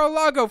at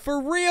Mar-a-Lago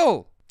for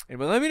real.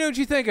 Anyway, let me know what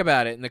you think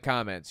about it in the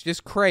comments.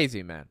 Just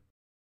crazy, man.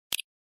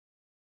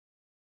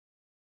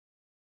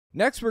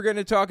 Next, we're going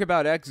to talk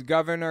about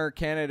ex-governor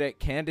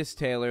candidate Kandiss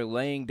Taylor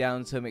laying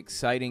down some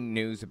exciting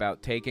news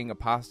about taking a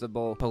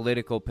possible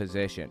political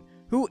position.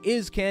 Who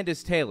is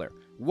Kandiss Taylor?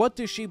 What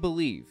does she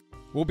believe?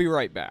 We'll be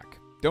right back.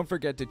 Don't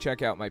forget to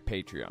check out my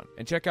Patreon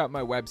and check out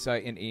my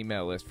website and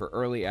email list for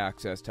early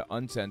access to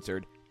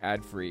uncensored,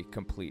 ad-free,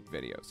 complete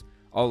videos.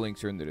 All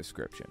links are in the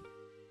description.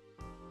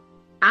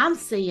 I'm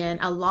seeing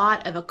a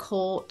lot of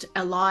occult,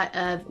 a lot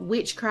of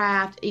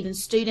witchcraft, even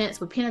students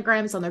with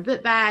pentagrams on their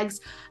book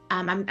bags.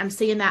 I'm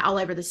seeing that all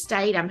over the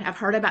state. I've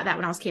heard about that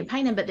when I was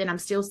campaigning, but then I'm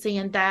still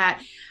seeing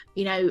that,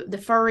 you know, the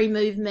furry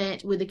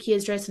movement with the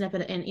kids dressing up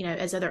in you know,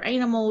 as other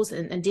animals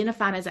and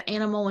identifying as an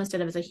animal instead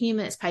of as a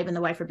human. It's paving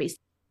the way for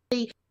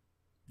bestiality.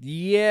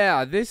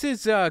 Yeah, this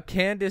is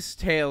Kandiss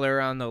Taylor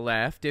on the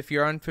left. If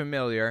you're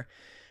unfamiliar,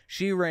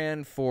 she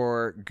ran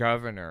for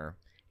governor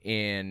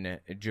in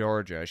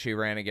Georgia. She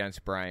ran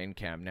against Brian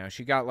Kemp. Now,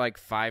 she got like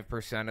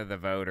 5% of the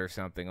vote or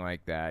something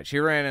like that. She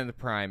ran in the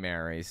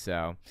primaries,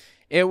 so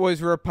it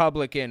was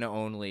Republican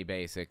only,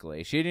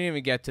 basically. She didn't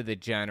even get to the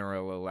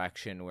general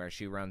election where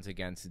she runs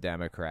against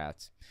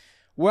Democrats.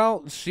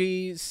 Well,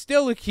 she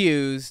still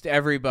accused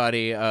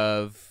everybody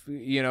of,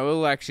 you know,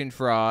 election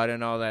fraud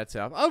and all that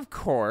stuff. Of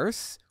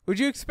course. Would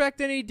you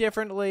expect any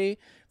differently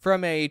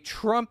from a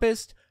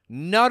Trumpist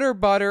nutter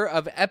butter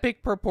of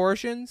epic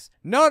proportions?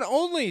 Not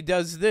only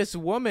does this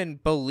woman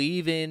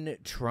believe in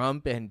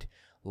Trump and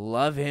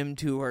love him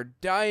to her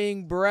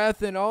dying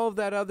breath and all of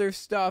that other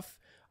stuff,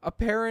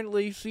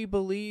 apparently she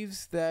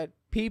believes that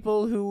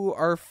people who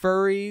are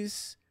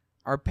furries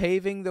are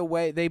paving the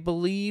way. They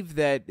believe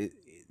that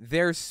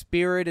their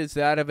spirit is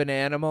that of an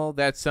animal.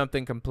 That's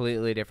something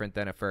completely different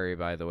than a furry,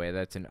 by the way.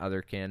 That's an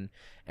otherkin,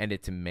 and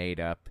it's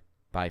made up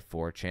by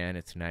 4chan.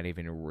 It's not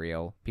even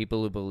real.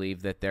 People who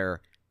believe that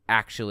they're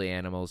actually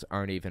animals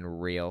aren't even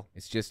real.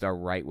 It's just a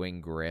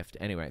right-wing grift.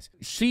 Anyways,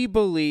 she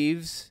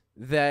believes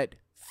that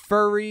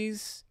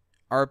furries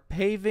are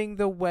paving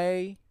the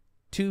way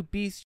to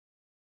be...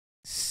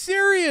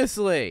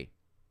 Seriously!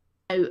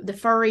 The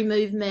furry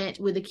movement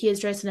with the kids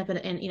dressing up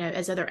in you know,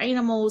 as other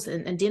animals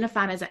and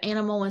identifying as an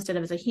animal instead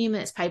of as a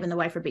human. It's paving the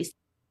way for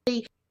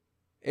bestiality.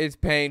 It's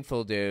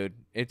painful, dude.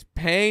 It's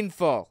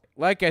painful.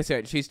 Like I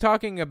said, she's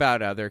talking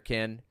about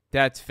otherkin.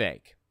 That's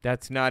fake.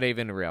 That's not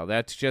even real.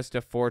 That's just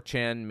a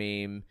 4chan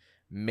meme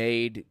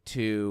made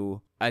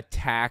to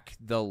attack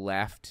the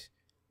left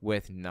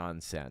with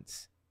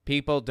nonsense.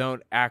 People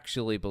don't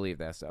actually believe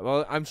that stuff.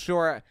 Well, I'm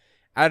sure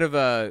out of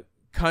a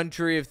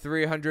country of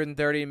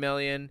 330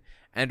 million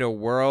and a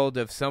world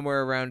of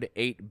somewhere around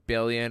 8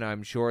 billion,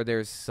 I'm sure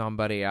there's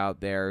somebody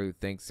out there who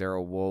thinks they're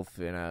a wolf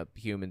in a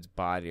human's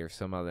body or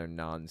some other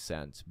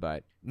nonsense,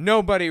 but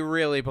nobody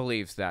really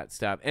believes that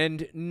stuff.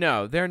 And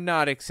no, they're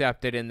not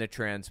accepted in the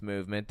trans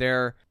movement.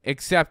 They're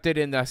accepted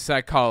in the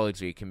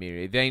psychology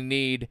community. They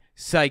need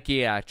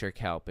psychiatric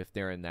help if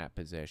they're in that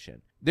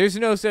position. There's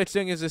no such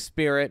thing as a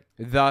spirit,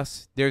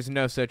 thus there's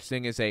no such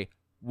thing as a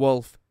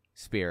wolf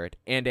spirit,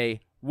 and a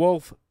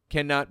wolf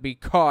cannot be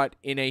caught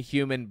in a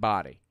human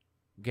body.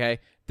 Okay?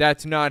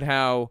 That's not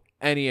how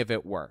any of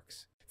it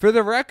works. For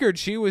the record,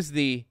 she was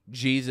the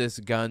Jesus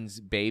Guns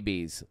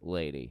Babies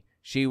lady.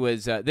 She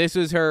was, this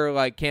was her,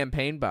 like,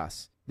 campaign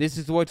bus. This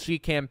is what she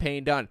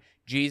campaigned on.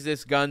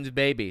 Jesus Guns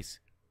Babies.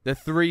 The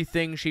 3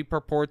 things she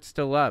purports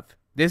to love.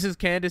 This is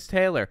Kandiss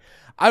Taylor.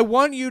 I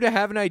want you to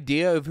have an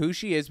idea of who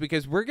she is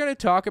because we're going to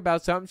talk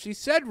about something she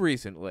said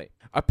recently.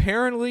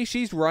 Apparently,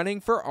 she's running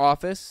for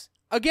office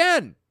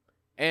again.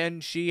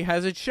 And she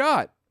has a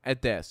shot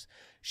at this.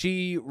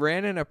 She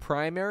ran in a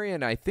primary,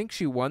 and I think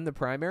she won the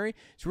primary.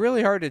 It's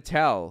really hard to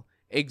tell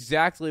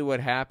exactly what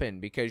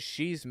happened because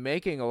she's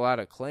making a lot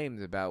of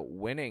claims about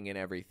winning and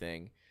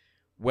everything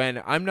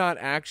when I'm not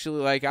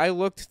actually, like, I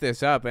looked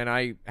this up, and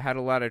I had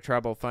a lot of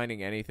trouble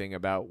finding anything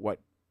about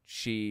what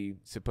she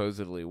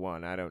supposedly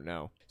won. I don't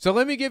know. So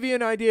let me give you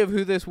an idea of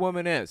who this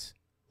woman is.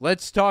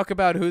 Let's talk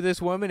about who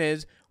this woman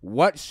is,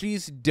 what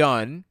she's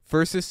done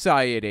for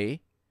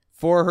society,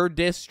 for her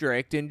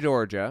district in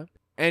Georgia,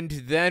 and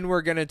then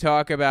we're going to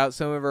talk about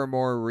some of her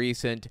more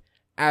recent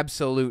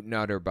absolute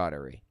nutter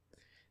buttery.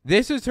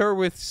 This is her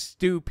with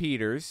Stu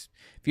Peters.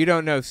 If you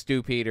don't know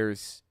Stu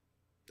Peters,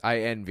 I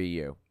envy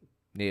you,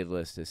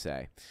 needless to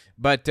say.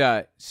 But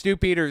Stu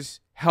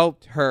Peters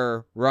helped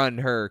her run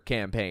her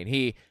campaign.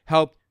 He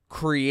helped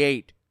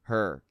create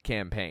her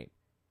campaign.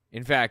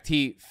 In fact,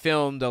 he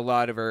filmed a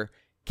lot of her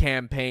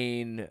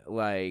campaign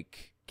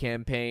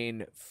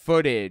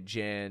footage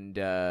and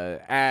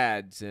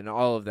ads and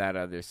all of that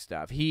other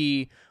stuff.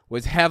 He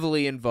was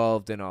heavily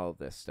involved in all of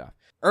this stuff.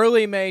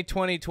 Early May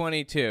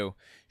 2022,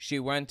 she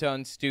went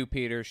on Stu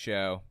Peters'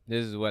 show.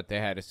 This is what they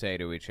had to say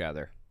to each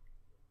other.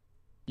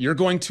 You're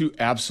going to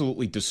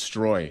absolutely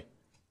destroy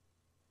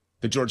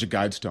the Georgia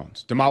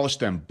Guidestones, demolish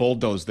them,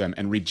 bulldoze them,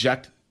 and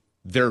reject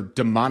their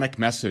demonic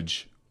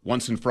message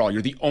once and for all.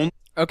 You're the only...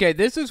 Okay,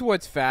 this is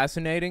what's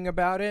fascinating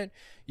about it.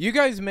 You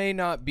guys may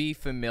not be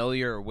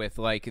familiar with,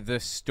 like, the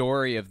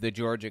story of the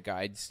Georgia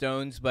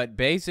Guidestones, but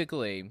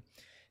basically,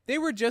 they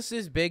were just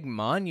this big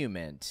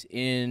monument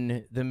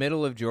in the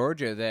middle of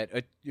Georgia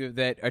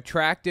that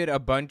attracted a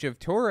bunch of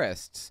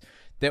tourists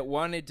that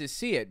wanted to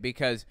see it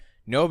because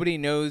nobody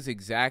knows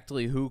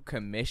exactly who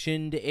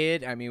commissioned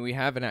it. I mean, we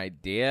have an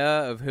idea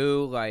of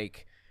who,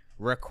 like,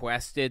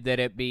 requested that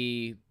it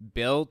be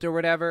built or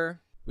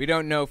whatever. We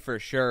don't know for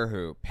sure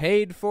who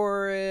paid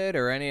for it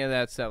or any of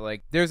that stuff.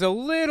 Like, there's a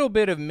little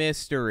bit of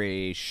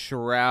mystery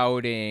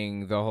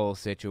shrouding the whole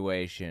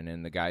situation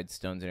and the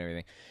Guidestones and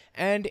everything.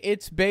 And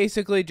it's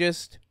basically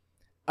just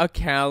a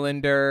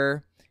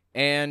calendar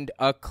and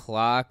a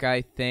clock,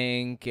 I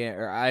think,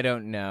 or I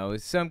don't know.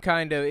 Some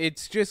kind of,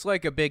 it's just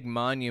like a big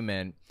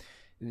monument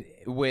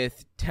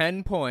with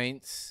 10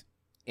 points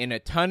in a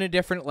ton of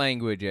different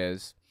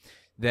languages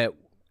that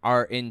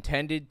are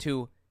intended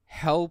to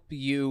help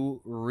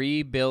you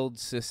rebuild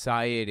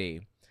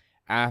society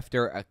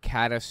after a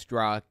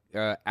catastrophic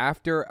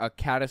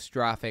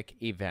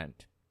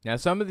event. Now,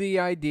 some of the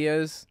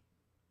ideas,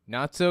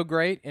 not so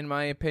great in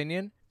my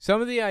opinion.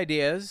 Some of the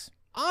ideas,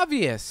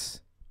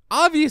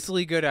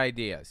 obviously good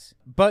ideas.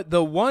 But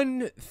the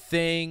one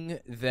thing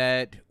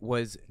that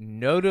was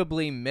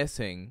notably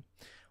missing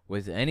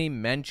was any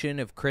mention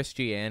of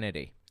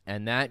Christianity.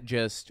 And that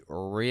just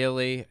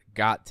really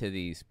got to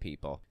these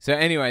people. So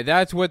anyway,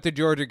 that's what the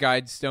Georgia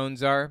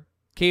Guidestones are.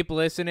 Keep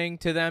listening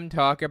to them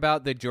talk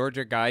about the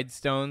Georgia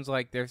Guidestones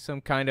like there's some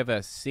kind of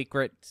a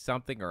secret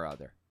something or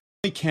other.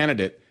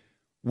 Candidate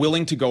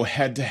willing to go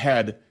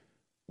head-to-head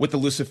with the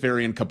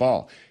Luciferian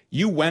cabal.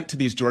 You went to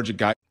these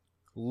Georgia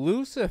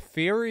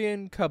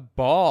Luciferian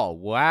cabal.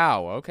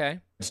 Wow,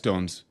 okay.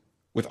 Guidestones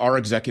with our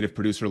executive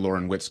producer,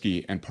 Lauren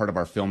Witzke, and part of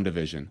our film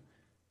division.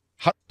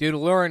 Dude,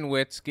 Lauren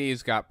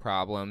Witzke's got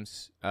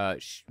problems.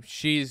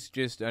 She's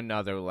just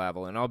another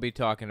level, and I'll be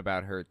talking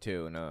about her,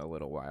 too, in a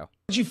little while.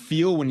 How did you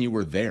feel when you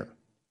were there?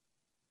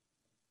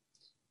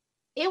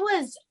 It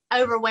was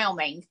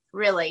overwhelming,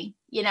 really.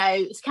 You know,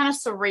 it's kind of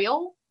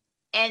surreal,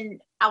 and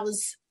I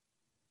was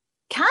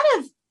kind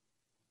of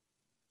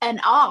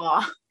in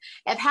awe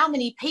of how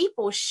many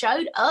people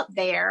showed up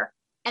there,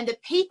 and the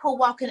people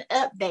walking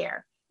up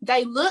there,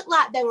 they looked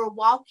like they were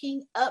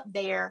walking up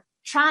there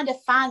trying to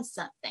find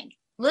something.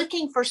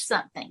 Looking for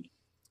something.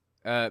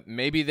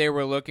 Maybe they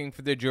were looking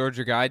for the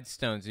Georgia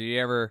Guidestones. Did you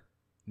ever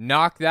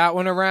knock that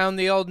one around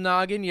the old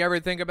noggin? You ever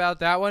think about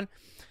that one?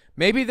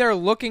 Maybe they're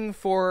looking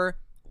for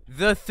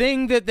the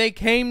thing that they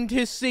came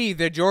to see,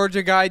 the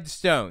Georgia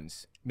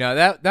Guidestones. No,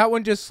 that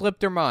one just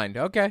slipped their mind.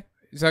 Okay.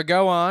 So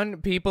go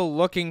on. People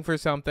looking for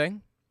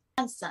something.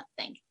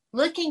 Something.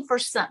 Looking for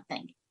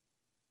something.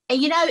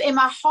 And, you know, in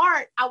my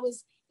heart, I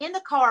was in the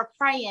car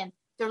praying,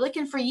 they're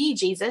looking for you,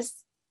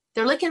 Jesus.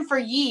 They're looking for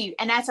you,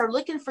 and as they're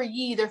looking for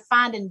you, they're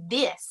finding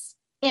this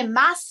in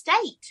my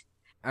state.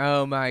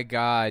 Oh, my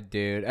God,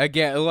 dude.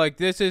 Again, look,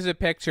 this is a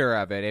picture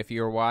of it. If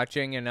you're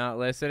watching and not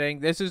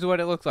listening, this is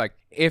what it looks like.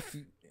 If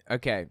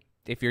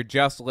you're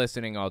just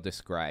listening, I'll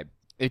describe.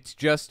 It's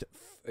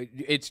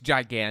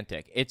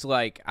gigantic. It's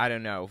like, I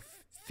don't know,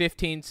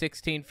 15,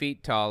 16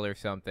 feet tall or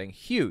something.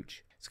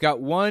 Huge. It's got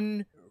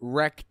one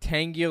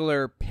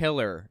rectangular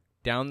pillar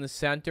down the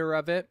center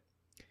of it,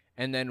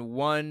 and then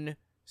one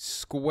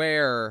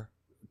square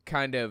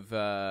kind of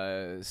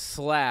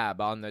slab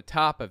on the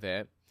top of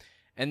it,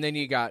 and then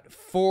you got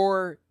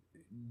 4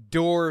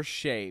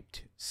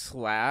 door-shaped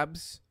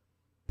slabs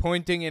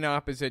pointing in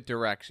opposite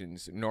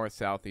directions, north,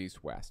 south,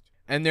 east, west.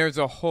 And there's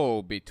a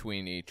hole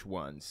between each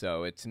one,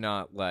 so it's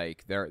not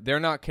like they're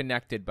not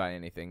connected by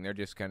anything. They're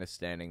just kind of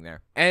standing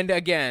there. And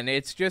again,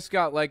 it's just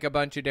got like a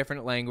bunch of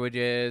different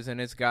languages, and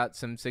it's got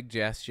some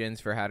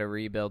suggestions for how to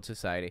rebuild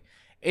society.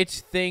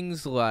 It's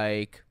things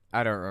like,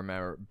 I don't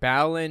remember,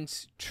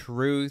 balance,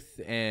 truth,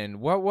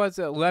 and what was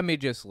it? Let me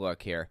just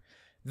look here.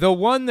 The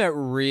one that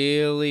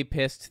really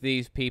pissed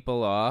these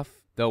people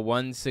off, the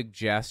one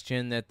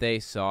suggestion that they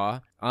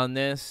saw on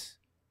this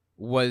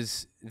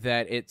was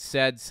that it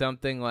said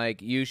something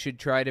like, you should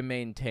try to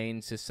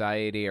maintain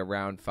society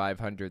around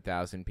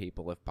 500,000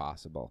 people if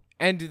possible.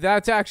 And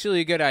that's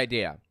actually a good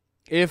idea.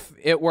 If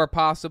it were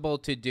possible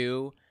to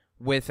do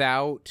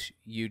without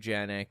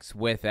eugenics,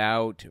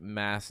 without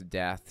mass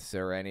deaths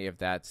or any of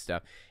that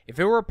stuff. If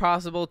it were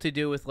possible to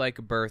do with like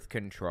birth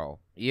control,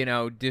 you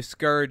know,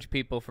 discourage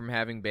people from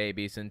having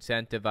babies,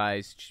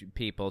 incentivize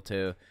people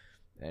to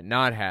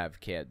not have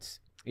kids.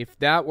 If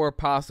that were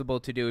possible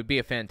to do, it'd be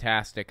a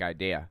fantastic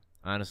idea,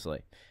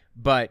 honestly.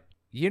 But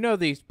you know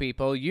these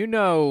people, you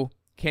know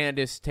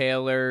Candiss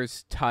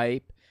Taylor's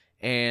type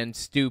and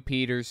Stu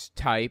Peters'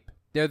 type.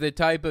 They're the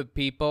type of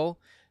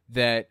people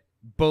that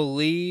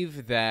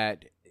believe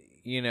that,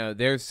 you know,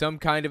 there's some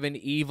kind of an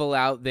evil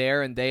out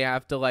there and they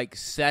have to like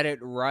set it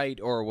right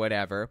or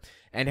whatever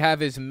and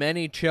have as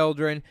many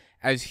children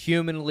as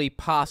humanly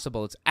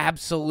possible. It's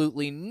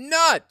absolutely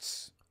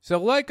nuts. So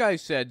like I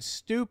said,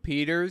 Stu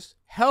Peters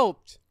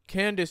helped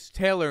Kandiss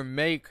Taylor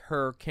make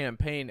her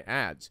campaign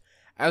ads.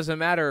 As a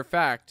matter of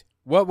fact,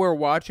 what we're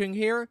watching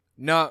here,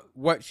 not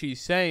what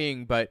she's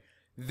saying, but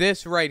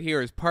this right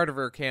here is part of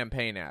her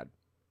campaign ad.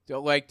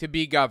 So, like, to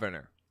be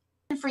governor.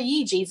 For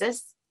you,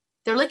 Jesus.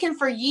 They're looking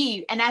for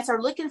you. And as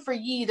they're looking for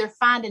you, they're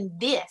finding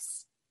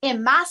this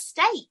in my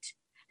state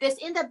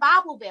that's in the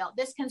Bible Belt,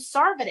 that's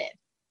conservative.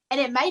 And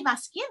it made my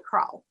skin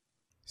crawl.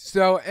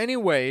 So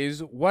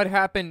anyways, what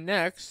happened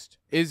next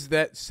is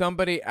that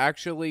somebody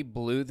actually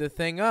blew the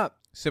thing up.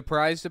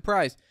 Surprise,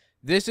 surprise.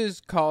 This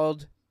is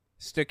called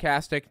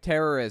stochastic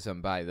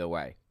terrorism, by the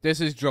way. This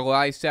is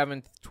July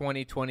 7th,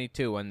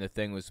 2022, when the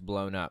thing was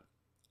blown up.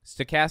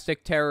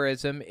 Stochastic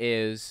terrorism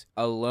is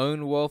a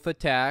lone wolf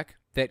attack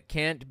that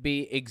can't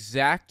be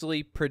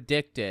exactly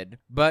predicted,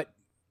 but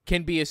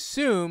can be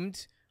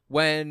assumed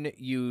when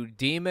you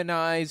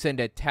demonize and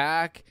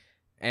attack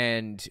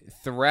and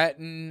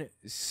threaten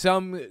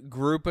some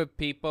group of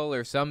people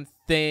or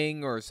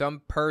something or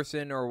some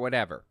person or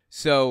whatever.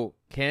 So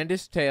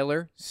Kandiss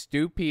Taylor,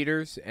 Stu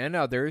Peters, and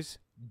others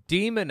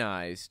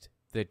demonized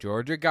the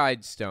Georgia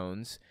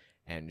Guidestones,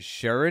 and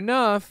sure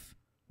enough,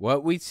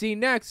 what we see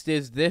next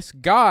is this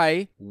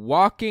guy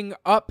walking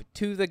up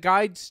to the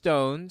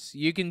Guidestones.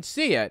 You can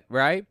see it,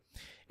 right?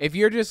 If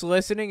you're just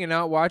listening and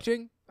not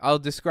watching, I'll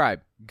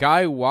describe.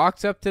 Guy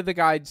walks up to the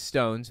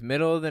Guidestones,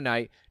 middle of the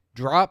night,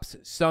 drops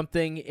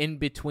something in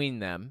between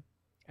them,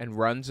 and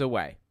runs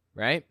away,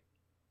 right?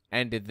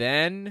 And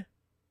then,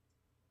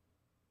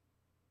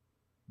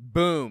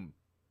 boom.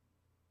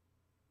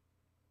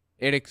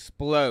 It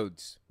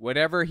explodes.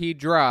 Whatever he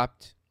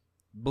dropped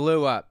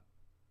blew up.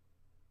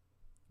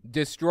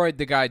 Destroyed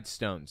the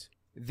Guidestones.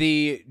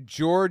 The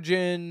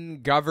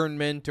Georgian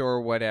government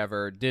or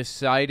whatever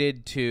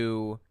decided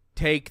to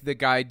take the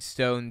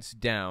Guidestones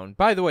down.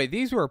 By the way,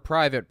 these were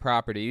private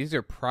property. These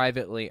are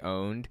privately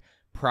owned,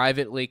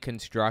 privately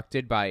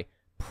constructed by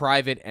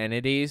private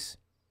entities.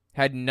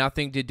 Had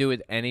nothing to do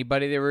with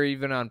anybody. They were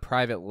even on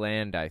private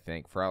land, I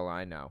think, for all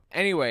I know.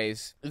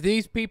 Anyways,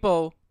 these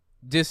people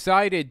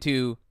decided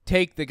to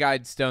take the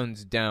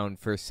Guidestones down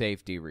for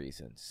safety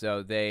reasons.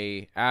 So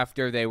they,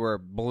 after they were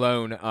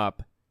blown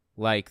up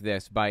like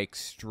this by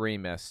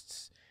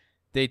extremists,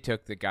 they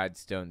took the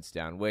Guidestones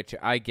down, which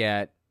I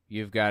get.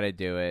 You've got to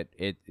do it.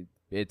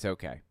 It's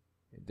okay.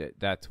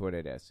 That's what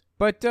it is.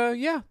 But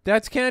yeah,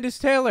 that's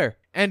Kandiss Taylor.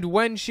 And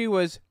when she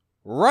was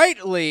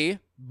rightly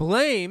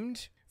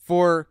blamed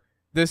for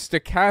the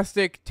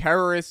stochastic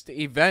terrorist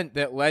event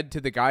that led to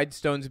the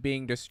Guidestones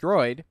being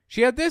destroyed,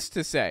 she had this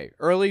to say,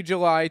 early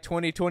July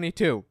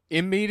 2022,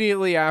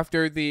 immediately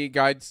after the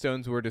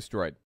Guidestones were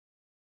destroyed.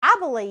 I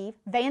believe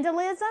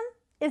vandalism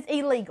is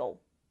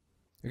illegal.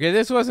 Okay,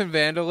 this wasn't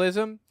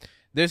vandalism.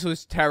 This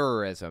was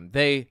terrorism.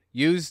 They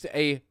used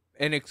an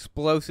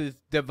explosive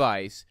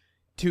device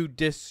to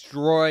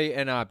destroy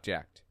an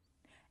object.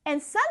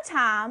 And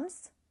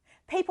sometimes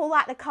people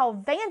like to call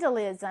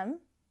vandalism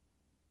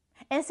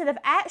instead of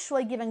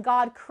actually giving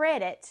God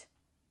credit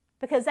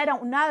because they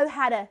don't know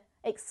how to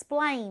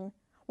explain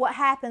what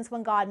happens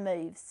when God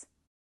moves.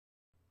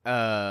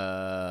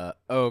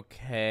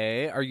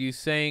 Okay. Are you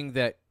saying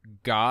that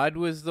God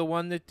was the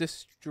one that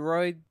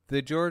destroyed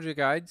the Georgia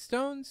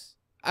Guidestones?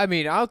 I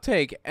mean, I'll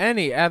take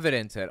any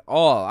evidence at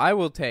all. I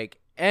will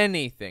take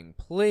anything,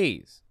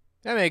 please.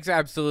 That makes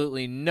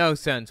absolutely no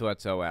sense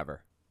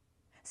whatsoever.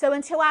 So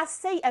until I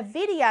see a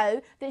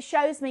video that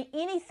shows me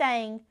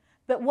anything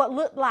but what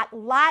looked like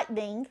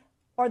lightning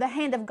or the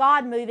hand of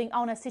God moving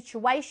on a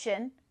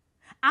situation,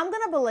 I'm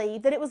going to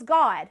believe that it was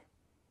God.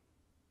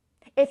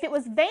 If it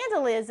was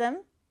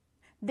vandalism,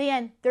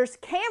 then there's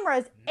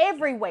cameras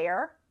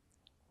everywhere,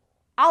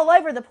 all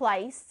over the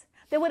place,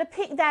 that would have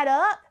picked that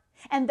up,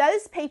 and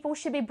those people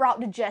should be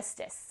brought to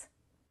justice.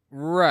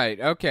 Right,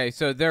 okay,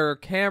 so there are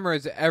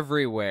cameras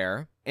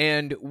everywhere,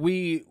 and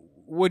we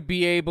would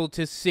be able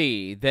to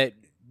see that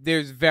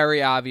there's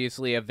very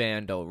obviously a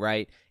vandal,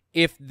 right?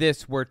 If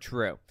this were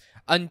true.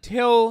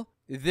 Until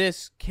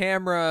this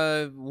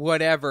camera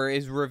whatever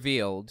is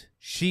revealed,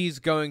 she's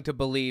going to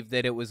believe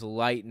that it was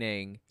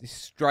lightning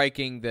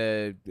striking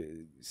the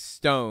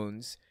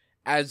stones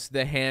as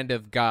the hand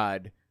of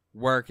God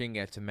working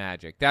its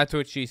magic. That's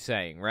what she's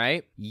saying,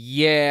 right?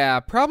 Yeah,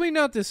 probably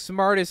not the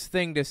smartest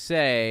thing to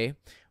say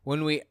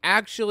when we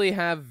actually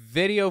have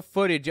video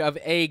footage of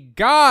a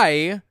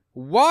guy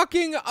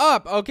walking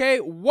up, okay?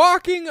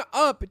 Walking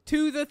up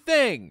to the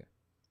thing.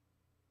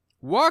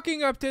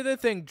 Walking up to the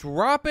thing,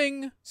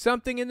 dropping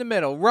something in the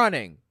middle,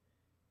 running.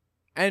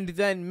 And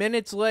then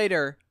minutes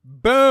later,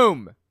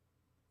 boom!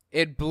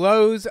 It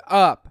blows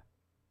up.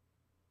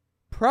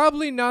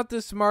 Probably not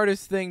the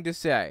smartest thing to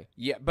say.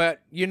 Yeah,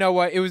 but you know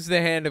what? It was the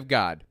hand of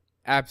God.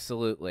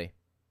 Absolutely.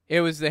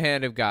 It was the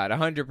hand of God,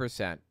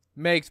 100%.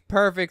 Makes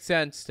perfect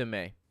sense to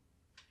me.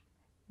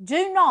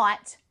 Do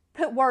not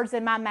put words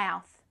in my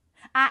mouth.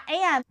 I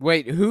am...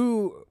 Wait,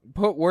 who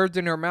put words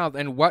in her mouth,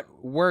 and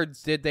what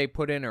words did they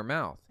put in her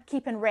mouth?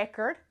 Keeping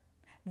record,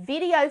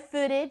 video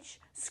footage,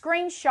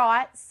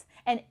 screenshots,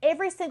 and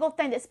every single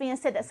thing that's being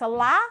said that's a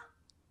lie,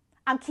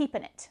 I'm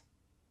keeping it.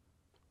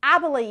 I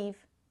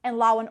believe and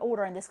law and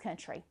order in this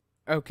country.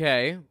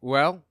 Okay,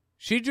 well,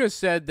 she just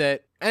said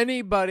that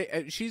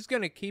she's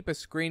going to keep a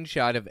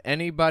screenshot of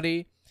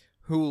anybody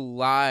who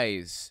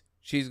lies.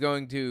 She's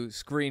going to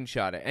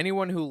screenshot it.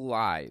 Anyone who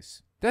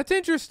lies. That's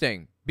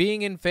interesting.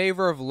 Being in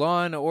favor of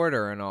law and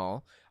order and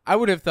all. I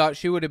would have thought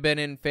she would have been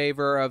in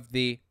favor of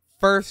the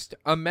First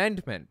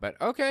Amendment, but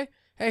okay.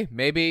 Hey,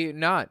 maybe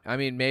not. I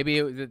mean,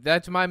 maybe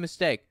that's my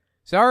mistake.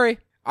 Sorry.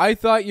 I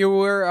thought you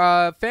were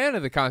a fan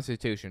of the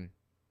Constitution.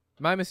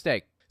 My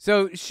mistake.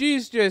 So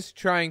she's just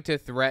trying to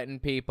threaten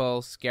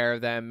people, scare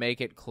them, make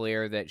it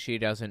clear that she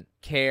doesn't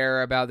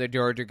care about the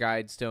Georgia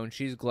Guidestones.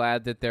 She's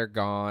glad that they're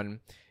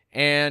gone.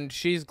 And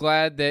she's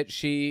glad that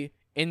she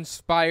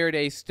inspired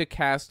a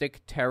stochastic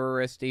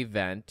terrorist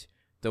event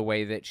the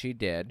way that she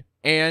did.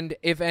 And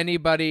if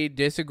anybody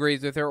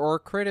disagrees with her or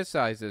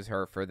criticizes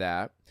her for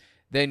that,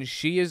 then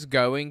she is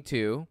going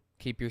to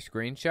keep your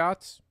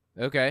screenshots.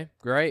 Okay,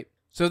 great.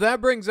 So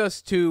that brings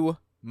us to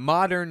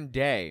modern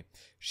day.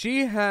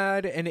 She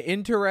had an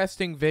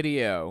interesting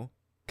video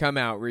come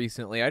out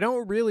recently. I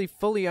don't really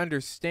fully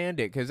understand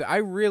it because I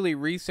really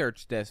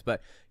researched this,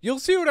 but you'll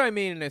see what I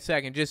mean in a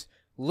second. Just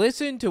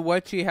listen to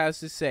what she has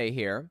to say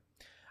here.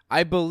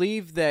 I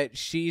believe that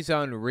she's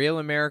on Real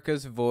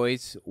America's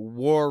Voice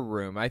War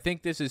Room. I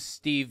think this is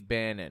Steve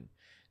Bannon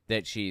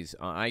that she's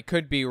on. I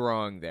could be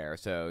wrong there,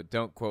 so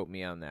don't quote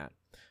me on that.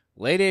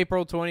 Late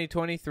April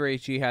 2023,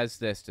 she has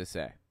this to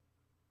say.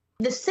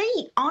 The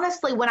seat,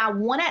 honestly, when I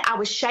won it, I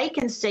was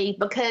shaking, Steve,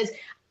 because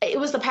it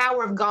was the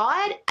power of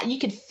God. You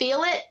could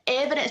feel it,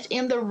 evidenced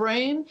in the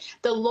room.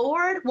 The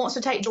Lord wants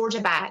to take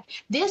Georgia back.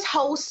 This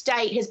whole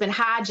state has been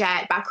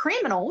hijacked by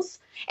criminals,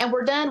 and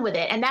we're done with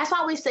it. And that's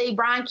why we see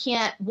Brian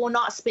Kemp will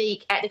not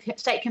speak at the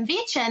state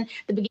convention.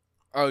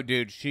 Oh,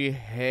 dude, she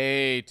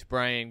hates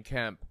Brian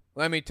Kemp.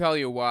 Let me tell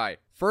you why.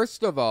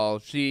 First of all,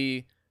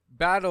 she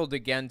battled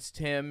against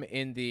him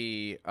in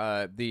the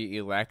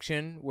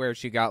election where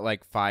she got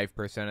like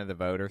 5% of the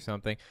vote or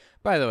something.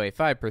 By the way,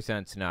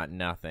 5%'s not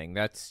nothing.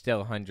 That's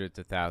still hundreds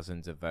of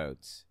thousands of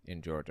votes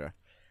in Georgia.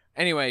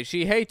 Anyway,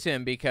 she hates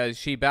him because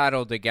she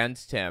battled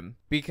against him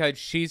because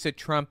she's a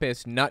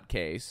Trumpist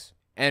nutcase,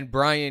 and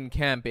Brian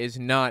Kemp is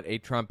not a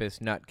Trumpist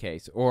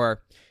nutcase,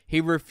 or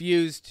he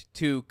refused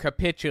to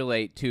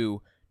capitulate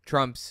to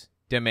Trump's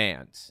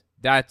demands.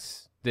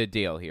 That's the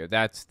deal here.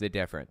 That's the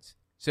difference.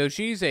 So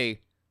she's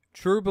a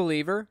true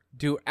believer,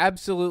 do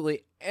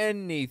absolutely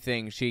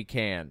anything she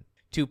can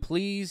to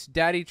please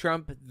Daddy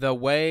Trump the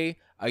way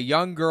a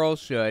young girl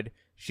should.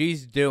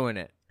 She's doing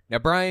it. Now,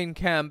 Brian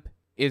Kemp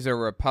is a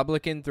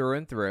Republican through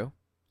and through,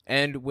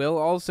 and will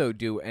also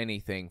do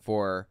anything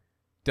for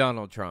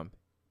Donald Trump,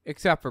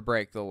 except for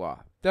break the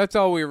law. That's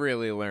all we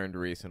really learned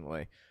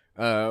recently,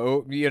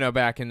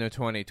 back in the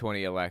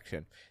 2020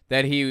 election,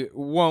 that he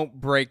won't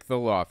break the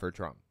law for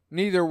Trump.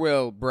 Neither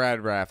will Brad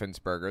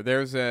Raffensperger.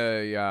 There's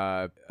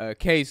a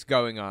case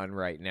going on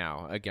right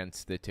now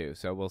against the two,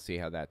 so we'll see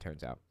how that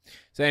turns out.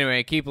 So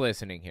anyway, keep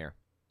listening here.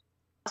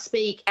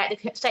 Speak at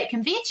the state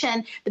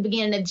convention the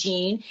beginning of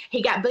June.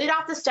 He got booed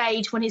off the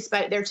stage when he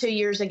spoke there 2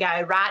 years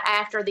ago, right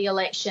after the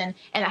election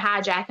and the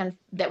hijacking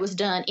that was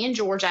done in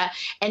Georgia.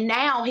 And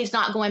now he's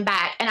not going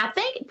back. And I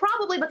think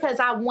probably because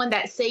I won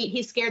that seat,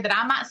 he's scared that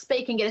I might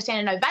speak and get a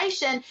standing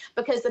ovation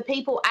because the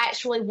people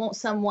actually want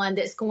someone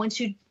that's going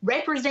to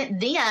represent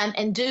them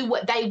and do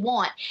what they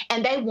want.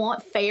 And they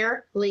want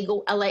fair,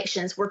 legal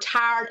elections. We're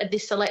tired of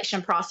this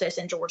selection process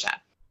in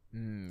Georgia.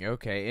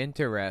 Okay,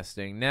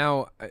 interesting.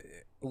 Now,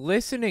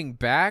 listening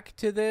back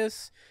to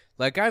this,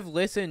 like I've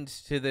listened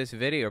to this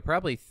video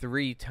probably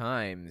 3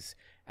 times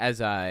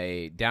as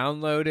I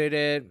downloaded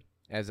it,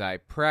 as I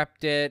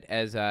prepped it,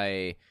 as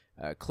I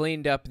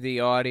cleaned up the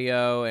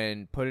audio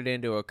and put it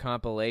into a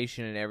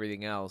compilation and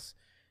everything else.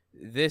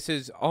 This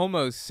is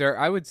almost,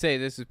 I would say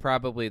this is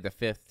probably the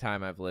 5th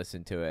time I've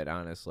listened to it,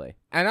 honestly.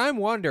 And I'm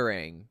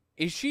wondering,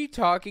 is she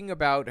talking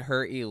about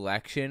her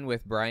election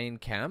with Brian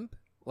Kemp?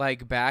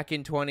 Like back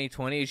in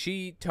 2020, is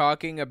she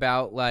talking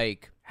about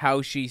like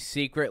how she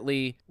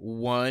secretly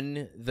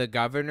won the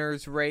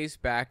governor's race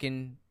back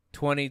in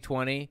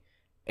 2020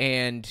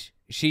 and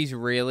she's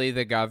really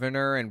the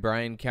governor and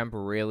Brian Kemp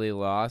really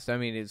lost? I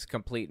mean, it's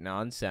complete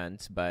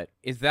nonsense, but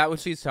is that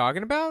what she's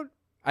talking about?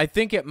 I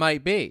think it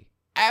might be.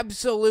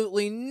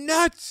 Absolutely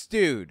nuts,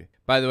 dude.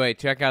 By the way,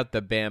 check out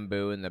the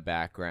bamboo in the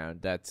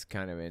background. That's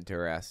kind of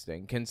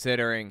interesting,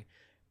 considering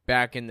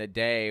back in the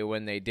day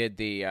when they did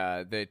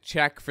the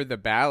check for the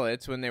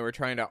ballots, when they were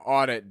trying to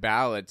audit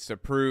ballots to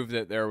prove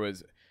that there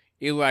was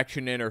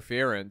election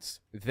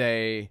interference,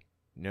 they,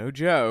 no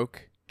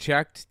joke,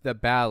 checked the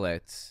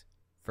ballots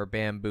for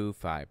bamboo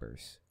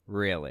fibers.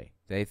 Really.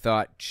 They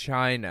thought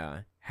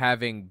China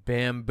having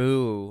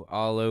bamboo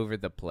all over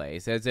the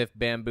place, as if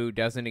bamboo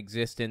doesn't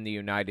exist in the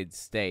United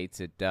States.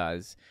 It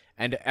does.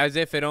 And as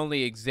if it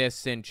only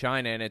exists in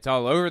China and it's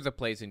all over the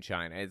place in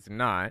China. It's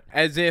not.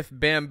 As if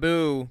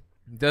bamboo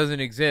doesn't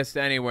exist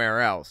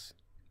anywhere else.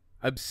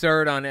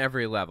 Absurd on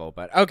every level,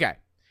 but okay.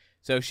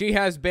 So she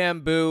has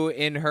bamboo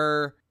in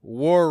her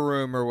war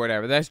room or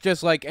whatever. That's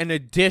just like an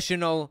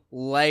additional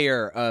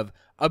layer of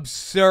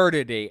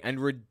absurdity and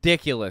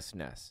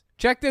ridiculousness.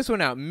 Check this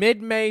one out.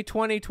 Mid-May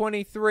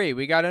 2023,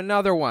 we got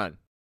another one.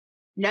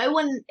 No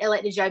one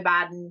elected Joe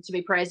Biden to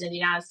be president of the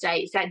United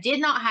States. That did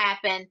not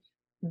happen.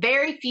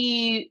 Very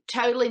few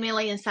totally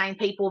mentally insane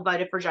people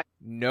voted for Joe.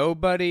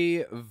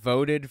 Nobody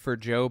voted for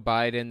Joe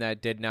Biden.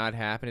 That did not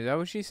happen. Is that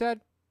what she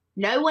said?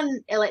 No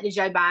one elected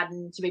Joe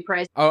Biden to be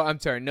president. Oh, I'm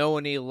sorry. No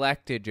one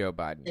elected Joe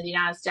Biden in the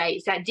United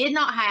States. That did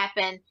not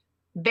happen.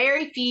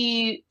 Very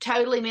few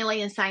totally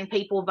mentally insane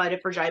people voted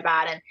for Joe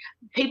Biden.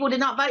 People did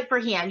not vote for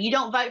him. You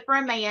don't vote for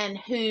a man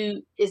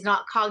who is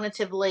not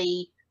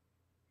cognitively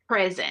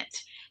present.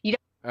 You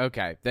don't.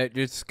 Okay, that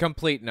is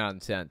complete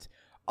nonsense.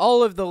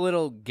 All of the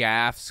little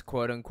gaffes,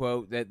 quote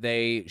unquote, that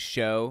they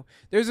show,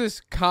 there's this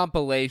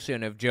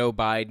compilation of Joe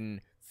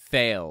Biden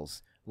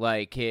fails,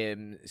 like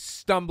him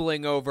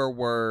stumbling over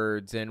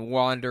words and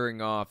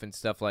wandering off and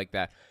stuff like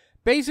that.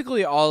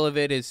 Basically, all of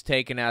it is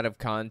taken out of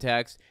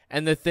context,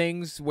 and the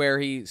things where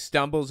he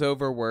stumbles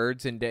over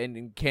words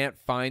and can't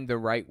find the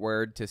right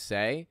word to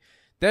say,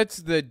 that's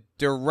the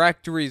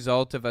direct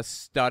result of a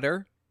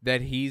stutter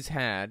that he's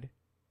had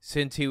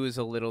since he was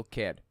a little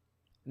kid.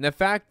 And the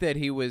fact that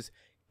he was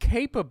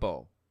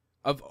capable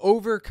of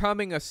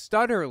overcoming a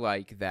stutter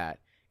like that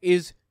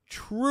is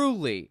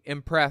truly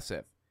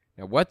impressive.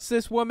 Now, what's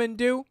this woman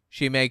do?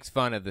 She makes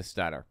fun of the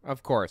stutter,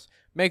 of course.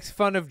 Makes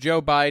fun of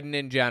Joe Biden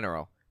in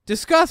general.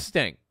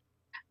 Disgusting.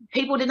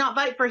 People did not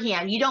vote for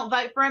him. You don't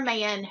vote for a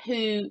man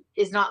who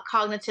is not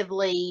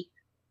cognitively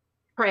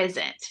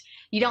present.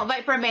 You don't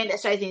vote for a man that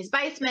stays in his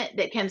basement,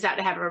 that comes out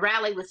to have a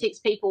rally with 6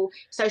 people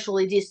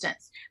socially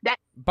distanced.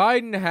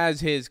 Biden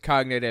has his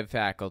cognitive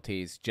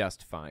faculties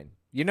just fine.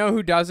 You know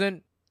who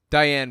doesn't?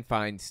 Dianne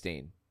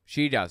Feinstein.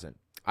 She doesn't.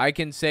 I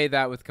can say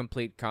that with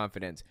complete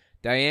confidence.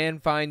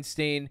 Dianne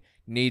Feinstein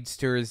needs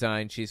to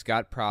resign. She's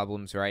got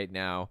problems right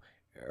now.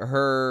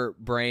 Her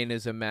brain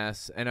is a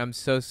mess, and I'm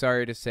so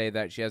sorry to say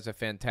that. She has a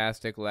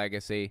fantastic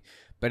legacy,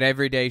 but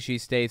every day she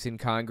stays in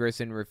Congress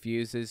and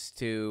refuses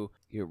to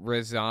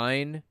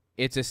resign,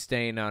 it's a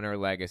stain on her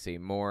legacy,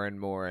 more and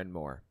more and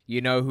more. You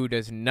know who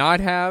does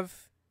not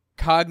have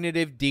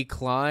cognitive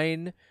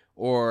decline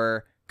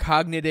or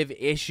cognitive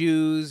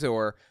issues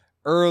or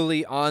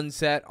early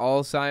onset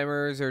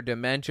Alzheimer's or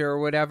dementia or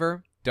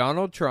whatever?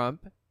 Donald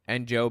Trump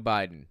and Joe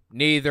Biden.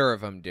 Neither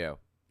of them do.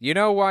 You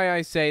know why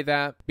I say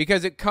that?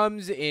 Because it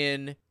comes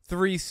in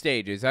 3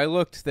 stages. I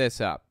looked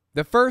this up.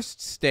 The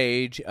first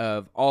stage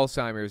of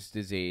Alzheimer's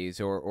disease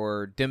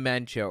or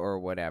dementia or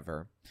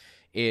whatever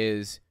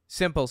is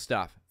simple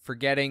stuff.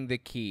 Forgetting the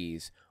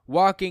keys.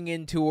 Walking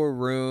into a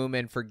room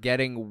and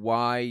forgetting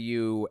why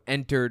you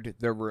entered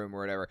the room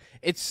or whatever.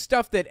 It's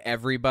stuff that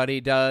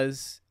everybody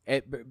does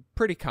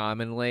pretty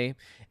commonly,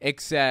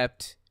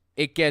 except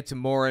it gets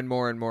more and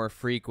more and more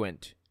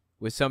frequent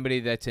with somebody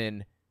that's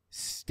in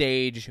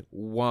Stage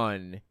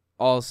 1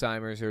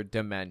 Alzheimer's or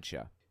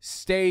dementia.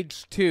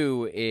 Stage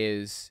 2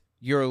 is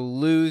you're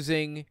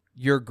losing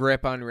your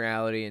grip on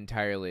reality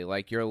entirely.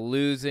 Like you're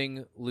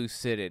losing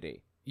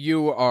lucidity.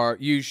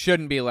 You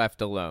shouldn't be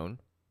left alone.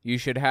 You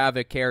should have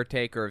a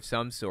caretaker of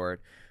some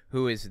sort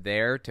who is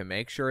there to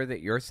make sure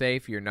that you're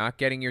safe. You're not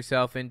getting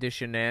yourself into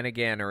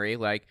shenaniganery,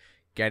 like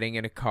getting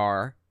in a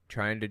car,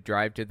 trying to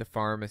drive to the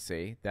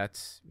pharmacy.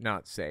 That's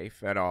not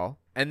safe at all.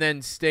 And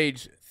then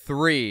stage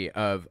 3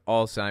 of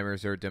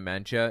Alzheimer's or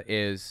dementia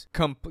is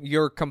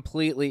you're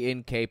completely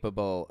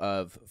incapable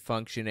of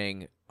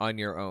functioning on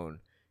your own.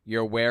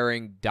 You're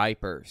wearing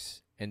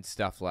diapers and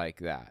stuff like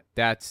that.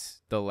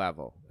 That's the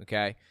level,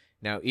 okay?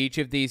 Now, each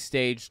of these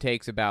stages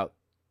takes about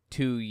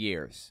 2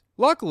 years.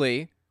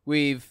 Luckily,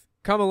 we've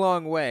come a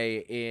long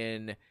way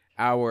in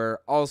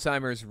our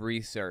Alzheimer's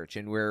research,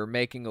 and we're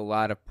making a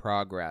lot of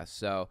progress.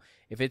 So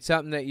if it's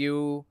something that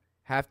you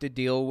have to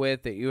deal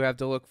with, that you have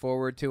to look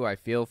forward to, I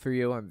feel for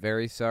you. I'm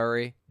very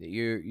sorry that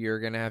you're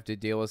going to have to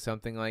deal with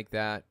something like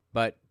that,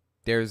 but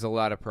there's a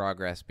lot of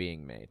progress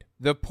being made.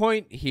 The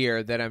point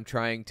here that I'm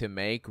trying to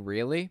make,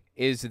 really,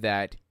 is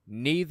that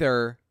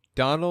neither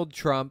Donald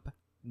Trump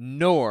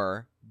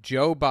nor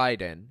Joe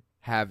Biden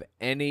have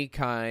any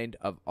kind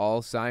of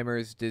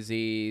Alzheimer's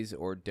disease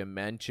or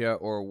dementia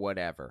or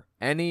whatever.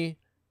 Any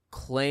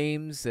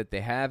claims that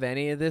they have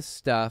any of this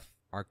stuff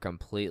are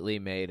completely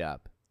made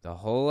up. The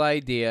whole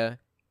idea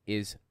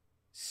is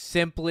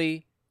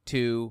simply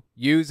to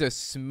use a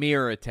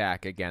smear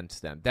attack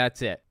against them.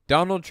 That's it.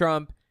 Donald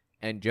Trump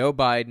and Joe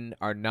Biden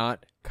are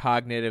not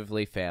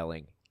cognitively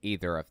failing,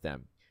 either of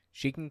them.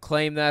 She can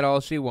claim that all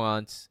she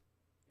wants.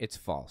 It's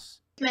false.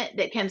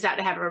 That comes out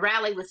to have a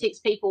rally with 6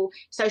 people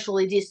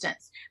socially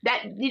distanced.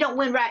 That you don't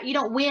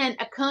win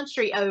a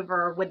country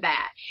over with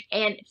that.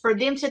 And for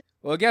them to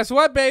Well, guess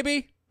what,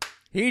 baby?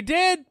 He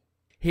did.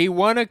 He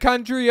won a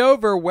country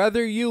over,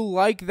 whether you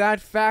like that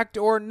fact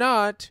or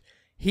not.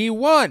 He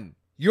won.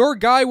 Your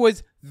guy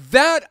was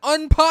that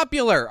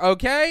unpopular,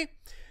 okay?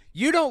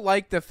 You don't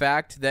like the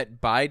fact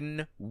that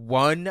Biden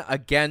won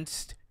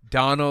against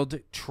Donald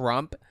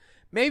Trump?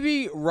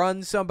 Maybe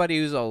run somebody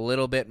who's a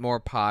little bit more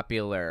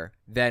popular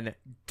than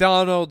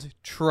Donald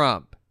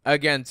Trump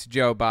against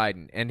Joe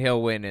Biden, and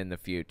he'll win in the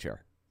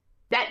future.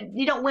 That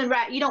you don't win,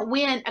 right? You don't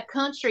win a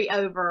country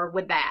over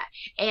with that.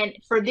 And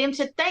for them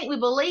to think we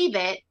believe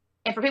it,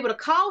 and for people to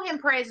call him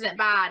President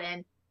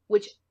Biden,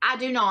 which I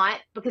do not,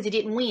 because he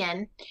didn't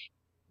win.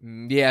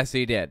 Yes,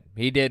 he did.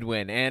 He did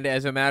win. And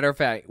as a matter of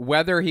fact,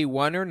 whether he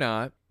won or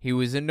not, he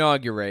was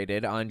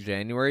inaugurated on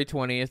January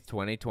 20th,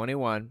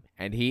 2021,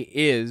 and he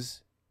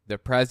is the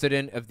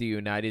President of the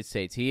United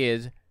States. He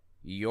is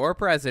your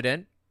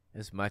president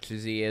as much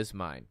as he is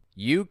mine.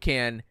 You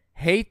can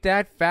hate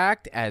that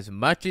fact as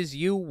much as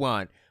you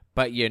want,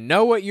 but you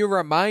know what you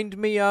remind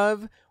me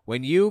of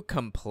when you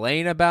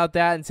complain about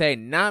that and say,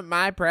 not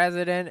my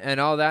president and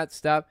all that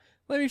stuff?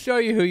 Let me show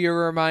you who you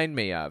remind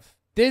me of.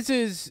 This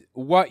is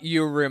what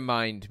you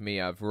remind me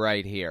of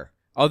right here.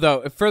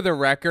 Although, for the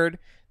record,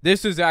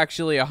 this is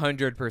actually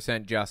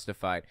 100%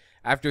 justified.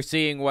 After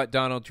seeing what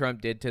Donald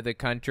Trump did to the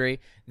country,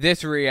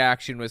 this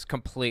reaction was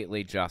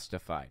completely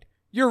justified.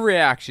 Your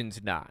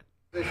reaction's not.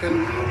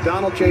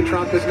 Donald J.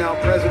 Trump is now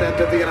President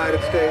of the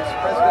United States.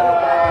 President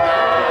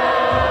Obama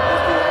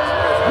is the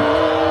ex-president.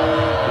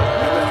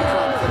 And Mr.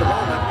 Trump, for the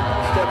moment,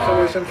 steps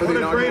away for the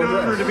inaugural What a great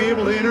honor address. to be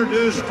able to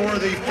introduce for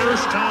the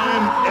first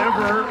time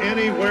ever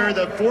anywhere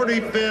the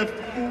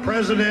 45th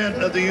President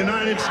of the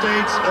United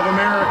States of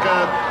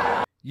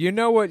America. You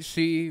know what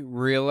she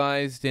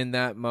realized in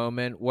that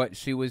moment? What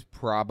she was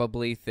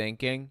probably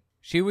thinking?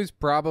 She was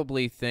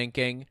probably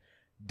thinking,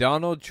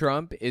 Donald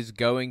Trump is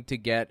going to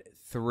get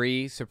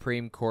 3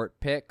 Supreme Court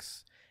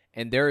picks,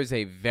 and there is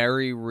a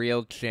very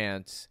real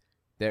chance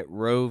that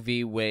Roe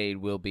v. Wade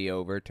will be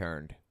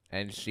overturned.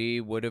 And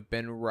she would have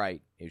been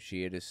right if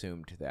she had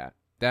assumed that.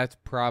 That's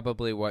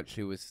probably what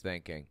she was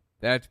thinking.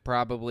 That's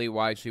probably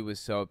why she was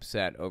so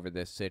upset over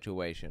this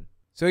situation.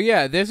 So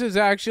yeah, this is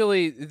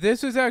actually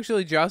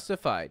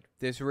justified.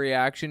 This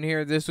reaction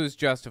here, this was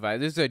justified.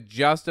 This is a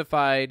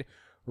justified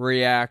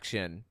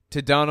reaction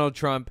to Donald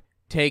Trump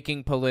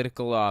taking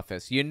political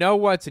office. You know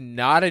what's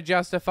not a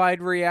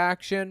justified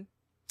reaction?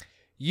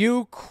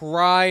 You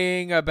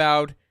crying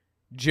about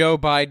Joe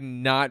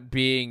Biden not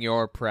being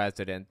your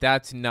president.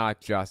 That's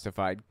not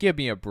justified. Give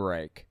me a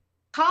break.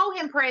 Call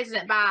him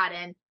President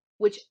Biden,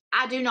 which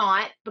I do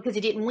not, because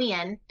he didn't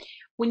win.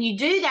 When you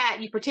do that,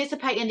 you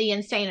participate in the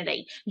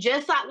insanity.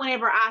 Just like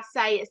whenever I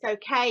say it's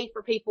okay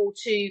for people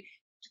to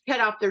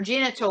cut off their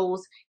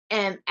genitals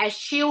as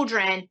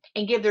children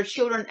and give their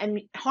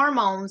children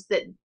hormones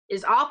that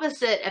is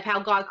opposite of how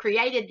God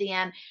created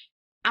them,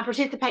 I'm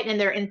participating in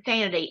their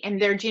insanity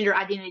and their gender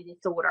identity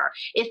disorder.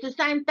 It's the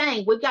same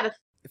thing. We've got to...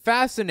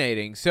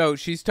 Fascinating. So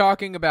she's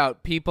talking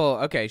about people...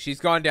 Okay, she's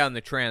gone down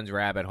the trans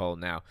rabbit hole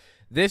now.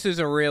 This is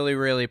a really,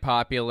 really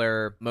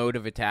popular mode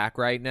of attack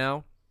right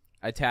now.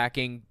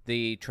 Attacking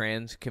the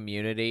trans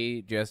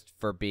community just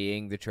for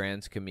being the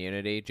trans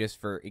community, just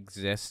for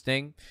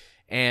existing.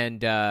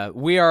 And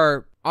we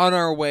are on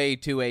our way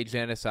to a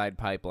genocide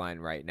pipeline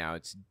right now.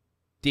 It's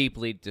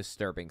deeply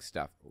disturbing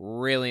stuff.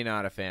 Really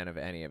not a fan of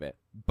any of it.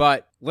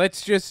 But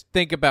let's just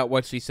think about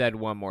what she said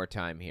one more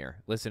time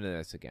here. Listen to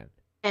this again.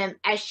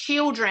 As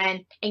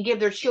children and give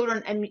their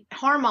children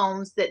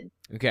hormones that...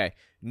 Okay.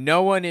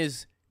 No one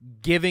is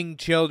giving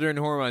children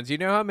hormones. You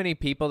know how many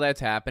people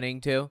that's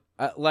happening to?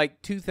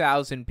 Like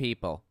 2,000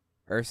 people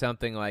or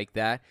something like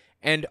that.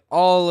 And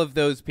all of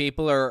those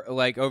people are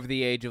like over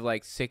the age of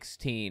like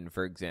 16,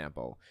 for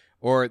example.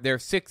 Or they're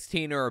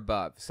 16 or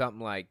above,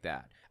 something like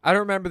that. I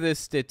don't remember the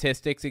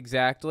statistics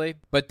exactly,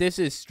 but this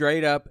is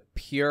straight up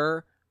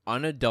pure,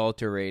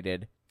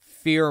 unadulterated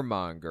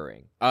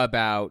fear-mongering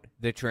about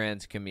the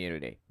trans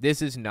community.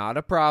 This is not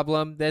a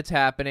problem that's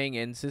happening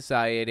in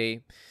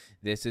society.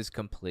 This is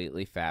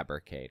completely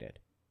fabricated.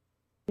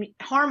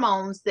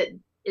 Hormones that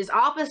is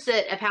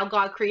opposite of how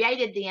God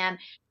created them.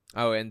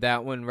 Oh, and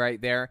that one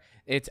right there,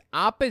 it's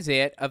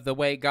opposite of the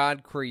way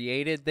God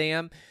created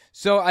them.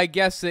 So I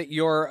guess that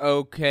you're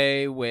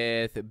okay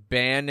with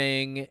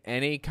banning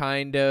any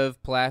kind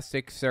of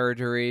plastic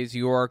surgeries.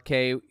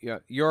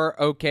 You're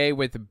okay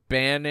with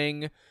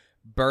banning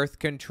birth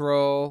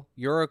control.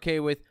 You're okay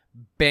with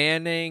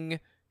banning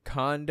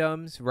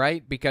condoms,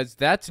 right? Because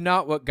that's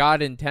not what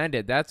God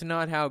intended. That's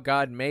not how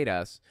God made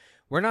us.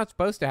 We're not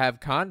supposed to have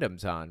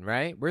condoms on,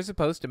 right? We're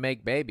supposed to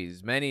make babies,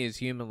 as many as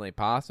humanly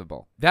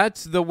possible.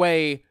 That's the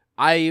way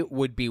I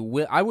would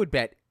be. I would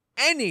bet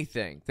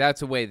anything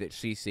that's the way that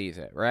she sees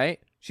it, right?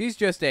 She's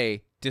just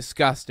a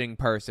disgusting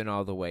person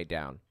all the way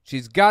down.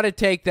 She's got to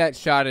take that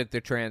shot at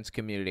the trans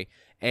community,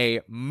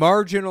 a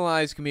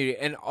marginalized community,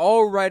 an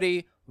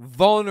already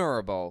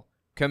vulnerable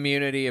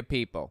community of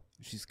people.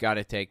 She's got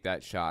to take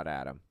that shot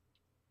at them.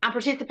 I'm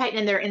participating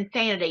in their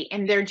insanity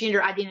and their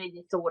gender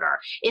identity disorder.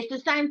 It's the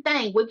same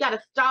thing. We've got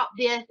to stop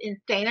this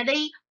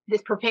insanity,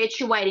 this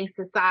perpetuating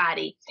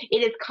society.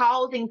 It is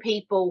causing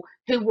people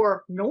who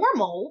were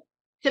normal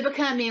to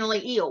become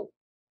mentally ill.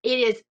 It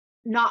is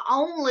not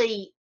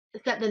only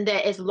something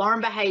that is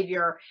learned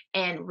behavior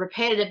and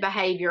repetitive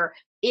behavior,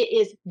 it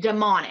is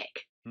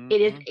demonic. Mm-hmm.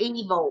 It is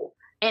evil.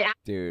 And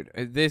dude,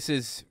 this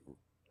is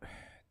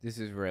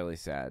really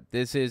sad.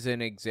 This is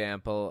an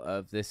example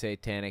of the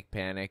satanic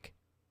panic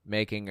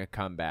making a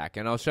comeback.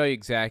 And I'll show you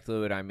exactly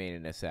what I mean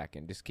in a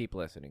second. Just keep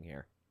listening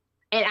here.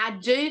 And I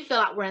do feel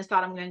like we're in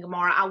Sodom and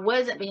Gomorrah. I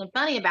wasn't being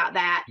funny about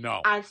that.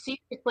 No. I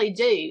seriously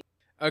do.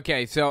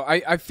 Okay, so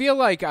I feel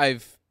like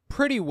I've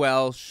pretty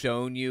well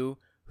shown you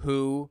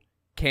who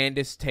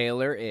Kandiss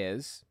Taylor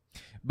is,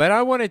 but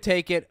I want to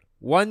take it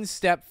one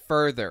step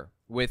further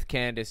with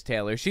Kandiss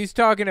Taylor. She's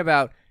talking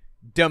about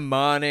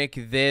demonic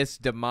this,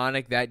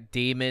 demonic that,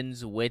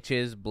 demons,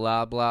 witches,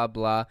 blah, blah,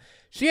 blah.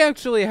 She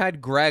actually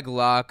had Greg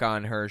Locke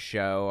on her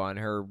show, on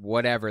her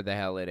whatever the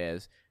hell it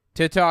is,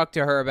 to talk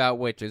to her about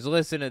witches.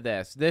 Listen to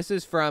this. This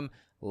is from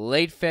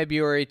late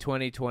February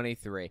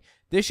 2023.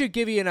 This should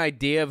give you an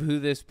idea of who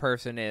this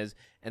person is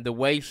and the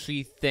way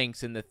she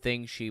thinks and the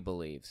things she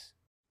believes.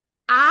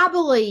 I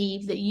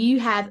believe that you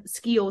have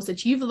skills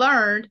that you've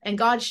learned and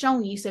God's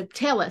shown you. So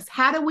tell us,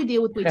 how do we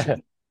deal with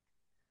witches?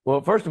 Well,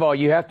 first of all,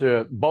 you have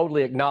to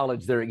boldly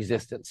acknowledge their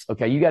existence.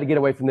 Okay, you got to get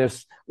away from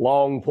this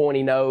long,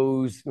 pointy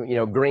nose,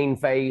 green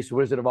face,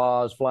 Wizard of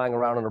Oz flying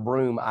around on a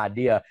broom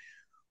idea.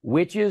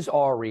 Witches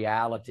are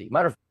reality.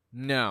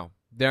 No,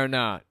 they're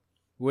not.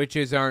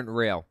 Witches aren't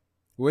real.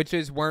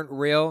 Witches weren't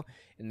real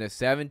in the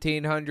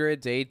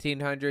 1700s,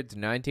 1800s,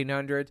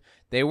 1900s.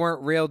 They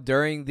weren't real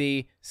during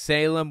the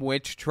Salem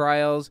witch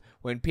trials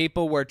when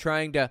people were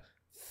trying to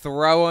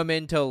throw them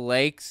into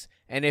lakes,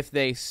 and if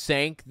they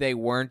sank, they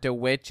weren't a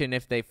witch, and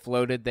if they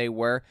floated, they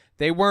were.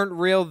 They weren't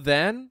real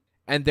then,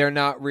 and they're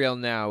not real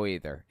now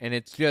either. And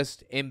it's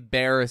just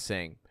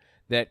embarrassing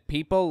that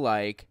people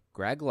like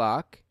Greg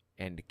Locke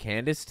and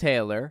Kandiss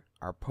Taylor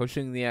are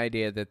pushing the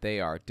idea that they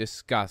are.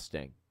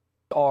 Disgusting.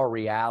 Our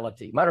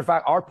reality. Matter of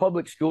fact, our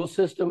public school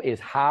system is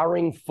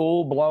hiring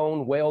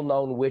full-blown,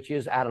 well-known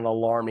witches at an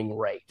alarming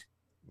rate.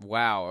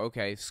 Wow,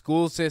 okay.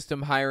 School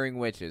system hiring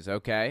witches,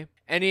 okay.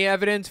 Any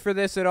evidence for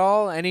this at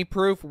all? Any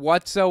proof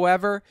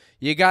whatsoever?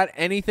 You got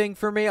anything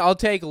for me? I'll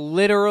take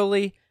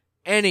literally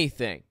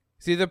anything.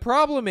 See, the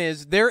problem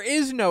is there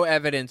is no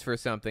evidence for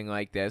something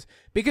like this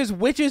because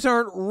witches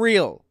aren't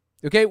real,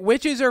 okay?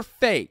 Witches are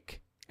fake.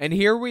 And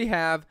here we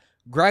have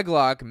Greg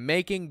Locke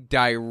making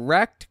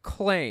direct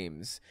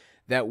claims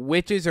that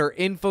witches are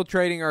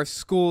infiltrating our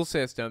school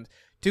systems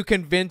to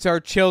convince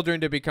our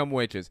children to become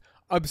witches.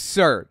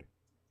 Absurd.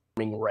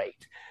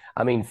 Rate.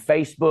 I mean,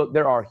 Facebook,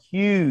 there are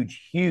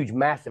huge,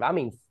 massive,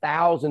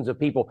 thousands of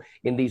people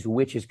in these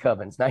witches'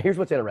 covens. Now, here's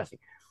what's interesting.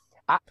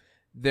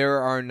 There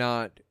are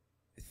not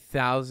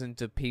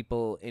thousands of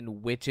people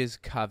in witches'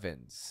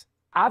 covens.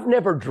 I've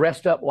never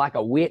dressed up like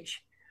a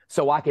witch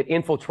so I could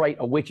infiltrate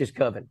a witch's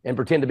coven and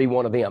pretend to be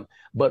one of them.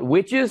 But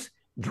witches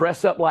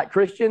dress up like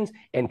Christians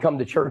and come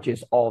to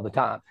churches all the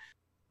time.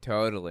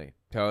 Totally,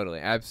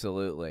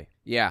 absolutely.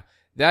 Yeah,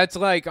 that's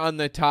like on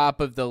the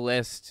top of the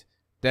list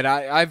that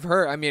I've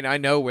heard. I mean, I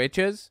know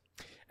witches,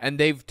 and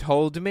they've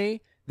told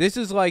me this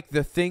is like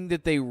the thing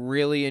that they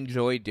really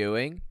enjoy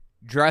doing,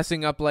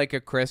 dressing up like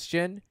a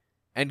Christian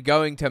and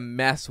going to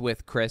mess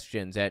with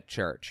Christians at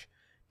church.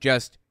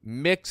 Just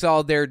mix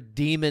all their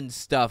demon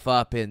stuff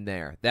up in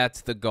there.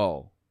 That's the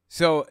goal.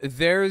 So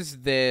there's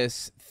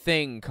this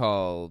thing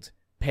called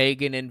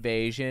Pagan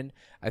Invasion.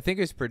 I think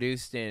it was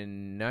produced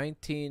in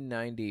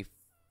 1994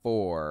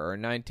 or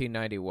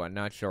 1991.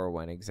 Not sure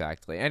when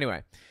exactly.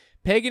 Anyway,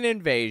 Pagan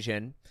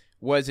Invasion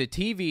was a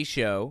TV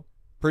show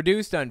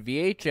produced on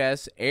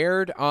VHS,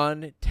 aired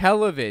on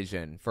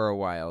television for a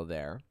while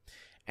there.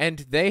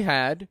 And they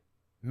had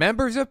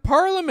members of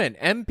Parliament,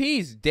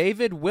 MPs,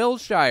 David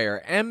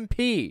Wilshire,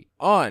 MP,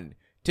 on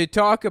to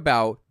talk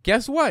about,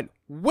 guess what?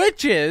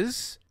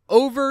 Witches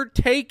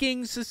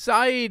overtaking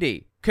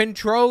society,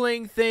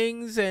 controlling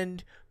things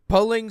and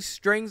pulling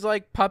strings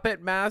like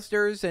puppet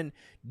masters and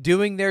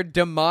doing their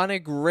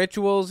demonic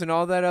rituals and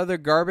all that other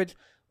garbage.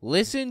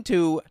 Listen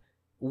to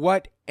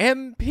what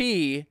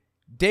MP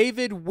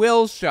David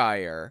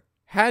Wilshire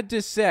had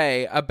to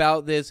say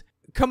about this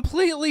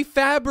completely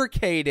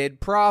fabricated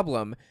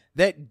problem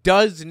that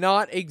does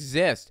not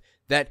exist,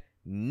 that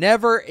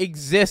never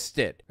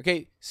existed.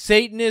 Okay,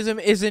 Satanism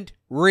isn't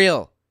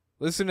real.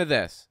 Listen to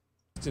this.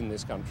 In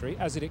this country,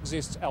 as it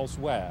exists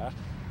elsewhere,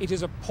 it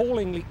is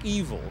appallingly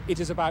evil. It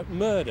is about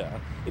murder.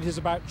 It is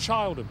about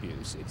child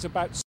abuse. It's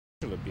about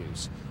sexual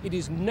abuse. It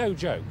is no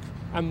joke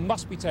and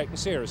must be taken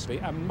seriously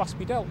and must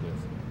be dealt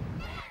with.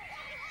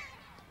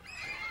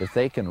 If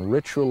they can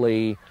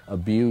ritually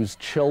abuse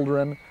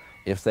children,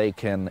 if they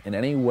can in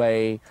any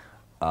way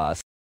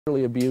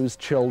sexually abuse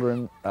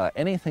children,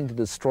 anything to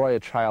destroy a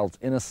child's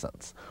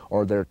innocence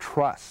or their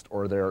trust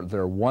or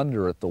their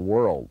wonder at the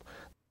world.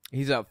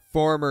 He's a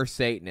former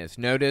Satanist.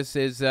 Notice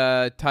his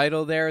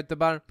title there at the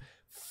bottom.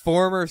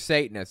 Former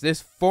Satanist.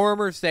 This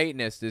former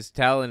Satanist is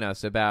telling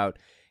us about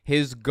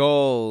his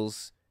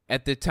goals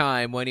at the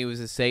time when he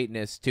was a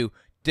Satanist to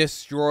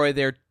destroy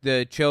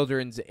the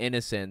children's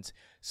innocence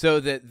so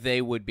that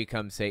they would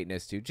become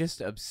Satanists too.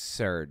 Just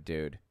absurd,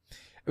 dude.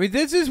 I mean,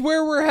 this is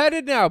where we're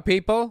headed now,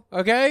 people,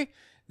 okay?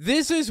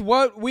 This is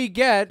what we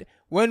get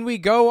when we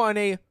go on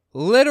a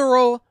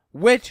literal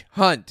witch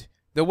hunt.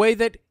 The way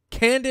that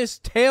Kandiss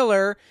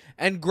Taylor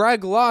and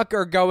Greg Locke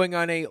are going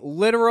on a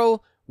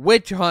literal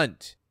witch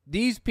hunt.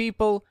 These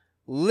people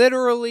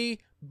literally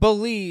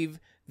believe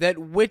that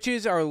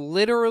witches are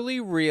literally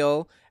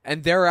real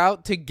and they're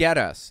out to get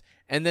us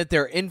and that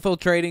they're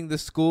infiltrating the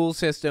school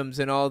systems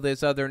and all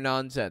this other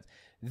nonsense.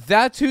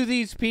 That's who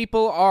these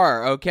people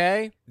are,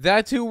 okay?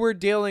 That's who we're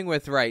dealing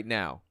with right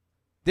now.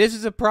 This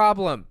is a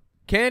problem.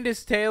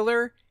 Kandiss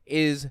Taylor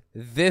is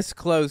this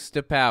close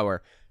to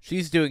power.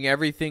 She's doing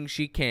everything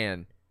she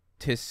can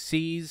to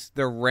seize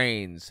the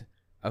reins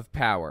of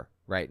power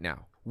right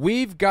now.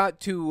 We've got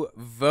to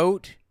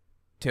vote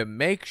to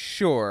make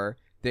sure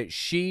that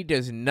she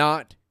does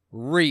not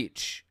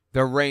reach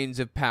the reins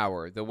of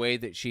power the way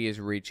that she is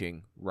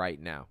reaching right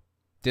now.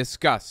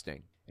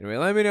 Disgusting. Anyway,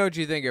 let me know what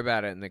you think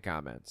about it in the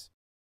comments.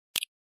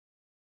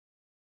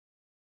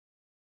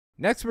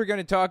 Next, we're going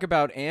to talk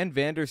about Ann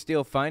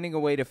Vandersteel finding a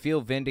way to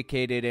feel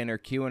vindicated in her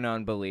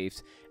QAnon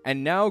beliefs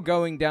and now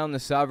going down the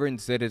sovereign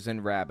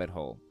citizen rabbit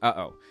hole.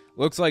 Uh-oh.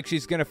 Looks like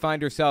she's going to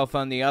find herself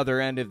on the other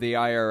end of the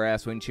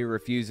IRS when she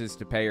refuses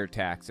to pay her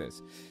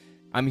taxes.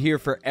 I'm here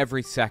for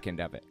every second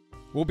of it.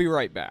 We'll be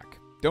right back.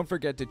 Don't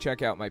forget to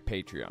check out my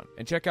Patreon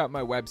and check out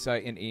my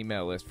website and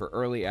email list for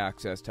early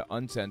access to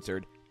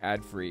uncensored,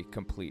 ad-free,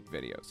 complete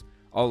videos.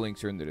 All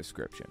links are in the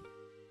description.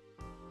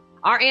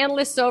 Our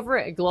analysts over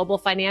at Global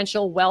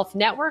Financial Wealth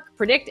Network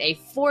predict a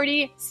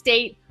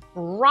 40-state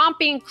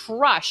romping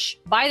crush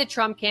by the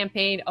Trump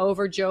campaign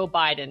over Joe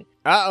Biden.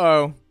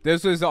 Uh-oh.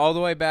 This was all the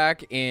way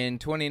back in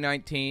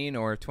 2019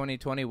 or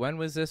 2020. When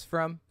was this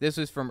from? This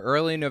was from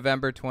early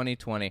November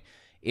 2020,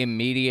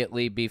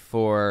 immediately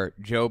before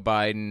Joe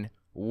Biden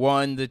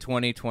won the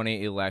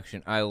 2020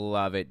 election. I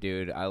love it,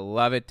 dude. I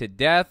love it to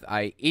death.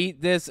 I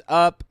eat this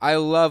up. I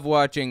love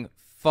watching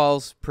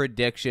false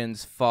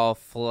predictions fall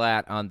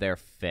flat on their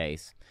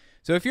face.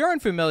 So if you're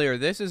unfamiliar,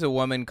 this is a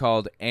woman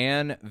called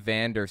Ann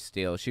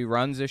Vandersteel. She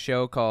runs a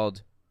show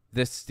called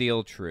The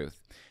Steel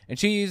Truth, and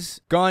she's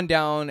gone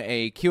down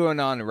a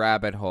QAnon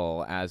rabbit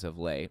hole as of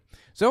late.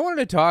 So I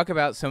wanted to talk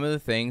about some of the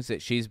things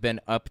that she's been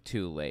up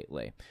to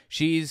lately.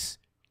 She's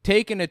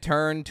taken a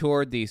turn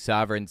toward the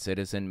sovereign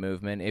citizen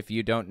movement. If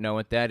you don't know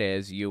what that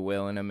is, you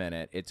will in a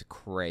minute. It's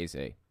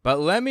crazy.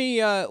 But let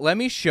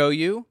me show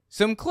you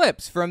some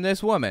clips from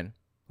this woman.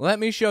 Let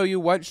me show you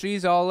what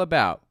she's all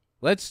about.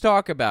 Let's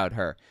talk about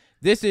her.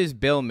 This is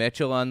Bill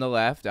Mitchell on the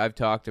left. I've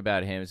talked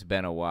about him. It's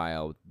been a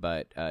while,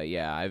 but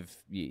yeah,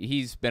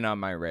 he's been on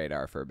my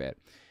radar for a bit.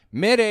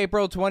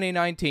 Mid-April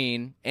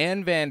 2019,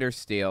 Ann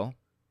Vandersteel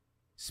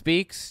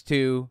speaks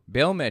to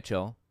Bill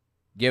Mitchell.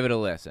 Give it a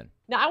listen.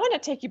 Now, I want to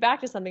take you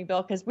back to something,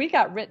 Bill, because we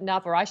got written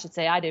up, or I should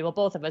say I did. Well,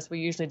 both of us, we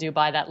usually do,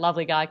 by that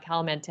lovely guy,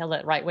 Cal Mantil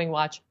at Right Wing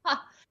Watch.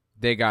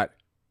 They got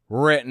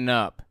written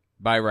up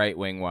by Right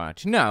Wing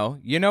Watch. No,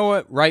 you know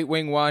what Right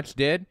Wing Watch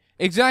did?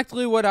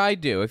 Exactly what I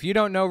do. If you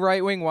don't know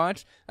Right Wing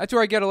Watch, that's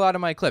where I get a lot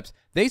of my clips.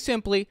 They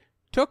simply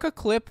took a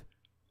clip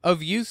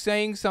of you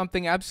saying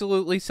something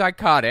absolutely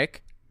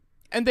psychotic,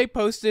 and they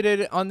posted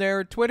it on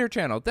their Twitter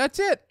channel. That's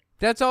it.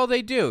 That's all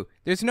they do.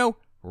 There's no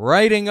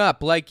writing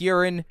up like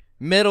you're in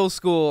middle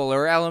school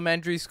or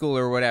elementary school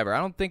or whatever. I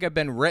don't think I've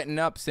been written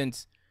up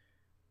since,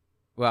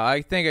 well,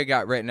 I think I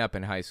got written up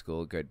in high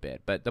school a good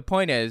bit. But the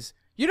point is,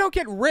 you don't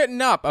get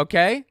written up,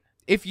 okay?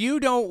 If you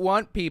don't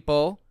want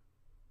people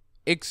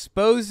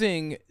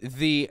exposing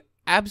the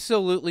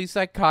absolutely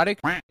psychotic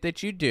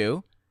that you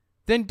do,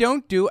 then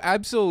don't do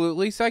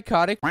absolutely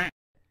psychotic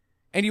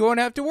and you won't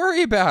have to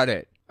worry about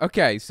it.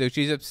 Okay, so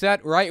she's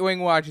upset. Right Wing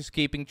Watch is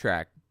keeping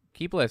track.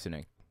 Keep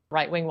listening.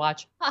 Right Wing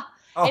Watch.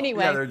 Oh,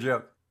 anyway. yeah, they're a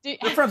joke.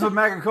 They're friends with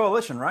MAGA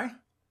Coalition, right?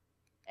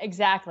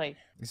 Exactly.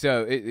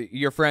 So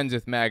you're friends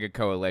with MAGA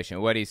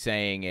Coalition. What he's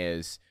saying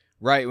is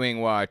Right Wing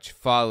Watch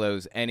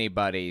follows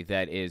anybody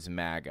that is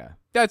MAGA.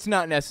 That's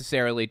not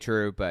necessarily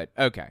true, but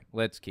okay,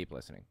 let's keep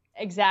listening.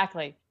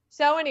 Exactly.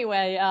 So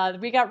anyway,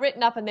 we got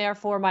written up in there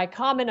for my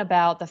comment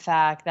about the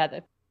fact that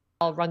it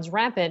runs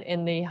rampant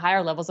in the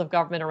higher levels of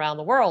government around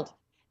the world.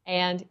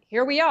 And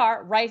here we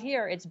are, right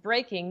here. It's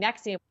breaking.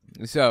 NXIVM.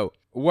 So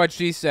what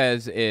she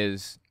says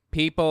is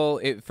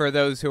people, for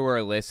those who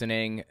are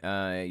listening,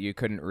 you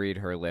couldn't read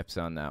her lips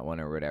on that one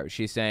or whatever.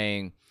 She's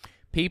saying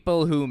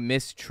people who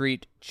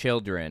mistreat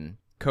children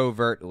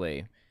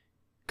covertly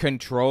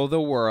control the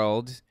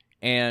world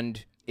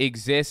and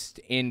exist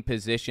in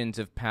positions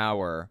of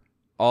power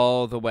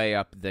all the way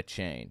up the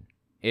chain,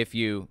 if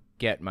you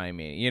get my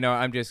meaning. You know,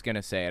 I'm just going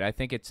to say it. I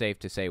think it's safe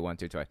to say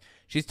once or twice.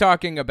 She's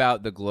talking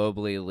about the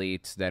global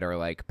elites that are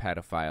like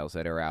pedophiles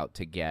that are out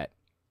to get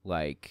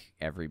like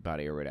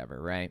everybody or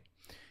whatever, right?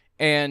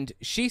 And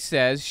she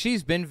says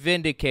she's been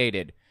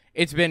vindicated.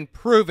 It's been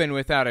proven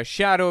without a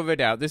shadow of a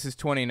doubt. This is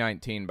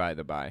 2019, by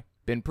the by.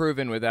 Been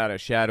proven without a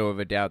shadow of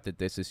a doubt that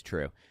this is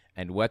true.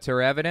 And what's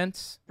her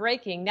evidence?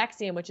 Breaking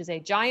NXIVM, which is a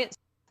giant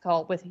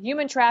cult with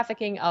human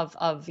trafficking of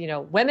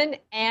women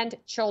and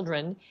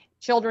children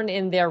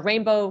in their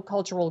Rainbow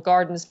Cultural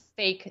Gardens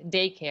fake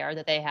daycare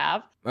that they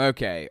have.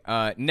 Okay,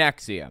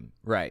 NXIVM.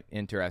 Right,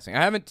 interesting.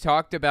 I haven't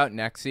talked about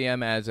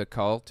NXIVM as a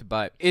cult,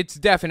 but it's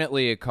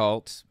definitely a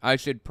cult. I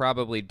should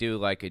probably do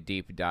like a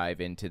deep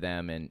dive into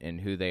them and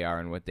who they are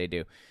and what they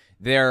do.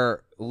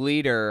 Their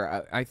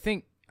leader, I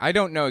think I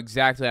don't know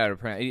exactly how to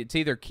pronounce it. It's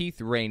either Keith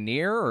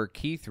Rainier or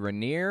Keith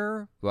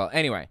Rainier. Well,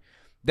 anyway,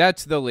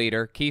 that's the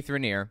leader, Keith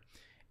Rainier.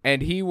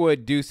 And he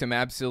would do some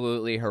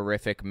absolutely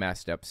horrific,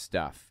 messed up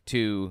stuff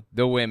to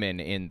the women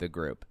in the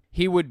group.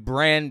 He would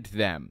brand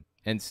them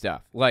and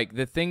stuff. Like,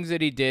 the things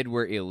that he did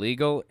were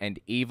illegal and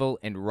evil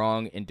and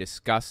wrong and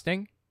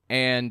disgusting.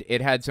 And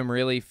it had some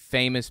really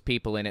famous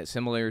people in it,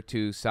 similar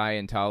to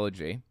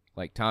Scientology.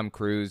 Like, Tom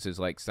Cruise is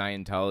like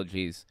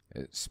Scientology's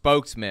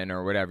spokesman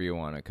or whatever you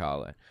want to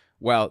call it.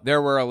 Well,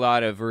 there were a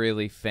lot of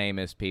really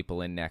famous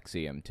people in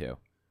NXIVM, too.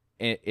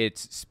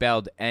 It's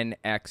spelled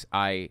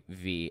NXIVM,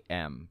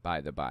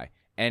 by the by.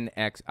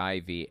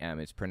 NXIVM.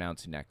 It's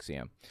pronounced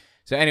NXIVM.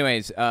 So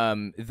anyways,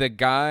 the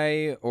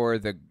guy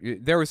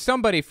there was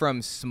somebody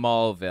from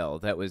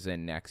Smallville that was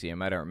in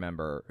NXIVM. I don't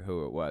remember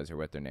who it was or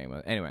what their name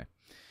was. Anyway,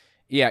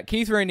 yeah,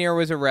 Keith Rainier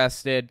was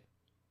arrested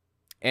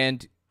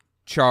and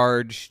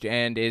charged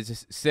and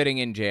is sitting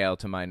in jail,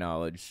 to my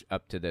knowledge,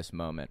 up to this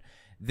moment.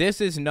 This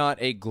is not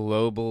a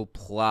global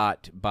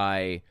plot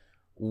by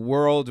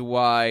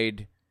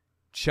worldwide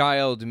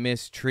child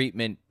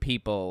mistreatment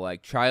people,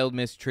 like child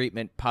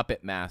mistreatment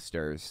puppet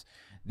masters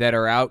that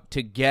are out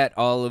to get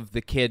all of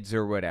the kids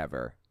or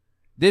whatever.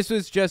 This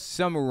was just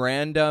some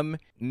random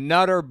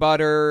nutter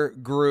butter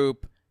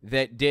group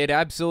that did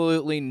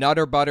absolutely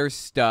nutter butter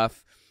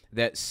stuff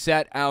that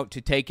set out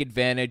to take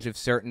advantage of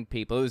certain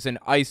people. It was an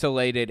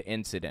isolated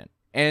incident.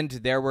 And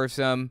there were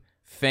some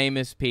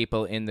famous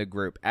people in the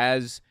group,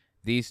 as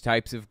these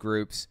types of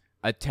groups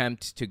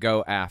attempt to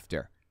go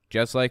after,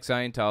 just like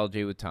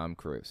Scientology with Tom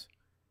Cruise.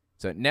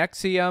 So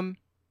NXIVM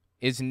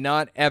is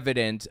not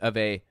evidence of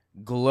a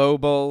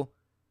global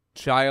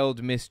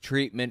child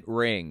mistreatment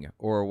ring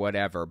or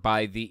whatever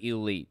by the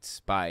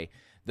elites, by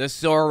the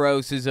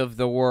Soroses of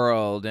the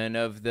world and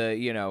of the,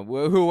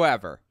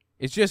 whoever.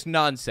 It's just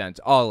nonsense,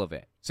 all of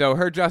it. So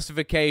her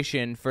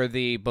justification for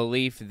the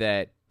belief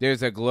that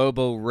there's a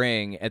global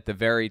ring at the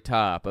very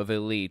top of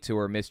elites who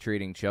are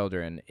mistreating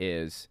children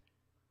is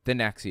the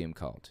NXIVM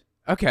cult.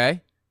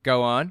 Okay,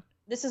 go on.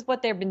 This is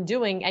what they've been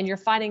doing, and you're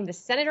finding the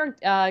Senator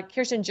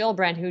Kirsten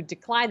Gillibrand, who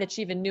declined that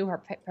she even knew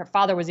her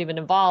father was even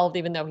involved,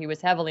 even though he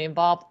was heavily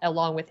involved,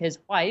 along with his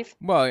wife.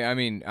 Well, I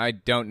mean, I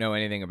don't know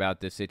anything about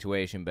this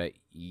situation, but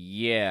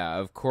yeah,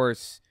 of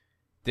course,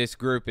 this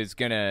group is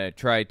going to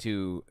try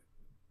to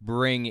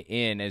bring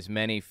in as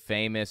many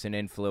famous and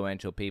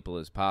influential people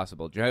as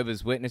possible.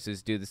 Jehovah's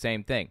Witnesses do the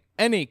same thing.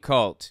 Any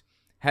cult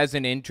has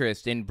an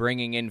interest in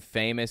bringing in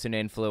famous and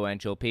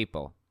influential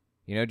people.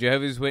 You know,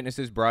 Jehovah's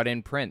Witnesses brought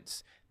in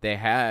Prince. They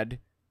had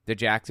the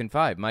Jackson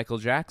 5, Michael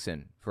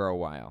Jackson, for a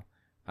while.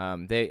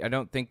 I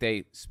don't think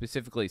they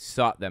specifically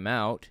sought them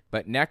out,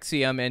 but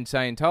NXIVM and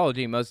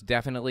Scientology most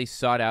definitely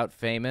sought out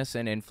famous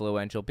and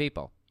influential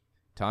people.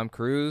 Tom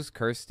Cruise,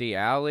 Kirstie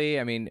Alley,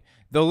 I mean,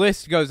 the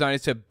list goes on.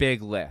 It's a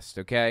big list,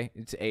 okay?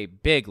 It's a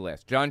big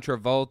list. John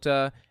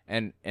Travolta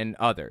and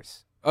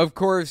others. Of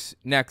course,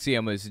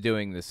 NXIVM was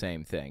doing the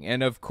same thing.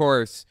 And of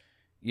course,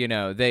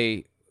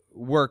 they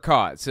were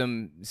caught.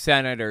 Some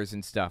senators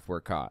and stuff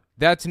were caught.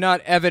 That's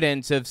not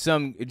evidence of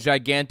some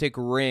gigantic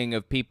ring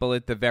of people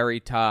at the very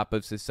top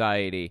of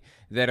society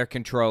that are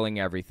controlling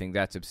everything.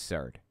 That's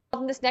absurd.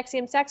 In this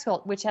NXIVM sex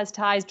cult, which has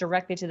ties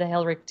directly to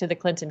the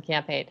Clinton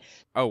campaign.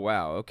 Oh,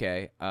 wow.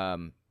 Okay.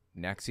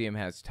 NXIVM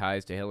has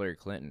ties to Hillary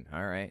Clinton.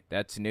 All right.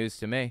 That's news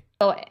to me.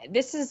 So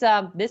this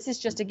is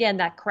just, again,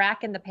 that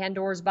crack in the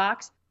Pandora's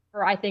box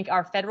for, I think,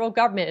 our federal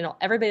government and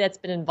everybody that's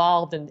been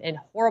involved in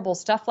horrible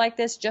stuff like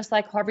this, just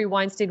like Harvey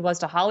Weinstein was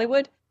to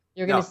Hollywood.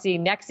 You're going to see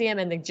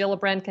NXIVM and the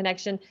Gillibrand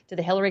connection to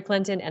the Hillary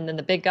Clinton, and then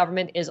the big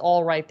government is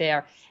all right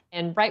there.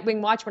 And Right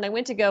Wing Watch, when I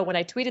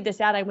tweeted this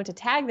out, I went to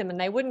tag them, and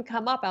they wouldn't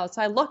come up out.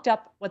 So I looked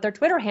up what their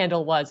Twitter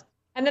handle was.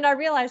 And then I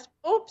realized,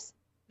 oops,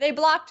 they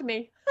blocked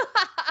me.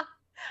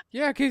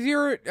 Yeah, because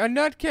you're a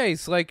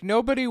nutcase. Like,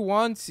 nobody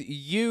wants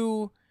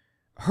you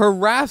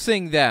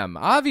harassing them.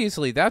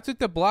 Obviously, that's what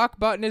the block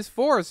button is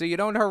for, so you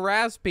don't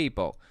harass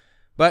people.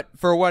 But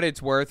for what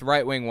it's worth,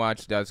 Right Wing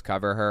Watch does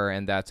cover her,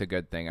 and that's a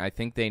good thing. I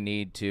think they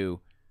need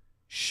to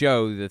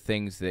show the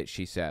things that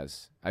she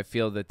says. I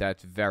feel that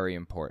that's very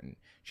important.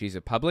 She's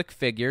a public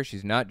figure.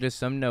 She's not just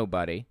some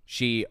nobody.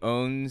 She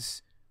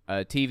owns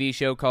a TV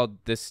show called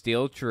The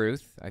Steel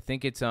Truth. I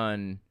think it's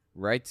on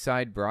Right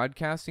Side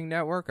Broadcasting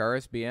Network,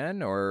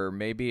 RSBN, or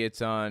maybe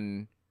it's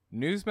on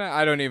Newsmax.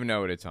 I don't even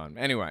know what it's on.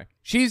 Anyway,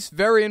 she's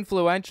very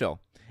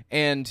influential,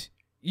 and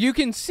you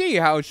can see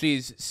how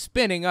she's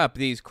spinning up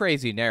these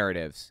crazy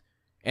narratives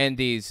and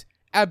these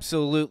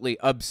absolutely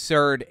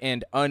absurd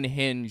and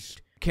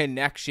unhinged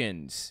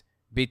connections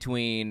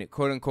between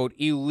quote-unquote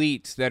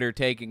elites that are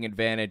taking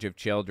advantage of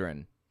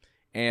children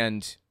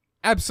and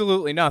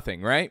absolutely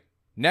nothing, right?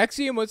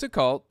 NXIVM was a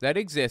cult that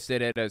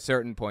existed at a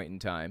certain point in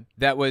time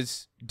that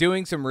was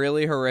doing some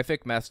really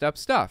horrific, messed up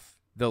stuff.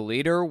 The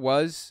leader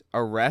was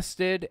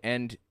arrested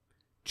and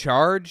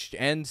charged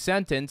and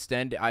sentenced,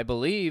 and I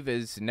believe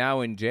is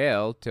now in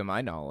jail, to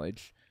my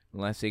knowledge,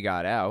 unless he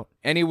got out.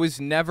 And he was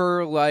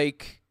never,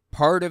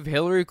 part of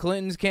Hillary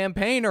Clinton's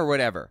campaign or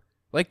whatever.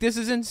 Like, this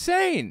is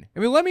insane. I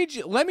mean,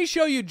 let me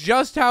show you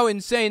just how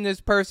insane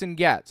this person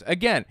gets.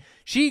 Again,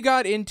 she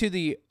got into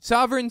the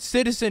sovereign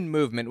citizen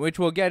movement, which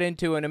we'll get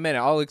into in a minute.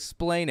 I'll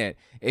explain it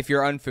if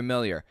you're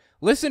unfamiliar.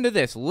 Listen to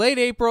this. Late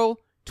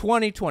April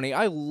 2020.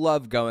 I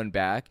love going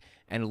back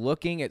and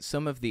looking at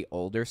some of the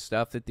older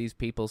stuff that these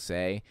people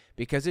say,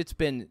 because it's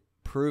been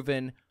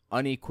proven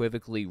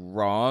unequivocally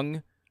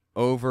wrong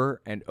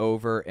over and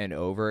over and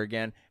over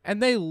again.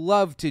 And they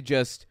love to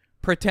just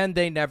pretend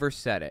they never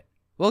said it.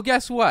 Well,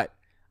 guess what?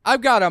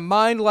 I've got a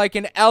mind like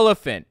an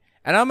elephant,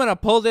 and I'm going to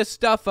pull this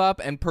stuff up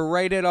and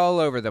parade it all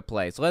over the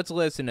place. Let's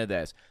listen to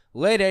this.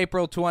 Late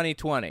April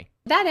 2020.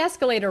 That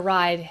escalator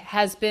ride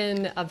has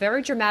been a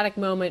very dramatic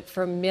moment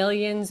for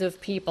millions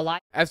of people.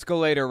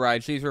 Escalator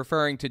ride. She's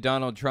referring to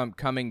Donald Trump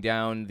coming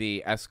down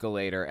the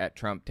escalator at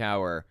Trump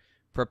Tower,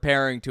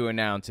 preparing to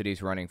announce that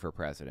he's running for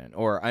president,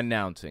 or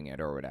announcing it,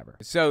 or whatever.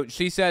 So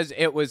she says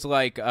it was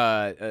like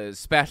a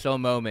special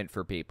moment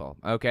for people,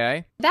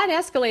 okay? That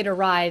escalator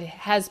ride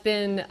has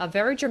been a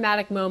very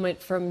dramatic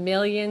moment for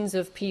millions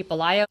of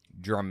people.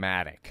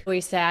 Dramatic. We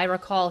say, I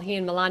recall he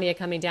and Melania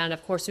coming down.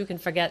 Of course, who can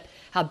forget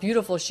how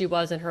beautiful she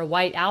was in her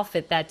white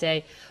outfit that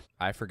day?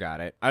 I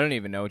forgot it. I don't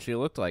even know what she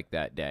looked like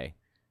that day.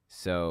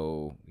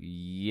 So,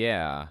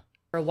 yeah.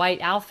 Her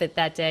white outfit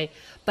that day,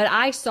 but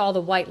I saw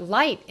the white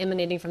light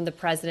emanating from the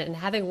president, and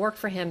having worked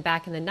for him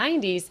back in the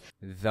 90s.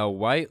 The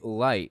white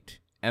light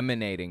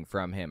emanating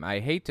from him.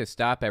 I hate to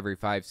stop every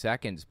 5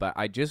 seconds, but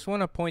I just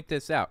want to point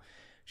this out.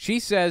 She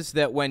says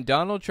that when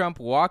Donald Trump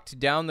walked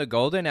down the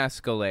golden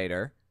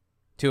escalator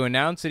to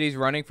announce that he's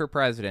running for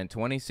president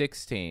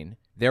 2016,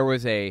 there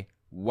was a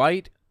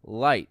white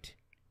light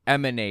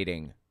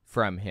emanating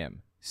from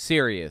him.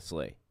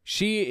 Seriously.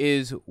 She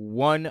is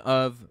one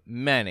of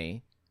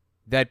many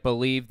that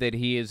believe that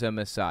he is a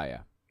messiah.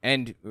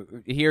 And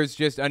here's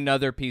just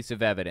another piece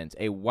of evidence.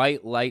 A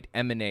white light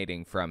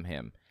emanating from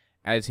him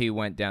as he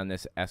went down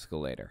this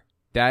escalator.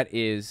 That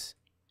is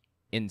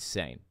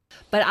insane.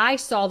 But I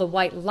saw the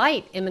white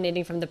light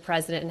emanating from the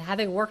president, and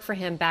having worked for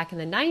him back in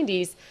the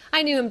 90s,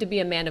 I knew him to be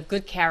a man of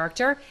good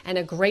character and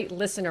a great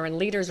listener, and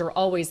leaders are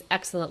always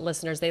excellent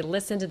listeners. They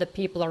listen to the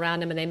people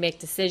around them and they make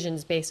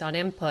decisions based on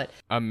input.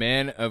 A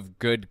man of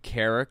good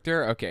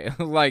character? Okay,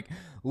 like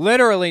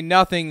literally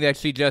nothing that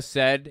she just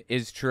said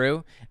is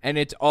true, and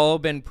it's all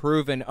been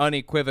proven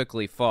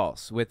unequivocally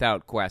false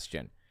without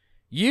question.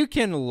 You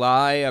can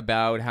lie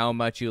about how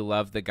much you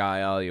love the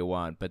guy all you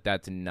want, but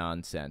that's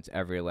nonsense,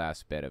 every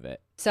last bit of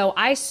it. So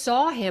I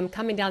saw him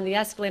coming down the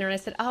escalator, and I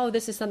said, oh,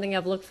 this is something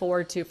I've looked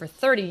forward to for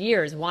 30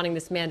 years, wanting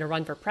this man to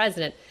run for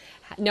president,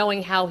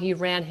 knowing how he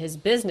ran his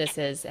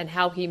businesses and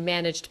how he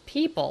managed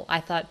people. I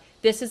thought,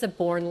 this is a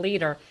born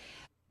leader.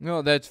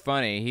 No, that's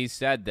funny. He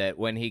said that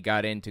when he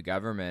got into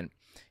government,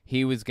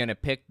 he was going to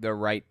pick the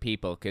right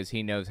people because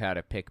he knows how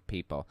to pick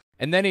people.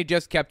 And then he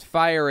just kept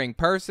firing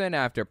person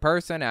after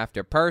person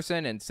after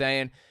person and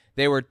saying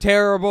they were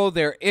terrible,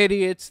 they're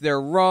idiots, they're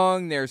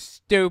wrong, they're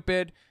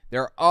stupid,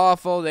 they're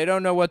awful, they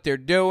don't know what they're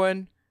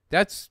doing.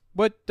 That's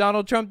what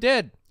Donald Trump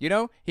did, you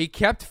know? He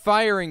kept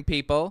firing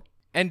people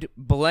and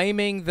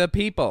blaming the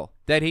people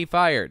that he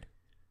fired.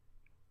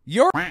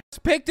 Your ass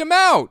picked him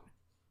out.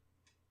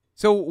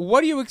 So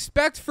what do you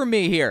expect from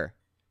me here?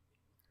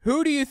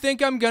 Who do you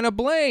think I'm going to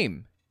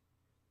blame?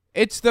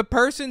 It's the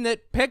person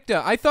that picked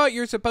her. I thought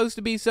you're supposed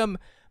to be some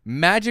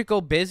magical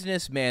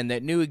businessman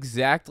that knew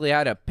exactly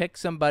how to pick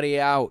somebody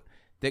out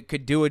that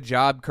could do a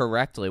job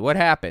correctly. What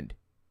happened?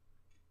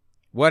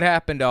 What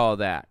happened to all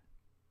that?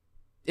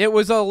 It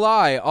was a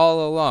lie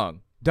all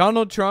along.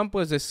 Donald Trump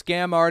was a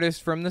scam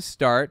artist from the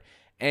start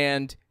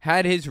and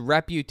had his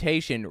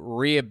reputation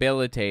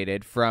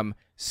rehabilitated from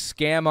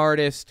scam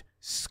artist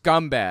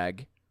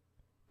scumbag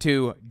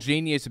to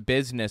genius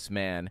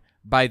businessman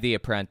by The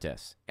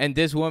Apprentice. And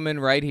this woman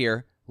right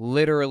here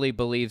literally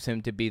believes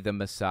him to be the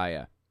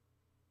Messiah.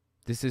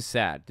 This is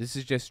sad. This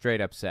is just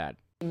straight up sad.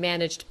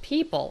 Managed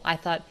people. I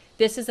thought,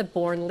 this is a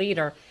born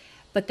leader.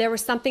 But there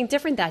was something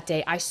different that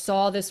day. I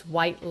saw this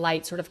white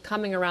light sort of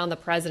coming around the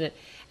president,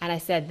 and I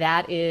said,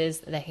 that is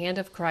the hand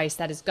of Christ.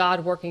 That is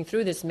God working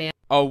through this man.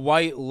 A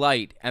white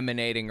light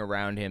emanating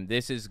around him.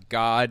 This is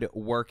God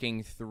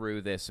working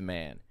through this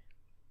man.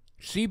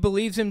 She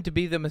believes him to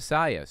be the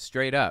Messiah,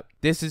 straight up.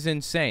 This is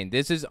insane.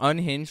 This is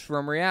unhinged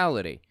from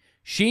reality.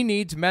 She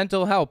needs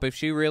mental help if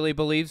she really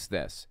believes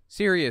this.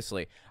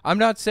 Seriously. I'm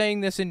not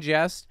saying this in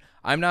jest.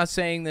 I'm not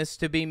saying this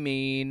to be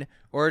mean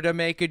or to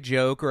make a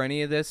joke or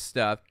any of this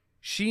stuff.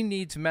 She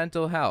needs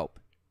mental help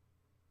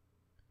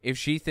if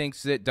she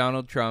thinks that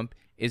Donald Trump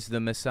is the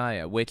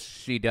Messiah, which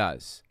she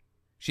does.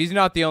 She's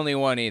not the only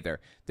one either.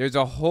 There's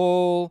a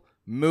whole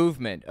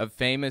movement of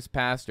famous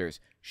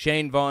pastors,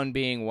 Shane Vaughn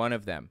being one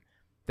of them,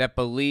 that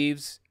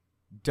believes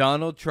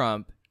Donald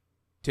Trump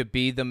to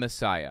be the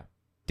Messiah.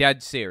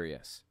 Dead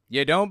serious.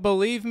 You don't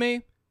believe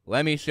me?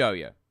 Let me show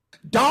you.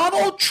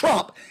 Donald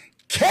Trump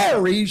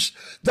carries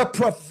the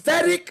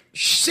prophetic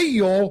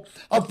seal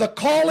of the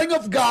calling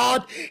of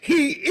God.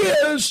 He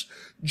is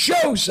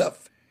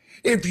Joseph.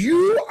 If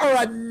you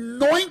are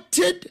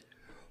anointed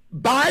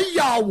by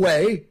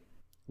Yahweh.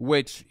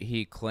 which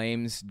he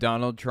claims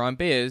Donald Trump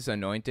is,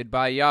 anointed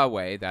by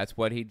Yahweh. That's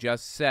what he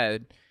just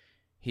said.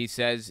 He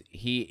says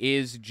he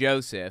is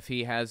Joseph.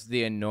 He has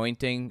the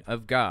anointing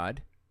of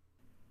God.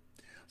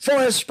 For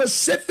a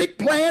specific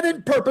plan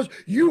and purpose,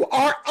 you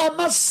are a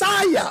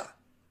Messiah.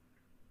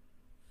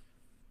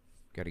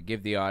 Got to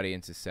give the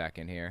audience a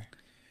second here.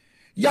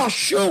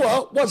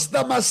 Yeshua was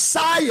the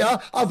Messiah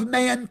of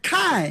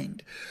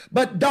mankind,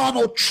 but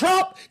Donald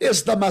Trump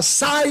is the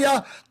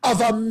Messiah of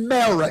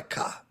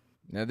America.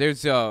 Now,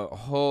 there's a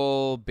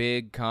whole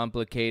big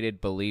complicated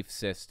belief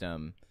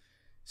system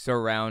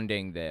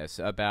surrounding this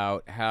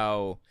about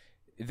how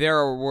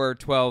there were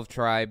 12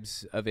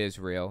 tribes of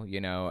Israel,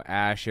 you know,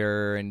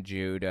 Asher and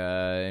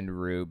Judah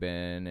and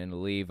Reuben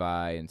and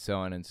Levi and so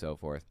on and so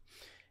forth.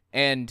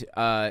 And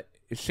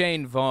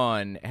Shane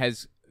Vaughn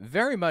has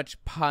very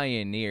much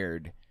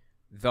pioneered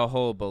the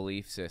whole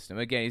belief system.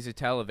 Again, he's a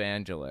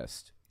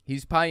televangelist.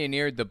 He's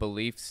pioneered the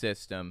belief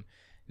system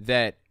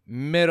that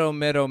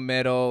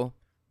middle,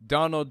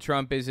 Donald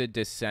Trump is a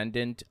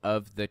descendant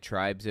of the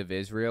tribes of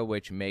Israel,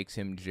 which makes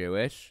him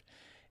Jewish.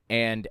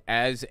 And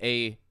as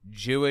a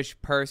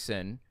Jewish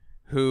person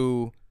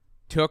who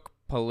took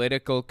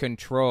political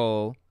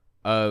control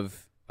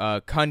of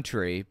a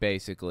country,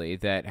 basically,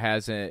 that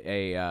has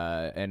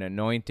an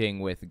anointing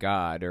with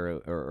God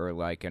or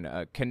like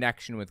a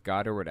connection with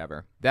God or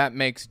whatever, that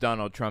makes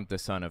Donald Trump the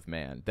Son of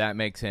Man. That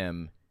makes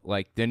him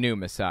like the new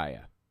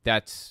Messiah.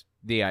 That's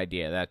the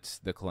idea. That's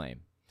the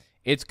claim.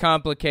 It's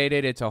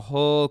complicated. It's a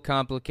whole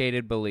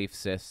complicated belief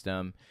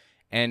system.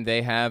 And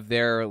they have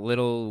their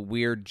little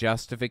weird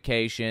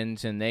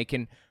justifications, and they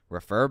can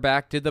refer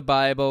back to the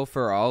Bible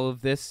for all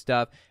of this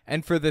stuff.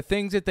 And for the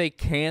things that they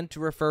can't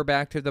refer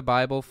back to the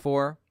Bible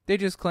for, they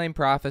just claim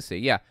prophecy.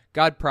 Yeah,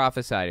 God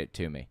prophesied it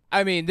to me.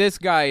 I mean, this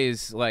guy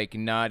is, like,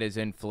 not as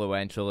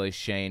influential as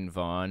Shane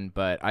Vaughn,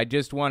 but I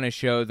just want to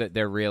show that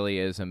there really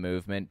is a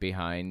movement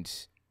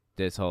behind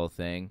this whole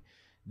thing.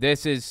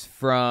 This is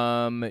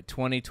from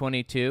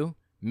 2022,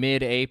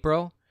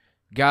 mid-April.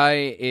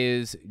 Guy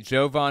is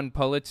Jovan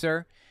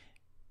Pulitzer.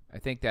 I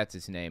think that's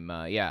his name.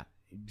 Yeah,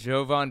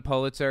 Jovan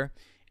Pulitzer.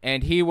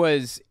 And he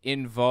was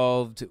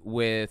involved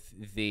with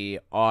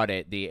the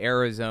audit, the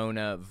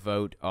Arizona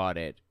vote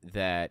audit,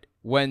 that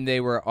when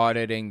they were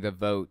auditing the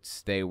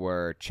votes, they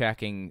were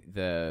checking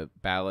the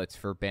ballots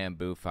for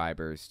bamboo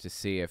fibers to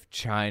see if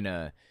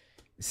China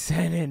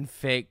sent in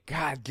fake.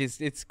 God,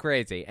 it's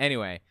crazy.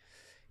 Anyway,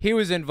 he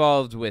was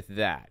involved with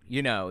that.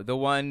 You know, the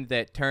one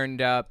that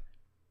turned up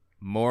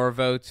more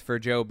votes for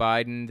Joe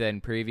Biden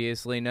than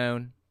previously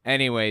known.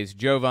 Anyways,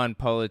 Jovan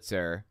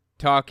Pulitzer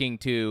talking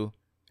to,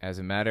 as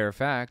a matter of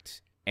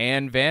fact,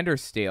 Ann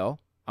Vandersteel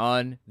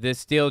on The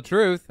Steel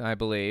Truth, I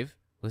believe.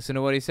 Listen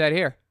to what he said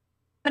here.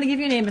 I'm going to give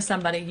you a name of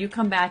somebody. You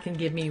come back and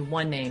give me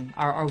one name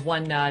or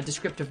one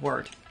descriptive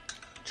word.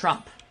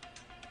 Trump.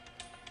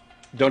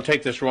 Don't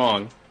take this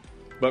wrong,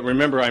 but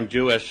remember I'm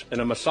Jewish,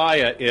 and a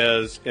Messiah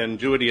is, in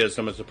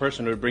Judaism, is the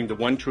person who would bring the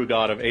one true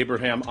God of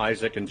Abraham,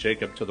 Isaac, and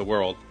Jacob to the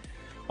world.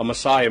 A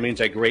Messiah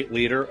means a great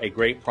leader, a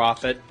great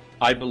prophet.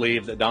 I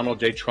believe that Donald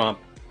J. Trump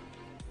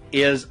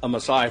is a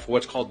Messiah for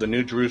what's called the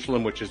New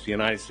Jerusalem, which is the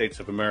United States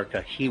of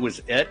America. He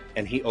was it,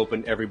 and he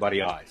opened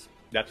everybody's eyes.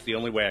 That's the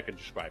only way I could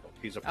describe him.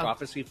 He's a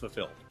prophecy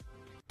fulfilled.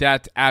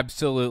 That's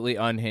absolutely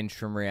unhinged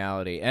from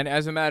reality. And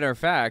as a matter of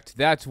fact,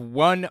 that's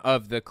one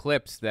of the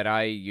clips that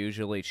I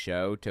usually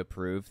show to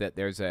prove that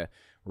there's a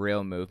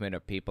real movement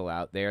of people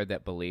out there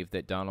that believe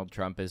that Donald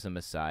Trump is a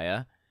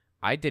Messiah.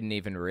 I didn't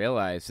even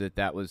realize that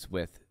that was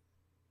with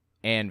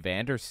Ann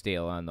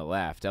Vandersteel on the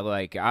left.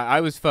 I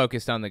was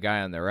focused on the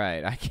guy on the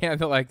right. I can't,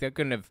 that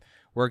couldn't have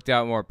worked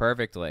out more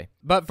perfectly.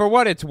 But for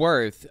what it's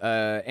worth,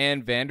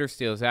 Ann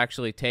Vandersteel has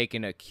actually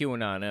taken a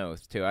QAnon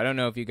oath, too. I don't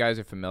know if you guys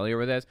are familiar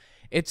with this.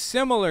 It's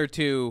similar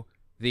to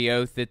the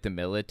oath that the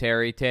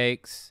military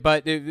takes,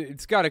 but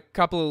it's got a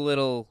couple of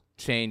little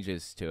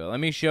changes to it. Let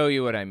me show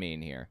you what I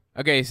mean here.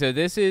 Okay, so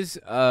this is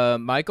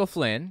Michael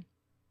Flynn,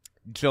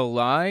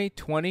 July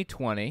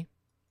 2020.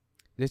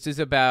 This is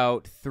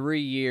about 3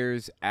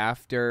 years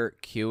after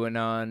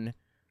QAnon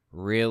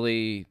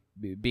really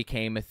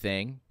became a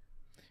thing.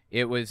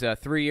 It was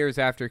 3 years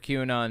after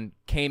QAnon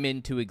came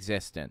into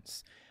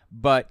existence.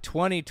 But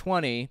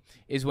 2020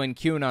 is when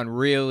QAnon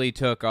really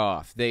took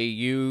off. They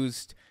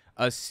used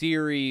a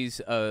series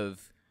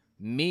of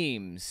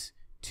memes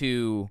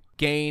to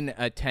gain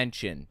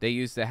attention. They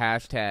used the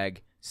hashtag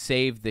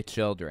Save the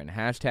Children,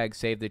 hashtag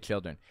Save the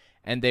Children.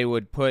 And they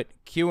would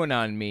put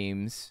QAnon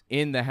memes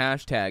in the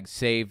hashtag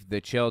Save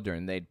the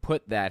Children. They'd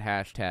put that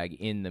hashtag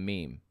in the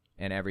meme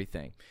and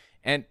everything.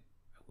 And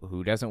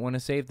who doesn't want to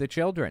save the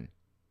children?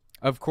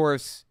 Of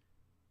course,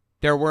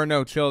 there were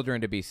no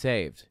children to be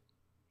saved.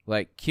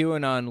 Like,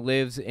 QAnon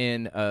lives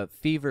in a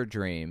fever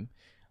dream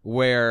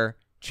where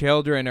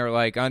children are,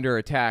 like, under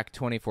attack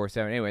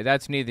 24/7. Anyway,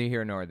 that's neither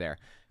here nor there.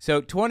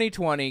 So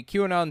 2020,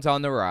 QAnon's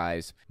on the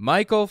rise.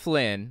 Michael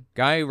Flynn,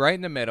 guy right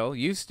in the middle,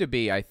 used to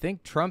be, I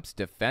think, Trump's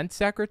defense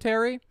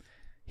secretary.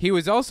 He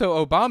was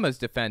also Obama's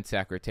defense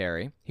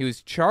secretary. He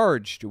was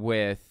charged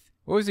with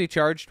What was he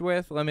charged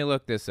with? Let me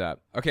look this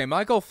up. Okay,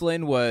 Michael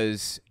Flynn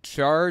was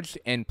charged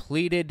and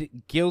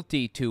pleaded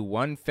guilty to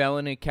one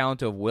felony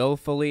count of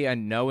willfully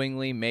and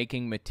knowingly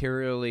making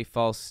materially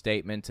false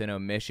statements and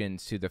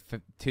omissions to the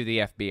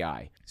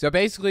FBI. So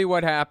basically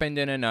what happened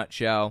in a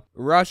nutshell,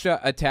 Russia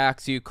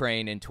attacks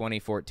Ukraine in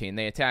 2014.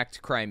 They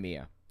attacked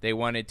Crimea. They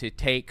wanted to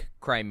take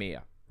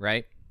Crimea,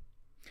 right?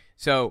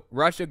 So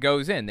Russia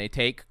goes in. They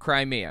take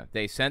Crimea.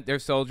 They sent their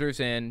soldiers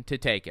in to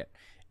take it.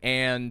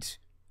 And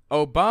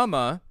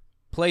Obama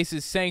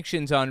places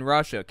sanctions on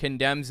Russia,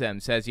 condemns them,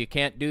 says you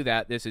can't do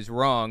that, this is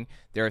wrong,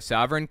 they're a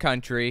sovereign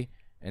country,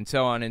 and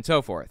so on and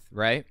so forth,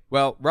 right?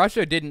 Well,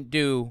 Russia didn't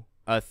do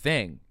a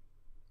thing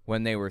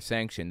when they were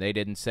sanctioned. They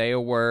didn't say a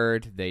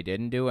word, they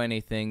didn't do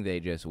anything, they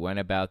just went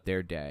about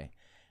their day.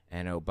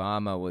 And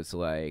Obama was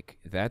like,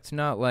 that's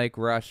not like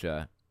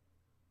Russia.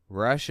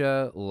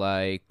 Russia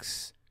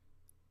likes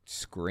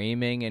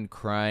screaming and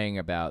crying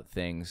about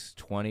things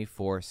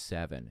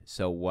 24/7.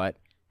 So what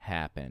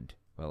happened?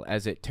 Well,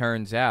 as it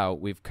turns out,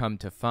 we've come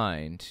to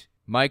find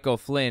Michael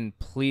Flynn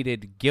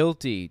pleaded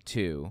guilty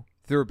to,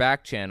 through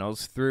back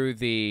channels, through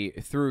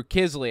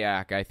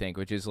Kislyak, I think,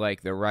 which is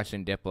like the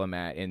Russian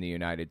diplomat in the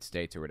United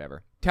States or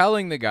whatever,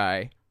 telling the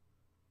guy,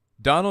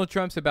 Donald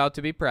Trump's about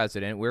to be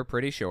president, we're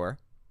pretty sure.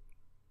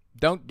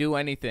 Don't do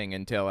anything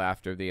until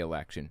after the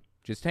election.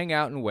 Just hang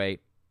out and wait.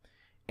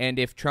 And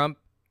if Trump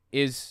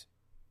is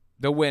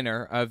the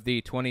winner of the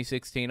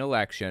 2016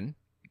 election,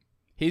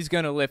 he's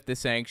going to lift the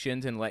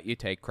sanctions and let you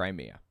take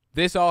Crimea.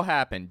 This all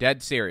happened,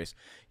 dead serious.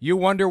 You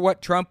wonder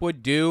what Trump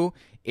would do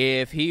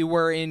if he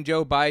were in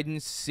Joe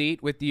Biden's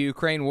seat with the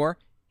Ukraine war?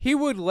 He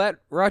would let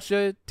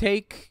Russia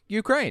take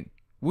Ukraine.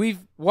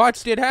 We've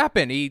watched it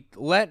happen. He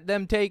let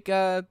them take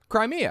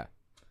Crimea.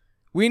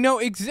 We know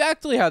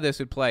exactly how this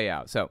would play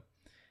out. So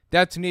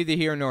that's neither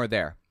here nor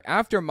there.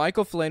 After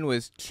Michael Flynn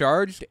was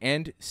charged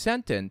and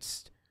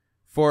sentenced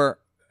for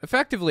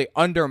effectively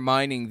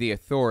undermining the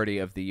authority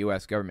of the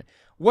U.S. government,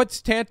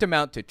 what's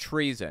tantamount to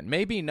treason,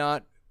 maybe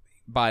not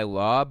by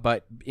law,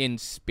 but in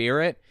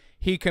spirit,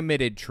 he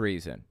committed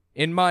treason.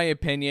 In my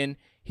opinion,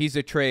 he's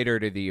a traitor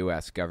to the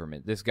U.S.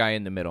 government. This guy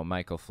in the middle,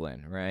 Michael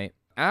Flynn, right?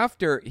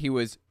 After he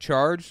was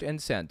charged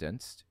and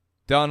sentenced,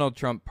 Donald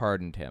Trump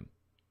pardoned him.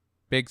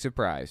 Big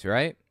surprise,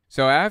 right?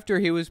 So after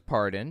he was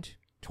pardoned,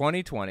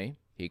 2020,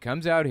 he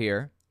comes out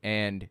here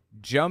and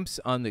jumps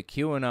on the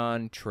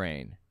QAnon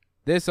train.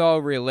 This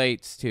all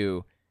relates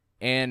to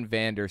Ann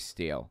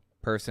Vandersteel,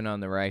 person on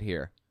the right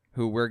here,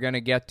 who we're going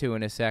to get to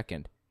in a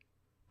second.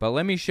 But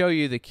let me show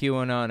you the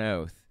QAnon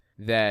oath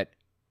that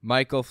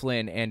Michael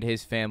Flynn and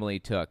his family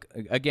took.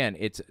 Again,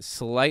 it's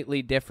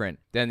slightly different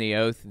than the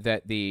oath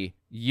that the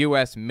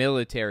U.S.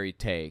 military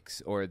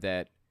takes, or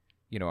that,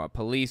 you know, a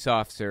police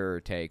officer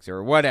takes,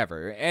 or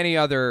whatever, any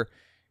other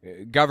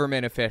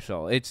government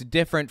official. It's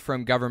different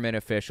from government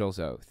officials'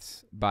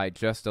 oaths by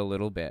just a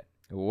little bit.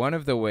 One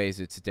of the ways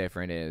it's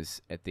different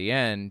is, at the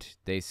end,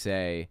 they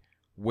say,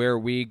 where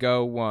we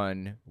go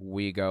one,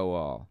 we go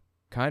all.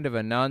 Kind of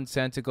a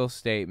nonsensical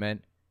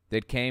statement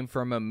that came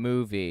from a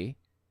movie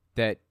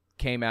that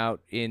came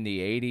out in the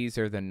 80s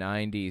or the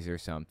 90s or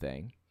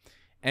something.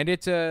 And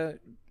it's a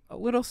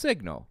little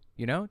signal,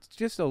 you know? It's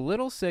just a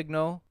little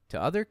signal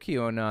to other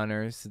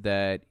QAnoners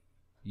that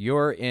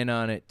you're in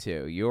on it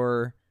too.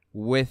 You're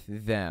with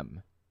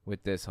them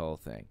with this whole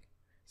thing.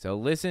 So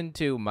listen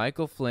to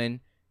Michael Flynn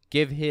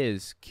give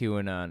his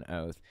QAnon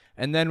oath,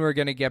 and then we're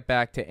going to get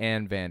back to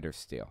Ann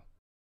Vandersteel.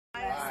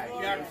 I,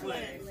 Jack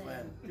Flynn,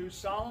 do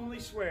solemnly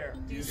swear.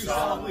 Do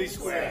solemnly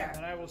swear.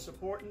 That I will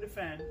support and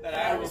defend. That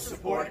I will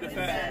support and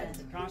defend.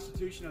 The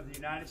Constitution of the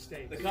United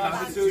States. The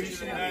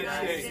Constitution of the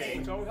United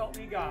States. So help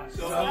me God.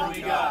 So help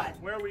me God.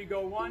 Where we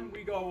go one,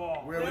 we go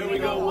all. Where we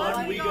go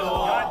one, we go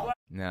all.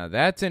 Now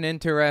that's an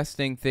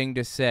interesting thing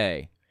to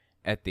say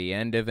at the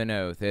end of an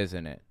oath,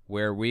 isn't it?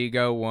 Where we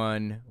go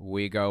one,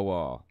 we go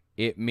all.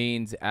 It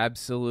means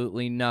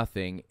absolutely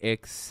nothing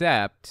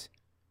except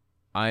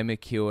I'm a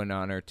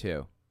QAnoner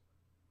too.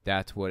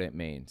 That's what it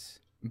means.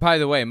 By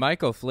the way,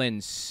 Michael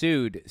Flynn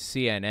sued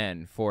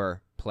CNN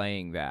for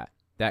playing that.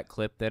 That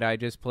clip that I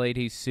just played,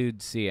 he sued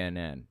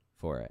CNN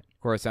for it. Of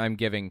course, I'm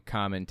giving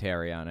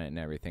commentary on it and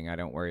everything. I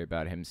don't worry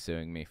about him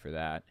suing me for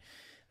that.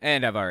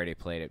 And I've already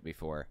played it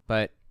before.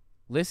 But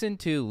listen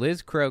to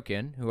Liz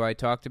Crokin, who I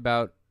talked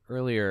about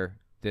earlier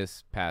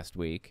this past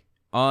week,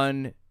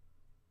 on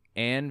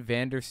Ann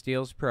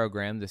Vandersteel's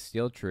program, The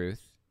Steel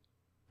Truth,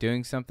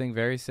 doing something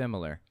very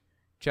similar.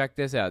 Check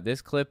this out.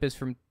 This clip is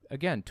from,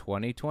 again,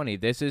 2020.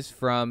 This is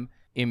from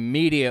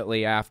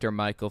immediately after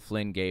Michael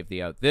Flynn gave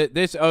the oath.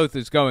 This oath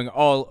is going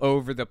all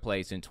over the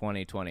place in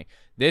 2020.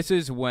 This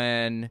is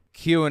when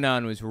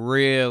QAnon was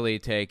really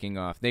taking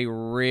off. They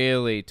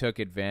really took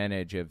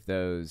advantage of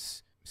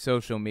those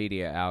social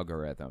media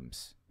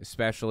algorithms,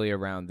 especially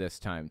around this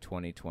time,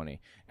 2020.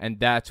 And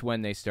that's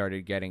when they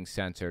started getting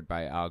censored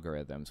by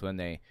algorithms, when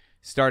they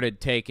started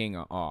taking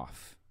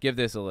off. Give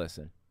this a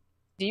listen.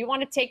 Do you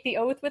want to take the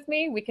oath with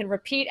me? We can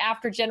repeat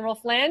after General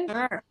Flynn.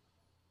 Sure.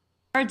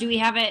 Or do we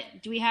have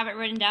it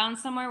written down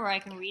somewhere where I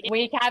can read it?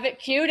 We have it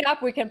queued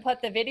up. We can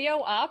put the video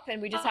up, and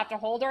we just have to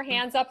hold our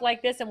hands up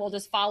like this, and we'll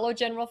just follow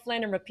General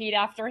Flynn and repeat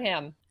after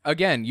him.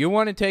 Again, you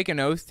want to take an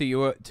oath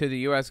to the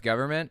U.S.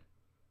 government?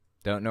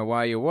 Don't know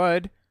why you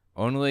would.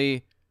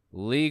 Only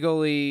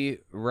legally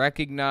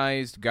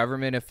recognized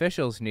government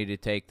officials need to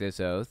take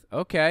this oath.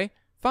 Okay,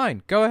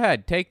 fine. Go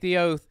ahead. Take the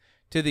oath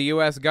to the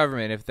U.S.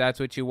 government if that's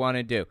what you want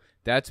to do.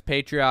 That's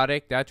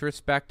patriotic. That's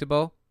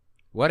respectable.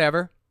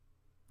 Whatever.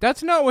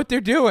 That's not what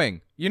they're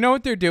doing. You know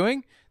what they're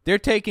doing? They're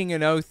taking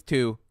an oath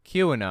to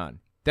QAnon.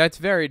 That's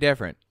very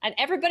different. And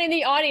everybody in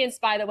the audience,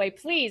 by the way,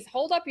 please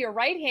hold up your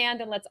right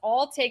hand and let's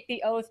all take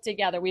the oath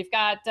together. We've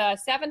got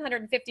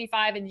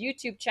 755 in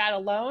YouTube chat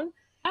alone.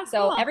 Oh,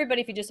 so cool.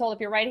 everybody, if you just hold up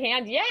your right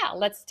hand, yeah,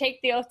 let's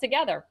take the oath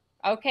together.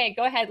 Okay,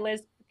 go ahead,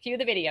 Liz. Cue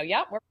the video.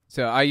 Yep.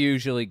 So I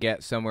usually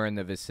get somewhere in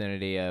the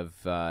vicinity of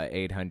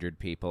 800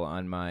 people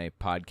on my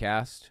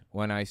podcast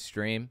when I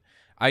stream.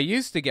 I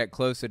used to get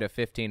closer to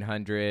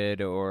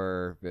 1,500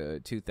 or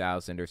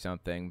 2,000 or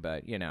something,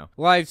 but, you know,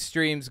 live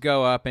streams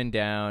go up and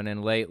down,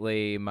 and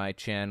lately my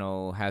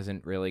channel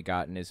hasn't really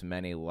gotten as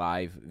many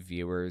live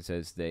viewers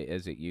as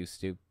it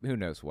used to. Who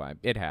knows why?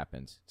 It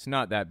happens. It's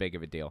not that big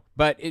of a deal.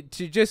 But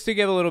just to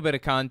give a little bit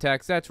of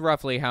context, that's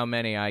roughly how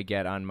many I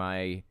get on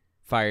my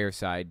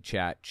Fireside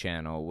Chat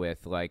channel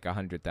with like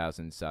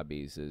 100,000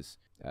 subbies is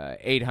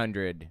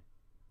 800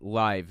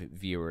 live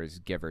viewers,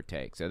 give or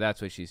take. So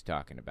that's what she's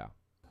talking about.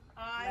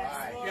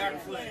 I, Jack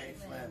Flynn,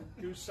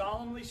 do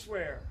solemnly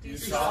swear. Do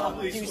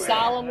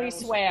solemnly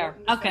swear.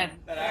 Okay.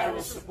 That I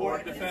will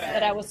support and defend.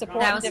 That I will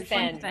support and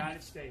defend.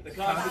 The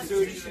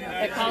Constitution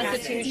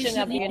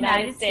of the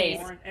United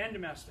States. Foreign and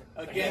domestic.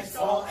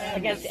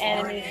 Against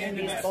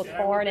enemies, both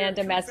foreign and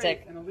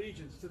domestic. And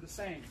allegiance to the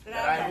same.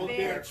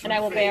 And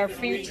I will bear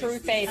true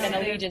faith and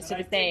allegiance to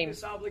the same.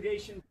 This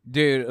obligation.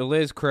 Dude,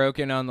 Liz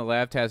Crokin on the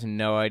left has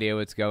no idea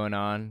what's going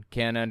on,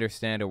 can't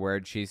understand a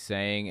word she's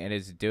saying, and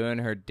is doing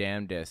her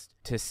damnedest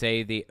to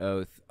say the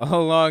oath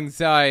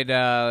alongside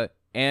Ann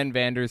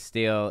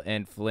Vandersteel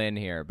and Flynn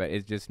here, but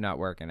it's just not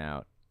working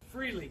out.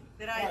 Freely.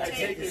 That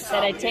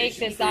I take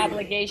this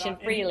obligation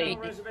freely.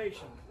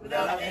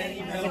 Without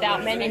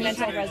any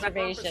mental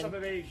reservation.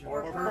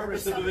 Or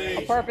purpose of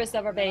evasion. Purpose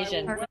of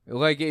evasion.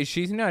 Like,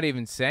 she's not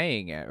even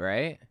saying it,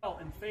 right?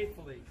 And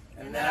faithfully.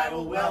 And that I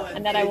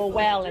will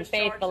well and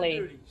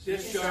faithfully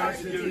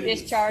discharge the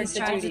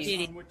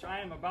duties in which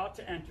I am about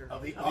to enter.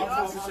 Of the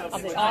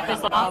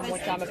office of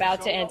which I'm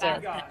about to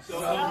enter.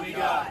 So help me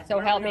God. So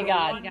help me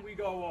God. We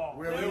go all.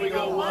 Where we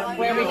go one,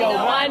 we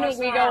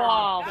go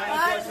all.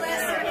 God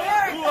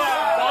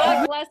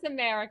bless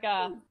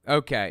America.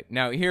 Okay,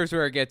 now here's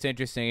where it gets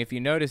interesting. If you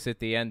notice at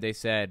the end, they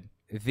said,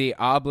 the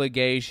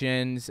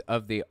obligations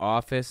of the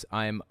office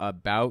I'm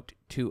about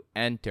to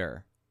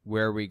enter.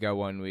 Where we go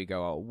one, we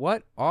go all.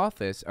 What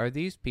office are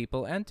these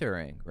people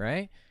entering,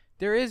 right?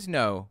 There is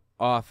no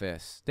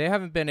office. They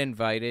haven't been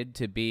invited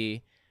to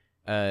be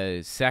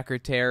a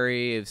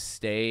Secretary of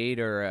State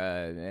or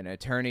an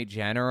Attorney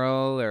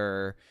General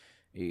or,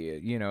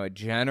 you know, a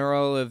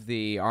General of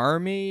the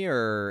Army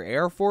or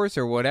Air Force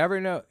or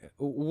whatever. No,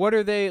 what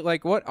are they,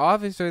 like, what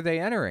office are they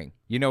entering?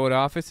 You know what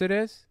office it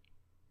is?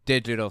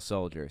 Digital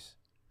soldiers.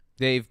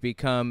 They've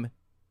become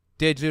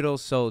digital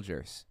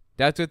soldiers.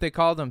 That's what they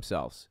call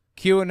themselves.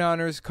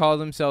 QAnonners call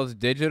themselves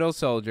digital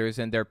soldiers,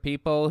 and they're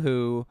people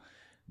who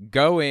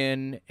go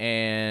in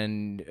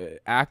and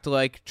act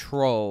like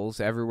trolls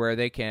everywhere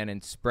they can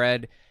and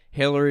spread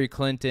Hillary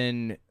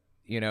Clinton,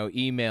 you know,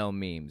 email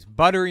memes,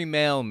 buttery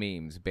mail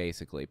memes,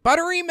 basically.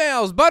 Buttery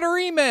mails,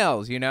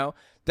 you know?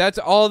 That's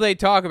all they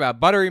talk about,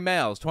 buttery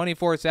mails,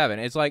 24/7.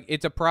 It's like,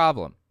 it's a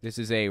problem. This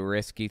is a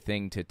risky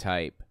thing to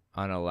type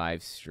on a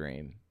live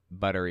stream,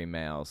 buttery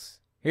mails.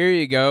 Here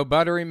you go,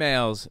 buttery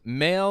males.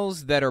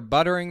 Males that are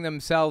buttering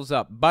themselves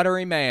up.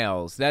 Buttery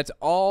males. That's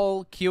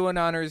all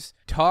QAnonners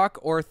talk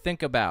or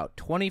think about.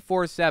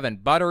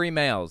 24/7, buttery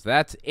males.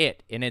 That's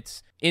it. And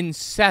it's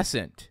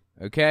incessant.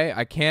 Okay?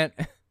 I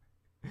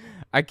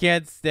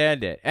can't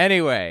stand it.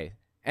 Anyway,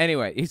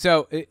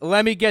 so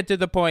let me get to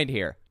the point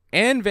here.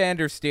 Ann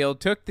Vandersteel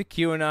took the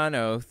QAnon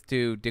oath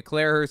to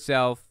declare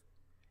herself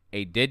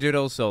a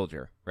digital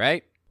soldier,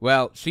 right?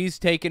 Well, she's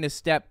taken a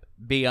step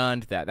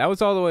beyond that. That was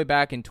all the way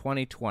back in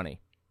 2020.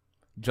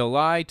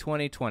 July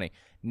 2020.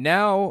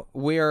 Now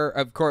we're,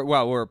 of course,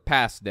 well, we're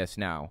past this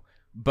now,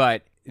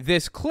 but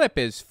this clip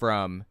is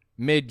from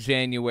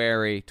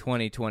mid-January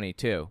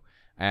 2022.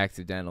 I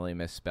accidentally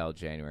misspelled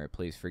January.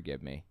 Please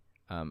forgive me.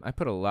 I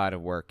put a lot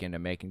of work into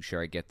making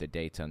sure I get the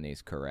dates on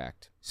these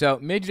correct. So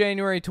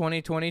mid-January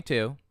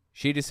 2022,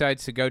 she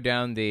decides to go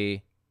down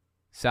the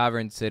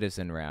sovereign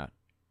citizen route.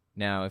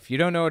 Now, if you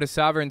don't know what a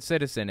sovereign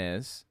citizen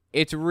is,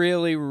 it's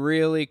really,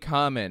 really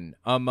common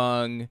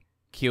among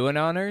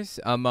QAnonners,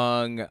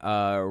 among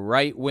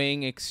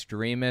right-wing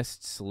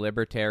extremists,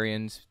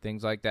 libertarians,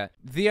 things like that.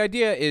 The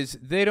idea is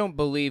they don't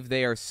believe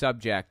they are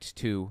subject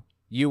to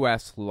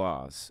U.S.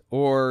 laws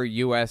or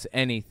U.S.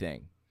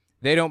 anything.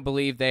 They don't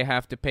believe they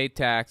have to pay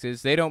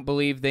taxes. They don't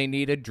believe they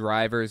need a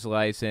driver's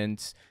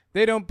license.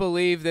 They don't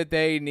believe that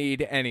they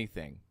need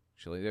anything.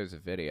 Actually, there's a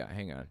video.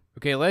 Hang on.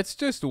 Okay, let's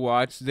just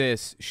watch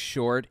this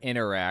short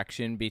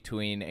interaction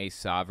between a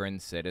sovereign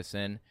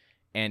citizen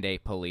and a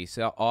police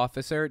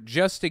officer,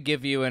 just to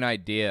give you an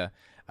idea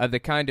of the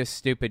kind of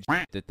stupid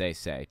shit that they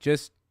say.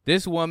 Just,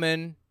 this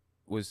woman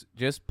was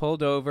just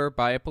pulled over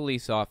by a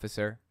police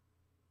officer.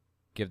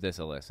 Give this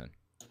a listen.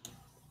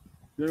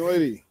 Young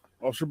lady,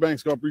 Officer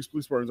Banks, Golf Breeze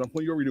Police Department. I'm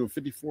pulling you over. You're doing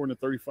 54 and a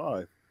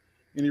 35.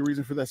 Any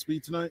reason for that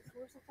speed tonight?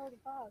 Where's the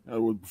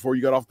 35? Before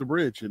you got off the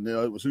bridge, and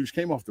as soon as you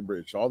came off the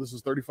bridge. All this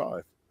is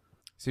 35.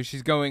 So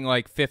she's going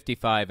like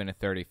 55 and a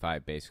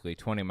 35, basically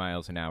 20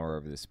 miles an hour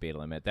over the speed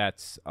limit.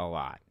 That's a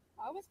lot.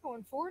 I was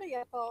going 40,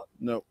 I thought.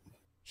 Nope.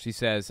 She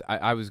says,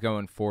 I was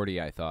going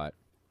 40, I thought.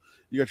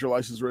 You got your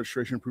license,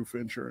 registration, proof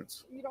of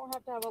insurance. You don't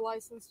have to have a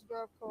license to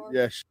drive a car.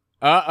 Yes.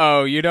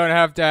 Uh-oh, you don't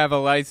have to have a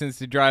license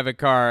to drive a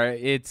car.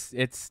 It's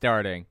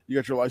starting. You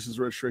got your license,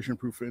 registration,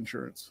 proof of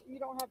insurance. You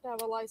don't have to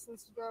have a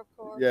license to drive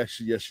a car. Yes,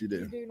 you do.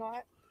 You do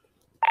not.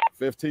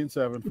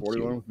 15-7,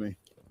 41 with me.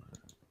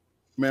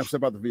 Ma'am,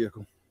 step out the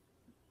vehicle.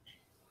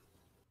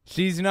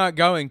 She's not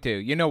going to.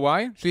 You know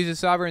why? She's a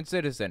sovereign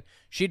citizen.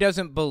 She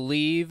doesn't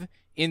believe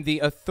in the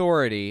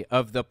authority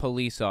of the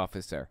police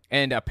officer.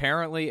 And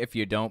apparently, if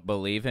you don't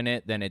believe in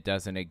it, then it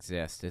doesn't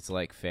exist. It's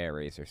like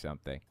fairies or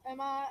something.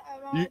 Am I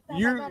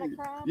not a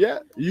crime? Yeah,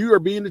 you are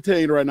being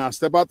detained right now.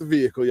 Step out the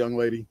vehicle, young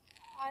lady.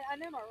 I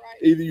know my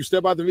rights. Either you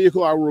step out the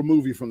vehicle or I will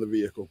remove you from the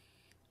vehicle.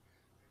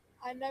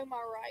 I know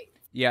my rights.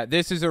 Yeah,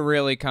 this is a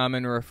really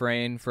common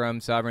refrain from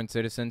sovereign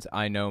citizens.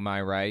 I know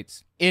my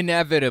rights.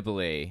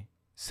 Inevitably,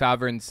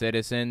 sovereign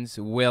citizens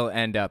will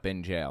end up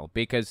in jail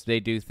because they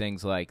do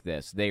things like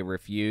this. They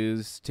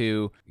refuse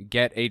to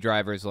get a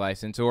driver's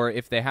license, or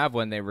if they have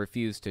one, they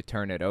refuse to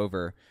turn it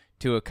over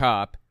to a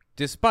cop.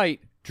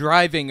 Despite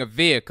driving a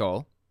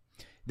vehicle,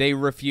 they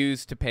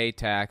refuse to pay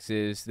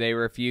taxes. They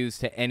refuse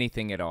to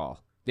anything at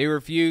all. They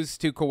refuse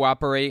to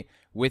cooperate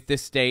with the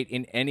state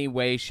in any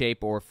way,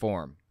 shape, or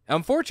form.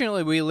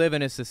 Unfortunately, we live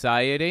in a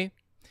society,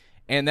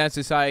 and that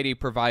society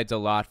provides a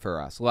lot for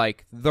us,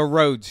 like the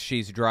roads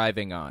she's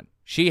driving on.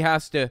 She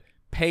has to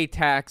pay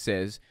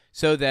taxes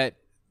so that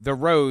the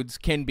roads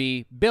can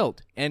be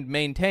built and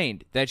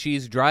maintained that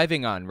she's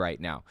driving on right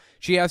now.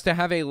 She has to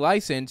have a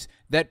license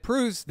that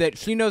proves that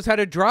she knows how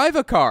to drive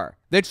a car,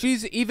 that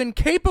she's even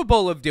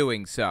capable of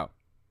doing so.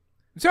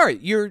 I'm sorry,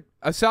 you're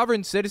a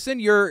sovereign citizen,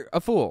 you're a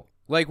fool.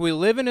 Like, we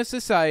live in a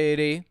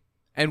society,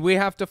 and we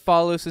have to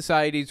follow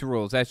society's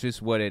rules. That's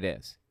just what it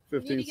is.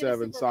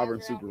 15-7,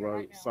 sovereign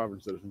supervisor,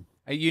 sovereign citizen.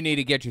 You need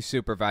to get your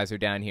supervisor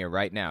down here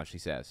right now, she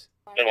says.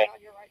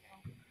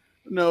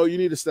 No, you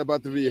need to step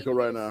out the vehicle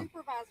right now.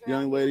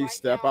 Young lady,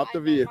 step out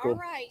the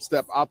vehicle.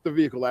 Step out the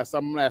vehicle. Last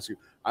time I'm going to ask you.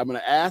 I'm going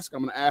to ask,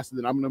 and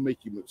then I'm going to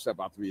make you step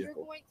out the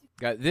vehicle.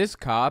 This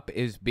cop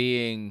is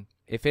being,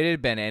 if it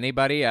had been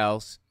anybody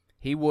else,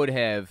 he would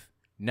have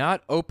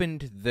not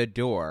opened the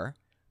door,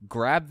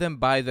 grabbed them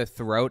by the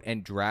throat,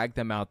 and dragged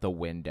them out the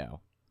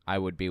window. I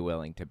would be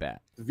willing to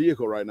bet. The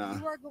vehicle right now.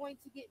 You are going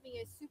to get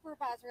me a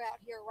supervisor out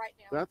here right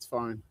now. That's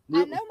fine.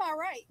 I know my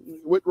rights.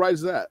 What right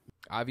is that?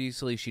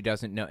 Obviously, she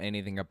doesn't know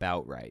anything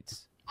about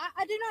rights.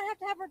 I do not have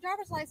to have a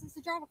driver's license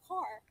to drive a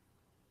car.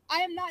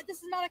 This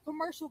is not a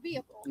commercial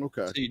vehicle.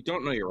 Okay. So you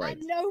don't know your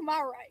rights. I know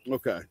my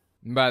rights. Okay.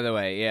 By the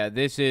way, yeah,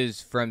 this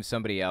is from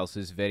somebody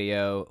else's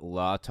video,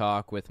 Law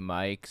Talk with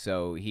Mike,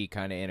 so he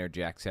kind of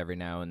interjects every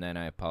now and then.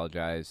 I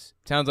apologize.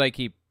 Sounds like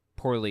he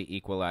poorly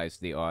equalized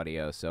the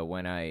audio, so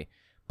when I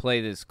play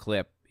this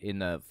clip in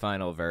the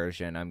final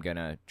version, I'm going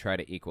to try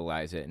to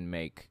equalize it and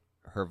make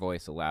her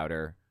voice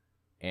louder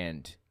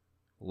and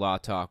Law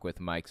Talk with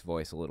Mike's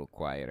voice a little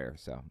quieter.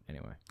 So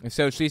anyway,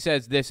 so she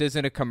says this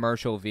isn't a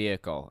commercial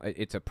vehicle.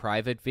 It's a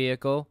private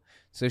vehicle,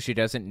 so she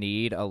doesn't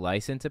need a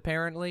license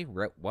apparently.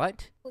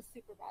 What? The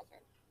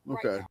supervisor.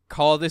 Okay. Right,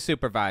 call the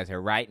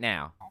supervisor right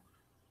now.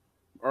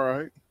 All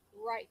right.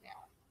 Right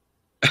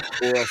now.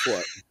 Or else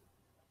what?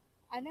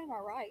 I know my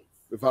rights.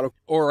 If I don't,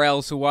 or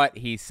else what,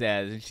 he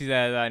says. And she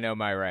says, I know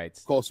my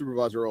rights. Call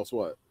supervisor or else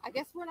what? I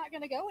guess we're not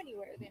going to go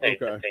anywhere then.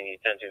 Okay.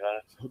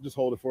 Just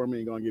hold it for me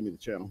and go and give me the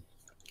channel.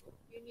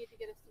 You need to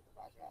get a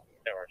supervisor out here.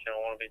 Yeah, our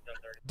channel want to be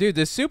 10:30. Dude,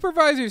 the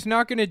supervisor's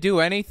not going to do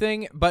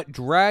anything but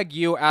drag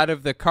you out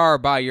of the car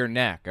by your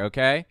neck,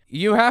 okay?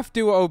 You have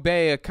to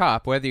obey a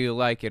cop whether you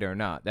like it or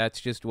not. That's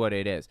just what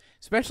it is.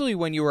 Especially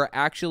when you are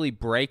actually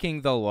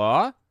breaking the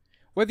law.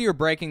 Whether you're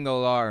breaking the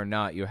law or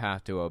not, you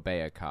have to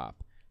obey a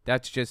cop.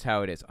 That's just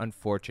how it is,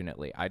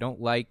 unfortunately. I don't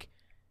like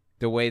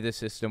the way the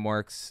system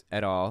works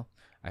at all.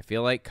 I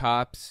feel like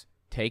cops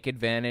take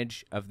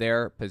advantage of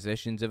their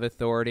positions of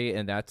authority,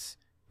 and that's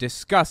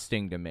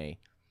disgusting to me.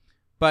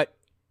 But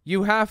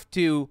you have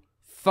to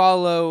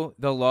follow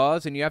the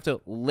laws, and you have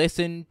to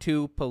listen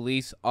to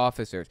police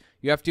officers.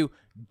 You have to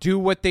do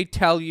what they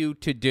tell you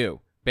to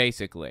do,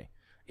 basically,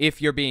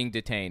 if you're being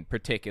detained,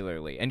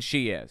 particularly, and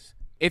she is.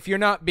 If you're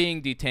not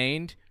being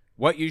detained,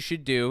 what you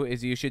should do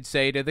is you should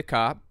say to the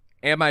cop,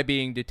 am I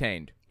being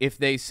detained? If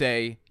they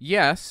say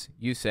yes,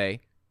 you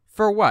say,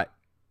 for what?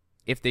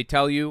 If they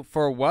tell you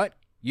for what,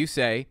 you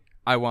say,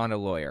 I want a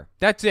lawyer.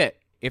 That's it.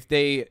 if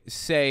they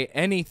say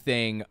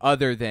anything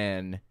other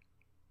than,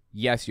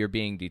 yes, you're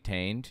being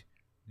detained,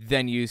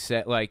 then you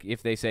say, like,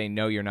 if they say,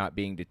 no, you're not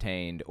being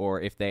detained,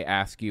 or if they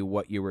ask you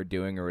what you were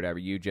doing or whatever,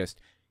 you just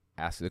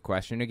ask the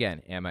question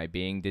again. Am I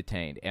being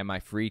detained? Am I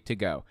free to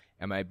go?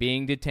 Am I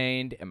being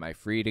detained? Am I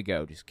free to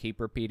go? Just keep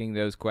repeating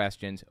those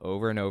questions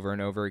over and over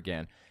and over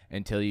again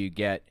until you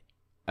get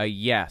a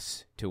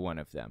yes to one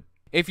of them.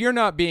 If you're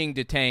not being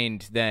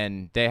detained,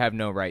 then they have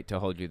no right to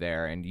hold you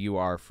there and you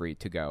are free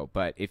to go.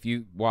 But if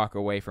you walk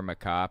away from a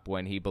cop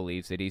when he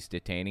believes that he's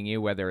detaining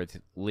you, whether it's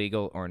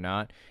legal or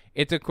not,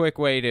 it's a quick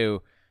way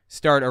to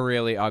start a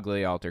really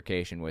ugly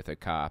altercation with a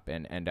cop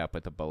and end up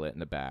with a bullet in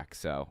the back.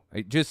 So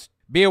just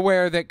be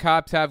aware that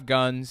cops have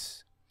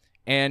guns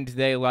and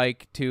they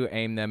like to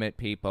aim them at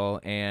people,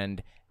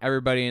 and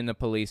everybody in the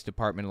police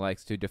department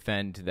likes to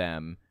defend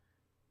them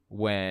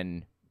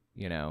when,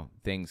 you know,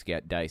 things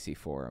get dicey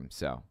for them.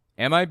 So,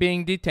 am I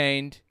being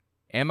detained?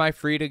 Am I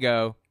free to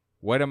go?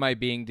 What am I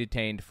being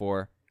detained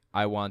for?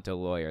 I want a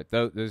lawyer.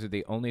 Those are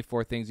the only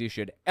 4 things you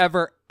should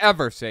ever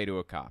say to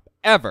a cop.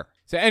 Ever.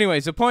 So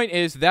anyways, the point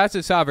is that's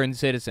a sovereign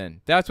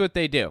citizen. That's what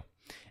they do.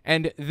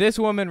 And this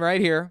woman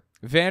right here,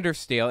 Ann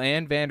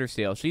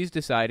Vandersteel, she's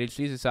decided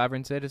she's a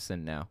sovereign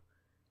citizen now.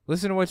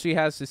 Listen to what she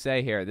has to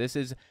say here. This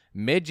is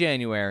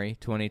mid-January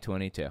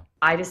 2022.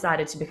 I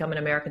decided to become an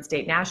American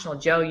state national.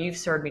 Joe,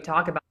 you've heard me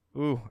talk about.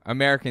 Ooh,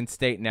 American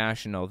state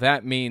national.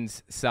 That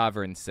means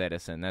sovereign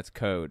citizen. That's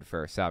code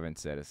for sovereign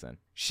citizen.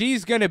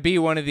 She's going to be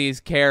one of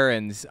these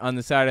Karens on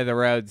the side of the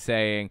road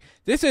saying,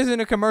 this isn't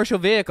a commercial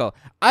vehicle.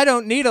 I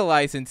don't need a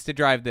license to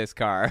drive this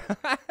car.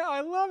 I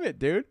love it,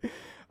 dude.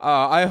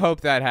 I hope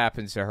that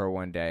happens to her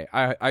one day.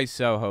 I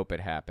so hope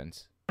it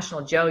happens.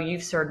 Joe,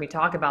 you've heard me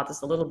talk about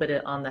this a little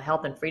bit on the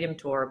Health and Freedom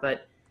Tour,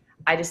 but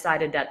I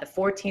decided that the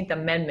 14th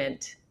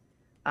Amendment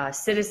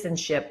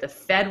citizenship, the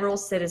federal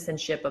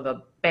citizenship of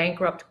a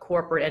bankrupt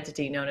corporate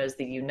entity known as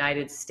the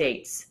United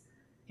States.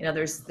 You know,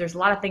 there's a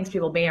lot of things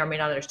people may or may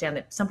not understand.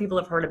 That some people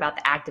have heard about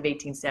the Act of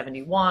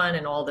 1871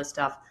 and all this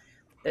stuff.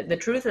 The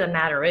truth of the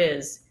matter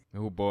is,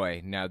 oh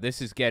boy, now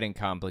this is getting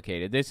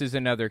complicated. This is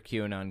another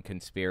QAnon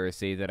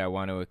conspiracy that I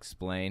want to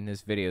explain.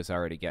 This video's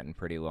already getting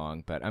pretty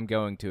long, but I'm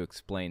going to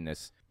explain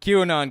this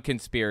QAnon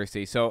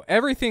conspiracy. So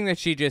everything that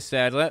she just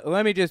said,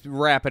 let me just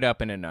wrap it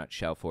up in a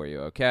nutshell for you,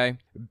 okay?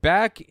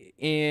 Back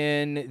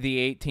in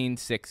the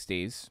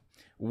 1860s,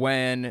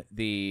 when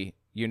the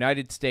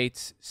United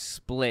States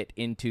split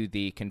into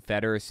the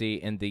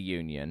Confederacy and the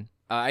Union,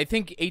 I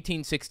think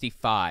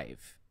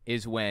 1865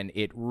 is when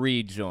it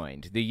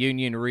rejoined. The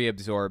Union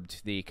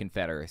reabsorbed the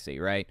Confederacy,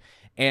 right?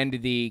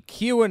 And the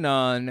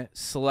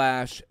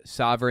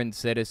QAnon/sovereign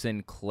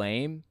citizen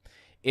claim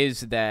is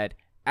that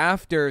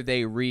after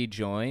they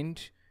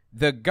rejoined,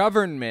 the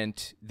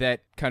government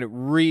that kind of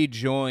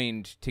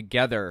rejoined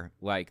together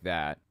like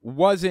that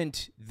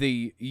wasn't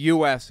the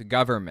U.S.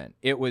 government.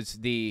 It was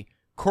the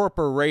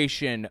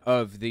corporation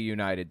of the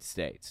United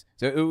States.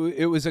 So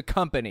it was a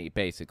company,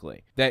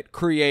 basically, that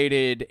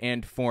created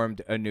and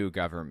formed a new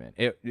government.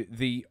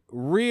 The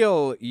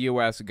real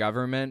U.S.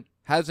 government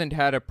hasn't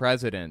had a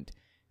president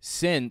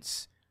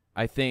since,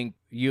 I think,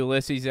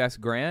 Ulysses S.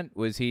 Grant.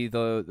 Was he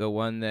the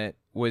one that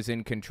was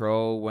in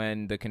control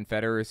when the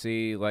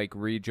Confederacy, like,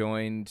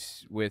 rejoined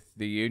with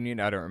the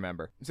Union? I don't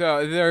remember.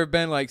 So there have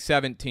been, like,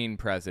 17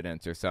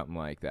 presidents or something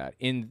like that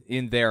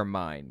in their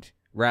mind,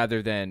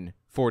 rather than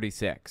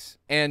 46.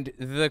 And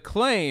the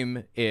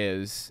claim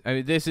is, I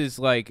mean, this is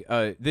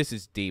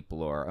deep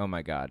lore. Oh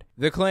my God.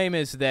 The claim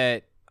is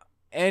that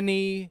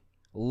any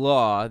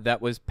law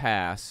that was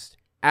passed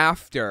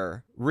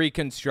after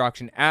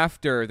Reconstruction,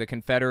 after the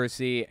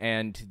Confederacy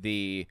and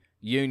the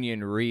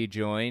Union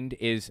rejoined,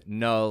 is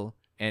null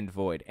and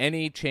void.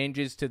 Any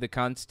changes to the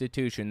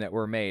Constitution that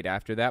were made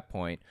after that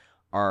point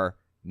are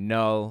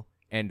null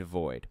and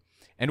void.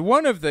 And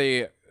one of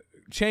the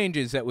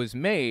changes that was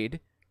made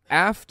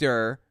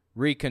after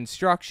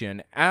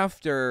Reconstruction,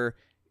 after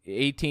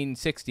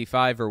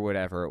 1865 or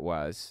whatever it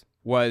was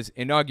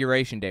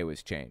Inauguration Day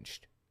was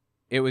changed.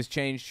 It was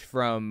changed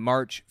from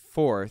March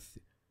 4th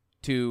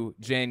to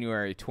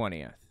January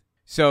 20th.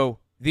 So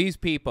these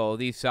people,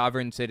 these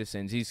sovereign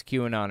citizens, these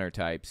QAnoner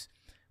types,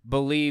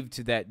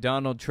 believed that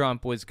Donald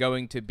Trump was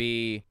going to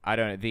be, I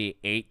don't know, the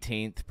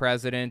 18th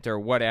president or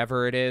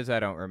whatever it is.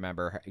 I don't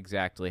remember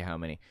exactly how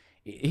many.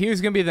 He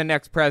was going to be the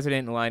next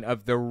president in line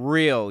of the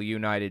real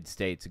United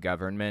States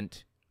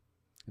government.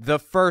 The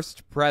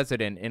first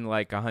president in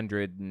like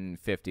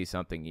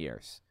 150-something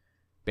years,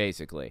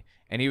 basically.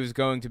 And he was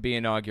going to be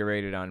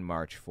inaugurated on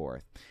March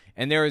 4th.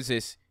 And there was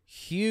this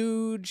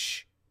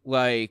huge,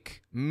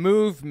 like,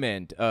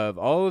 movement of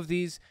all of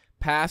these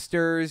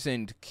pastors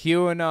and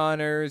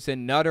QAnoners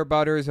and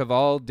nutterbutters of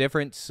all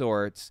different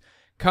sorts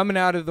coming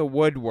out of the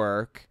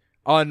woodwork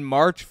on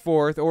March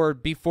 4th or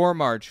before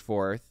March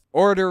 4th,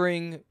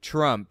 ordering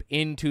Trump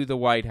into the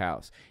White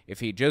House. If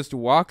he just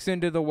walks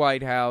into the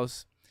White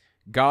House,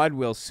 God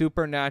will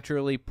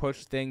supernaturally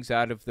push things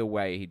out of the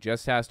way. He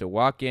just has to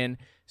walk in,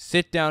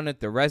 sit down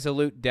at the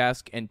Resolute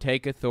desk, and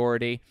take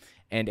authority.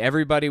 and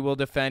everybody will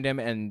defend him,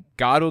 and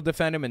God will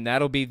defend him, and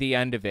that'll be the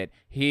end of it.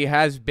 He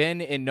has been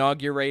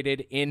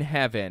inaugurated in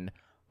heaven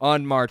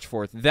on March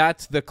 4th.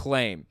 That's the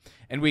claim.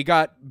 And we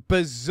got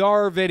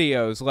bizarre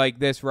videos like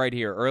this right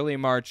here, early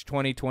March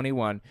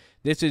 2021.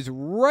 This is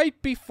right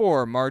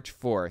before March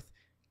 4th.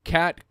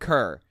 Kat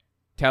Kerr,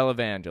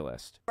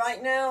 televangelist.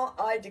 Right now,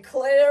 I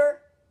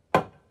declare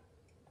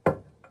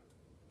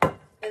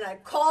and I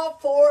call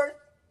forth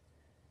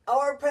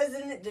our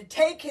president to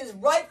take his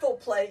rightful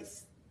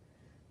place,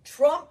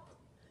 Trump,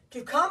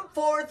 to come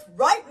forth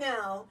right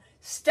now,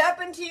 step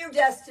into your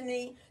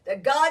destiny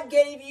that God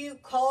gave you,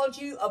 called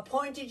you,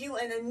 appointed you,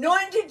 and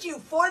anointed you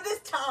for this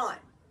time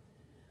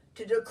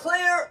to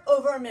declare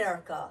over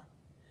America,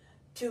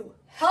 to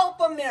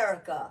help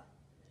America.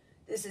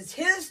 This is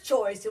his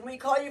choice, and we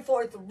call you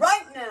forth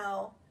right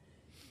now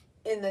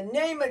in the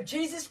name of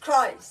Jesus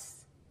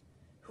Christ,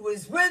 who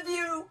is with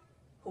you,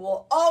 who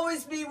will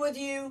always be with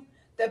you.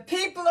 The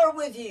people are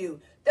with you.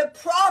 The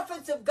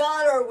prophets of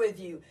God are with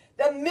you.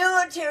 The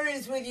military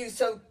is with you.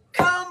 So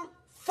come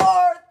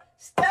forth,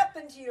 step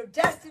into your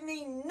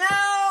destiny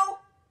now.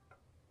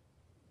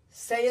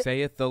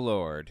 Saith the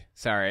Lord.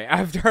 Sorry,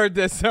 I've heard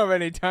this so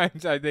many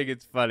times, I think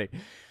it's funny.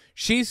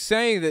 She's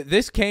saying that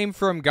this came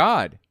from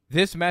God.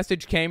 This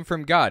message came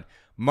from God.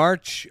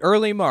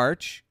 Early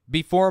March,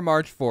 before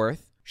March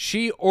 4th,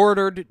 she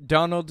ordered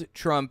Donald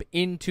Trump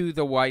into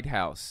the White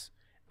House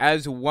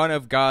as one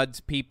of God's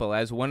people,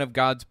 as one of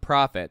God's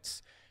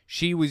prophets.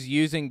 She was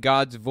using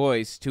God's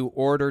voice to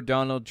order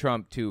Donald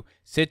Trump to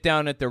sit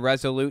down at the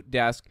Resolute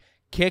desk,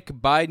 kick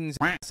Biden's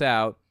ass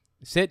out,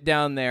 sit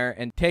down there,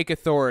 and take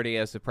authority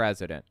as the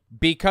president.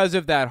 Because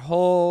of that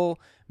whole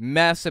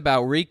mess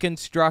about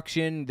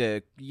Reconstruction,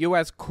 the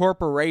U.S.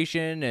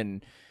 corporation,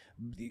 and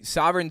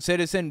sovereign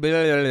citizen, blah,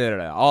 blah, blah,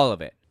 blah, all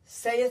of it.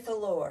 Saith the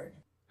Lord.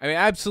 I mean,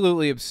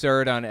 absolutely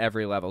absurd on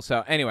every level.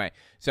 So anyway,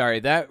 sorry,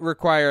 that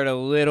required a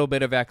little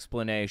bit of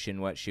explanation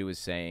what she was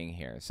saying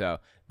here. So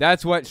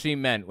that's what she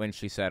meant when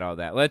she said all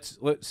that. Let's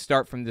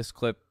start from this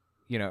clip,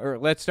 or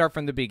let's start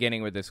from the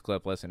beginning with this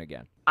clip. Listen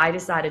again. I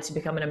decided to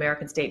become an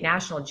American state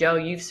national. Joe,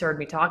 you've heard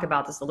me talk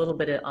about this a little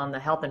bit on the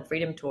Health and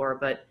Freedom Tour,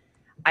 but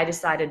I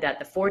decided that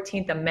the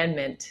 14th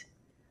Amendment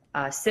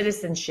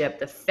citizenship,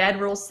 the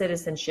federal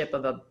citizenship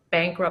of a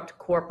bankrupt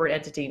corporate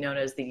entity known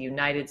as the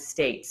United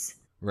States.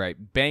 Right.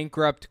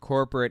 Bankrupt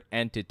corporate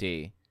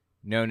entity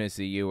known as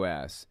the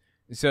U.S.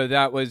 So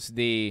that was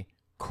the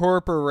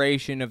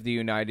corporation of the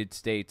United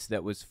States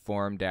that was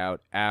formed out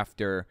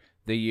after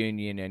the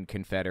Union and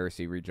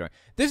Confederacy rejoined.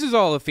 This is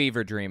all a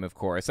fever dream, of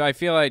course. I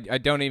feel I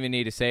don't even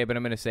need to say it, but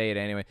I'm going to say it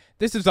anyway.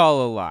 This is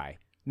all a lie.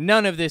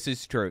 None of this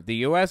is true. The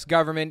U.S.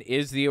 government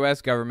is the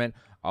U.S. government,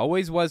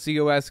 always was the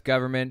U.S.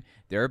 government.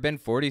 There have been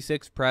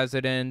 46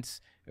 presidents.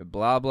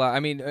 Blah, blah. I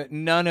mean,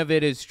 none of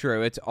it is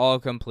true. It's all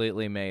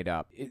completely made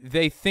up.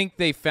 They think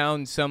they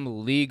found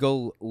some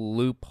legal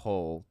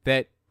loophole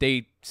that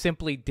they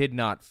simply did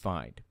not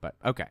find. But,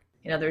 okay.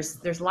 There's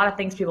a lot of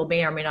things people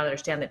may or may not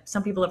understand. That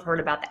some people have heard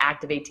about the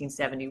Act of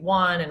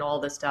 1871 and all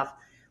this stuff.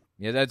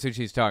 Yeah, that's what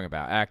she's talking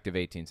about, Act of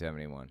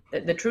 1871.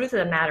 The truth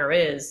of the matter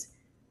is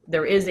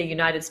there is a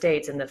United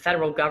States, and the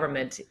federal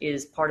government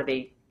is part of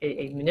a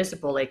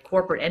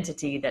corporate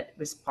entity that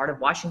was part of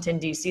Washington,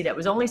 D.C., that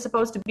was only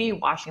supposed to be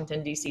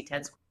Washington, D.C.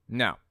 10 square.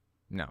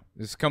 No.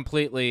 It's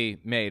completely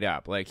made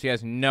up. Like, she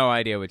has no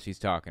idea what she's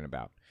talking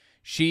about.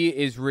 She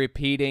is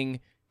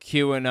repeating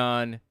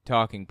QAnon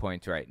talking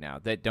points right now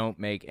that don't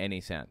make any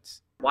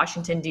sense.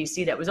 Washington,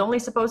 D.C., that was only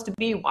supposed to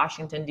be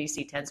Washington,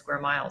 D.C. 10 square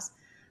miles.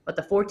 But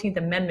the 14th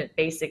Amendment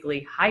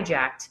basically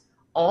hijacked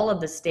all of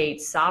the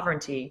states'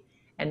 sovereignty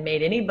and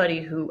made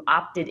anybody who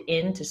opted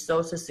into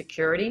Social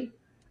Security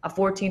a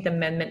 14th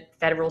Amendment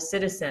federal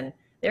citizen.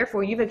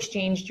 Therefore, you've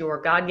exchanged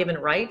your God-given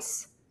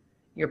rights,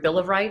 your Bill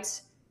of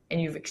Rights,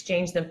 and you've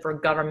exchanged them for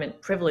government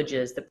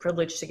privileges, the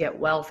privilege to get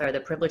welfare, the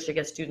privilege to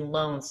get student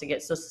loans, to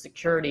get Social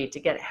Security, to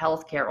get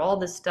health care, all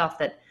this stuff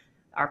that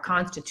our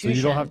Constitution... So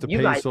you don't have to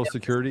pay Social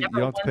Security? You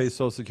don't have to pay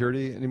Social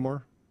Security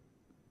anymore?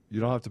 You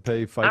don't have to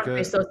pay FICA? I don't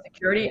pay Social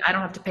Security. I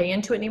don't have to pay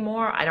into it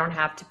anymore. I don't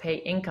have to pay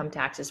income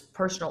taxes,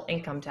 personal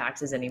income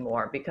taxes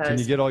anymore, because... Can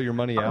you get all your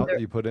money out that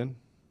you put in?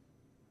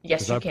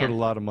 Yes, you can. I put a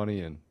lot of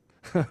money in.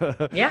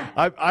 Yeah.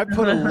 I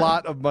put a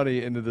lot of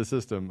money into the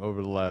system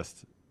over the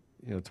last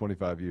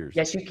 25 years.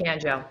 Yes, you can,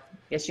 Joe.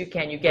 Yes, you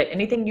can. You get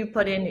anything you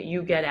put in,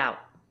 you get out.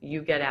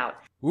 You get out.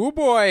 Ooh,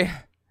 boy.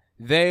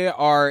 They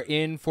are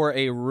in for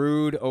a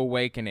rude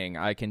awakening.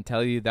 I can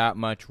tell you that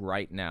much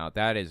right now.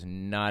 That is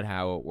not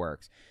how it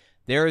works.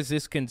 There is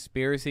this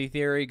conspiracy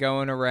theory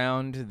going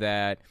around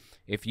that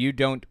if you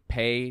don't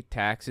pay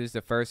taxes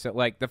the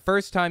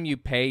first time you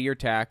pay your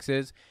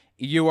taxes,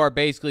 you are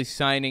basically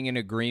signing an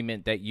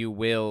agreement that you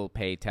will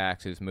pay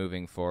taxes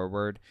moving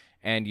forward,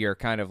 and you're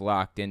kind of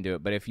locked into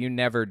it. But if you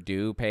never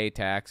do pay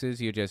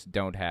taxes, you just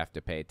don't have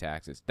to pay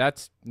taxes.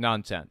 That's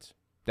nonsense.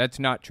 That's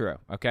not true,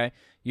 okay?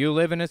 You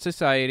live in a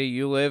society,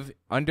 you live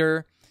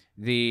under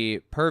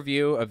the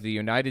purview of the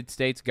United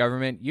States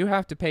government. You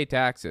have to pay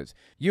taxes.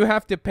 You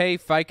have to pay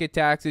FICA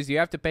taxes. You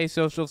have to pay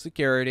Social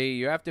Security.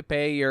 You have to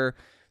pay your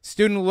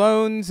student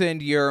loans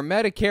and your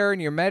Medicare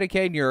and your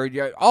Medicaid and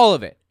your all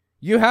of it.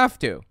 You have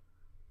to.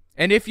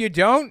 And if you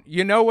don't,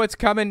 you know what's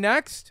coming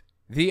next?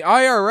 The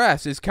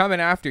IRS is coming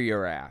after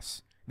your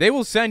ass. They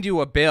will send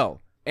you a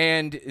bill,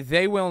 and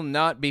they will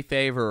not be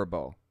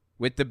favorable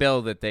with the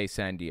bill that they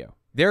send you.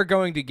 They're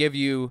going to give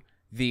you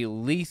the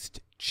least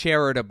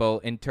charitable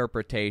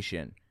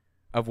interpretation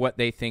of what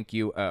they think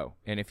you owe.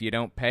 And if you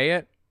don't pay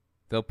it,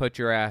 they'll put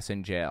your ass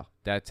in jail.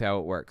 That's how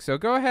it works. So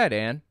go ahead,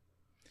 Ann.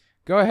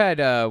 Go ahead,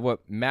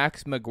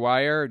 Max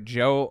McGuire,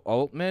 Joe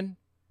Altman,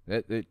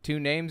 the two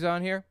names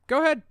on here.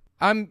 Go ahead.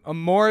 I'm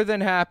more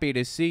than happy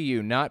to see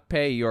you not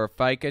pay your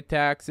FICA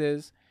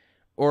taxes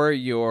or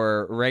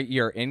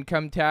your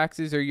income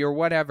taxes or your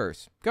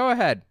whatevers. Go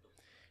ahead.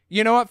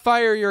 You know what?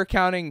 Fire your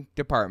accounting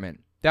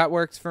department. That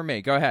works for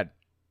me. Go ahead.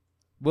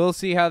 We'll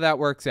see how that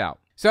works out.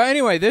 So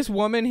anyway, this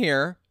woman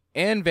here,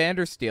 Ann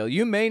Vandersteel,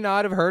 you may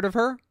not have heard of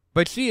her,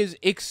 but she is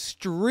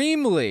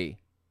extremely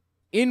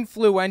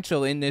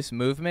influential in this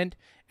movement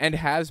and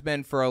has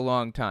been for a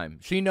long time.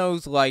 She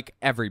knows like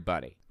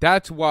everybody.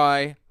 That's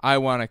why I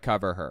want to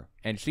cover her.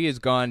 And she has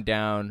gone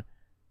down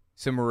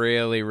some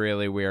really,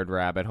 really weird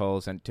rabbit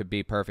holes. And to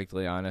be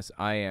perfectly honest,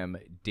 I am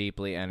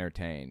deeply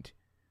entertained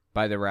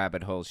by the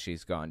rabbit holes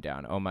she's gone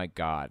down. Oh my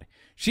God.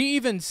 She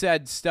even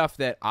said stuff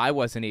that I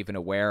wasn't even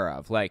aware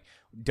of, like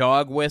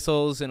dog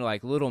whistles and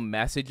like little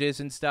messages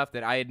and stuff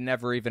that I had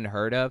never even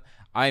heard of.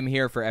 I'm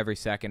here for every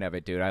second of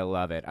it, dude. I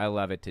love it. I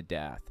love it to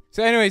death.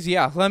 So anyways,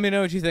 yeah, let me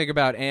know what you think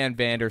about Ann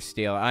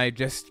Vandersteel. I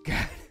just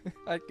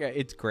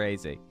it's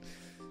crazy.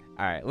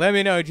 All right, let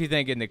me know what you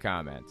think in the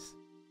comments.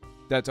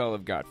 That's all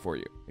I've got for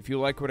you. If you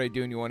like what I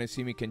do and you want to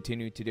see me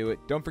continue to do it,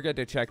 don't forget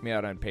to check me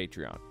out on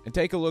Patreon. And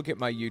take a look at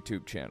my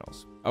YouTube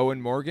channels.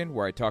 Owen Morgan,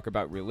 where I talk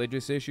about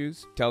religious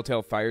issues.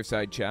 Telltale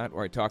Fireside Chat,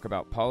 where I talk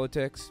about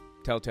politics.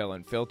 Telltale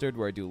Unfiltered,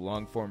 where I do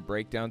long-form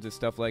breakdowns of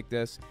stuff like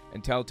this,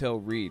 and Telltale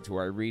Reads,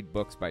 where I read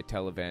books by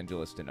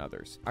televangelists and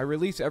others. I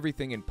release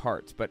everything in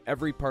parts, but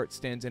every part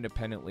stands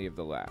independently of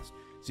the last,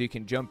 so you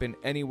can jump in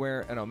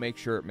anywhere and I'll make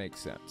sure it makes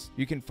sense.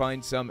 You can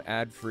find some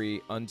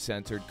ad-free,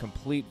 uncensored,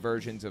 complete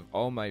versions of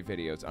all my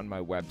videos on my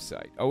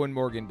website,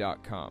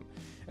 owenmorgan.com.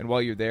 And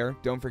while you're there,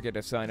 don't forget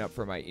to sign up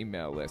for my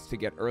email list to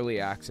get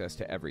early access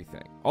to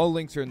everything. All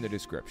links are in the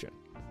description.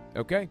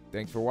 Okay,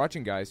 thanks for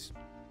watching, guys.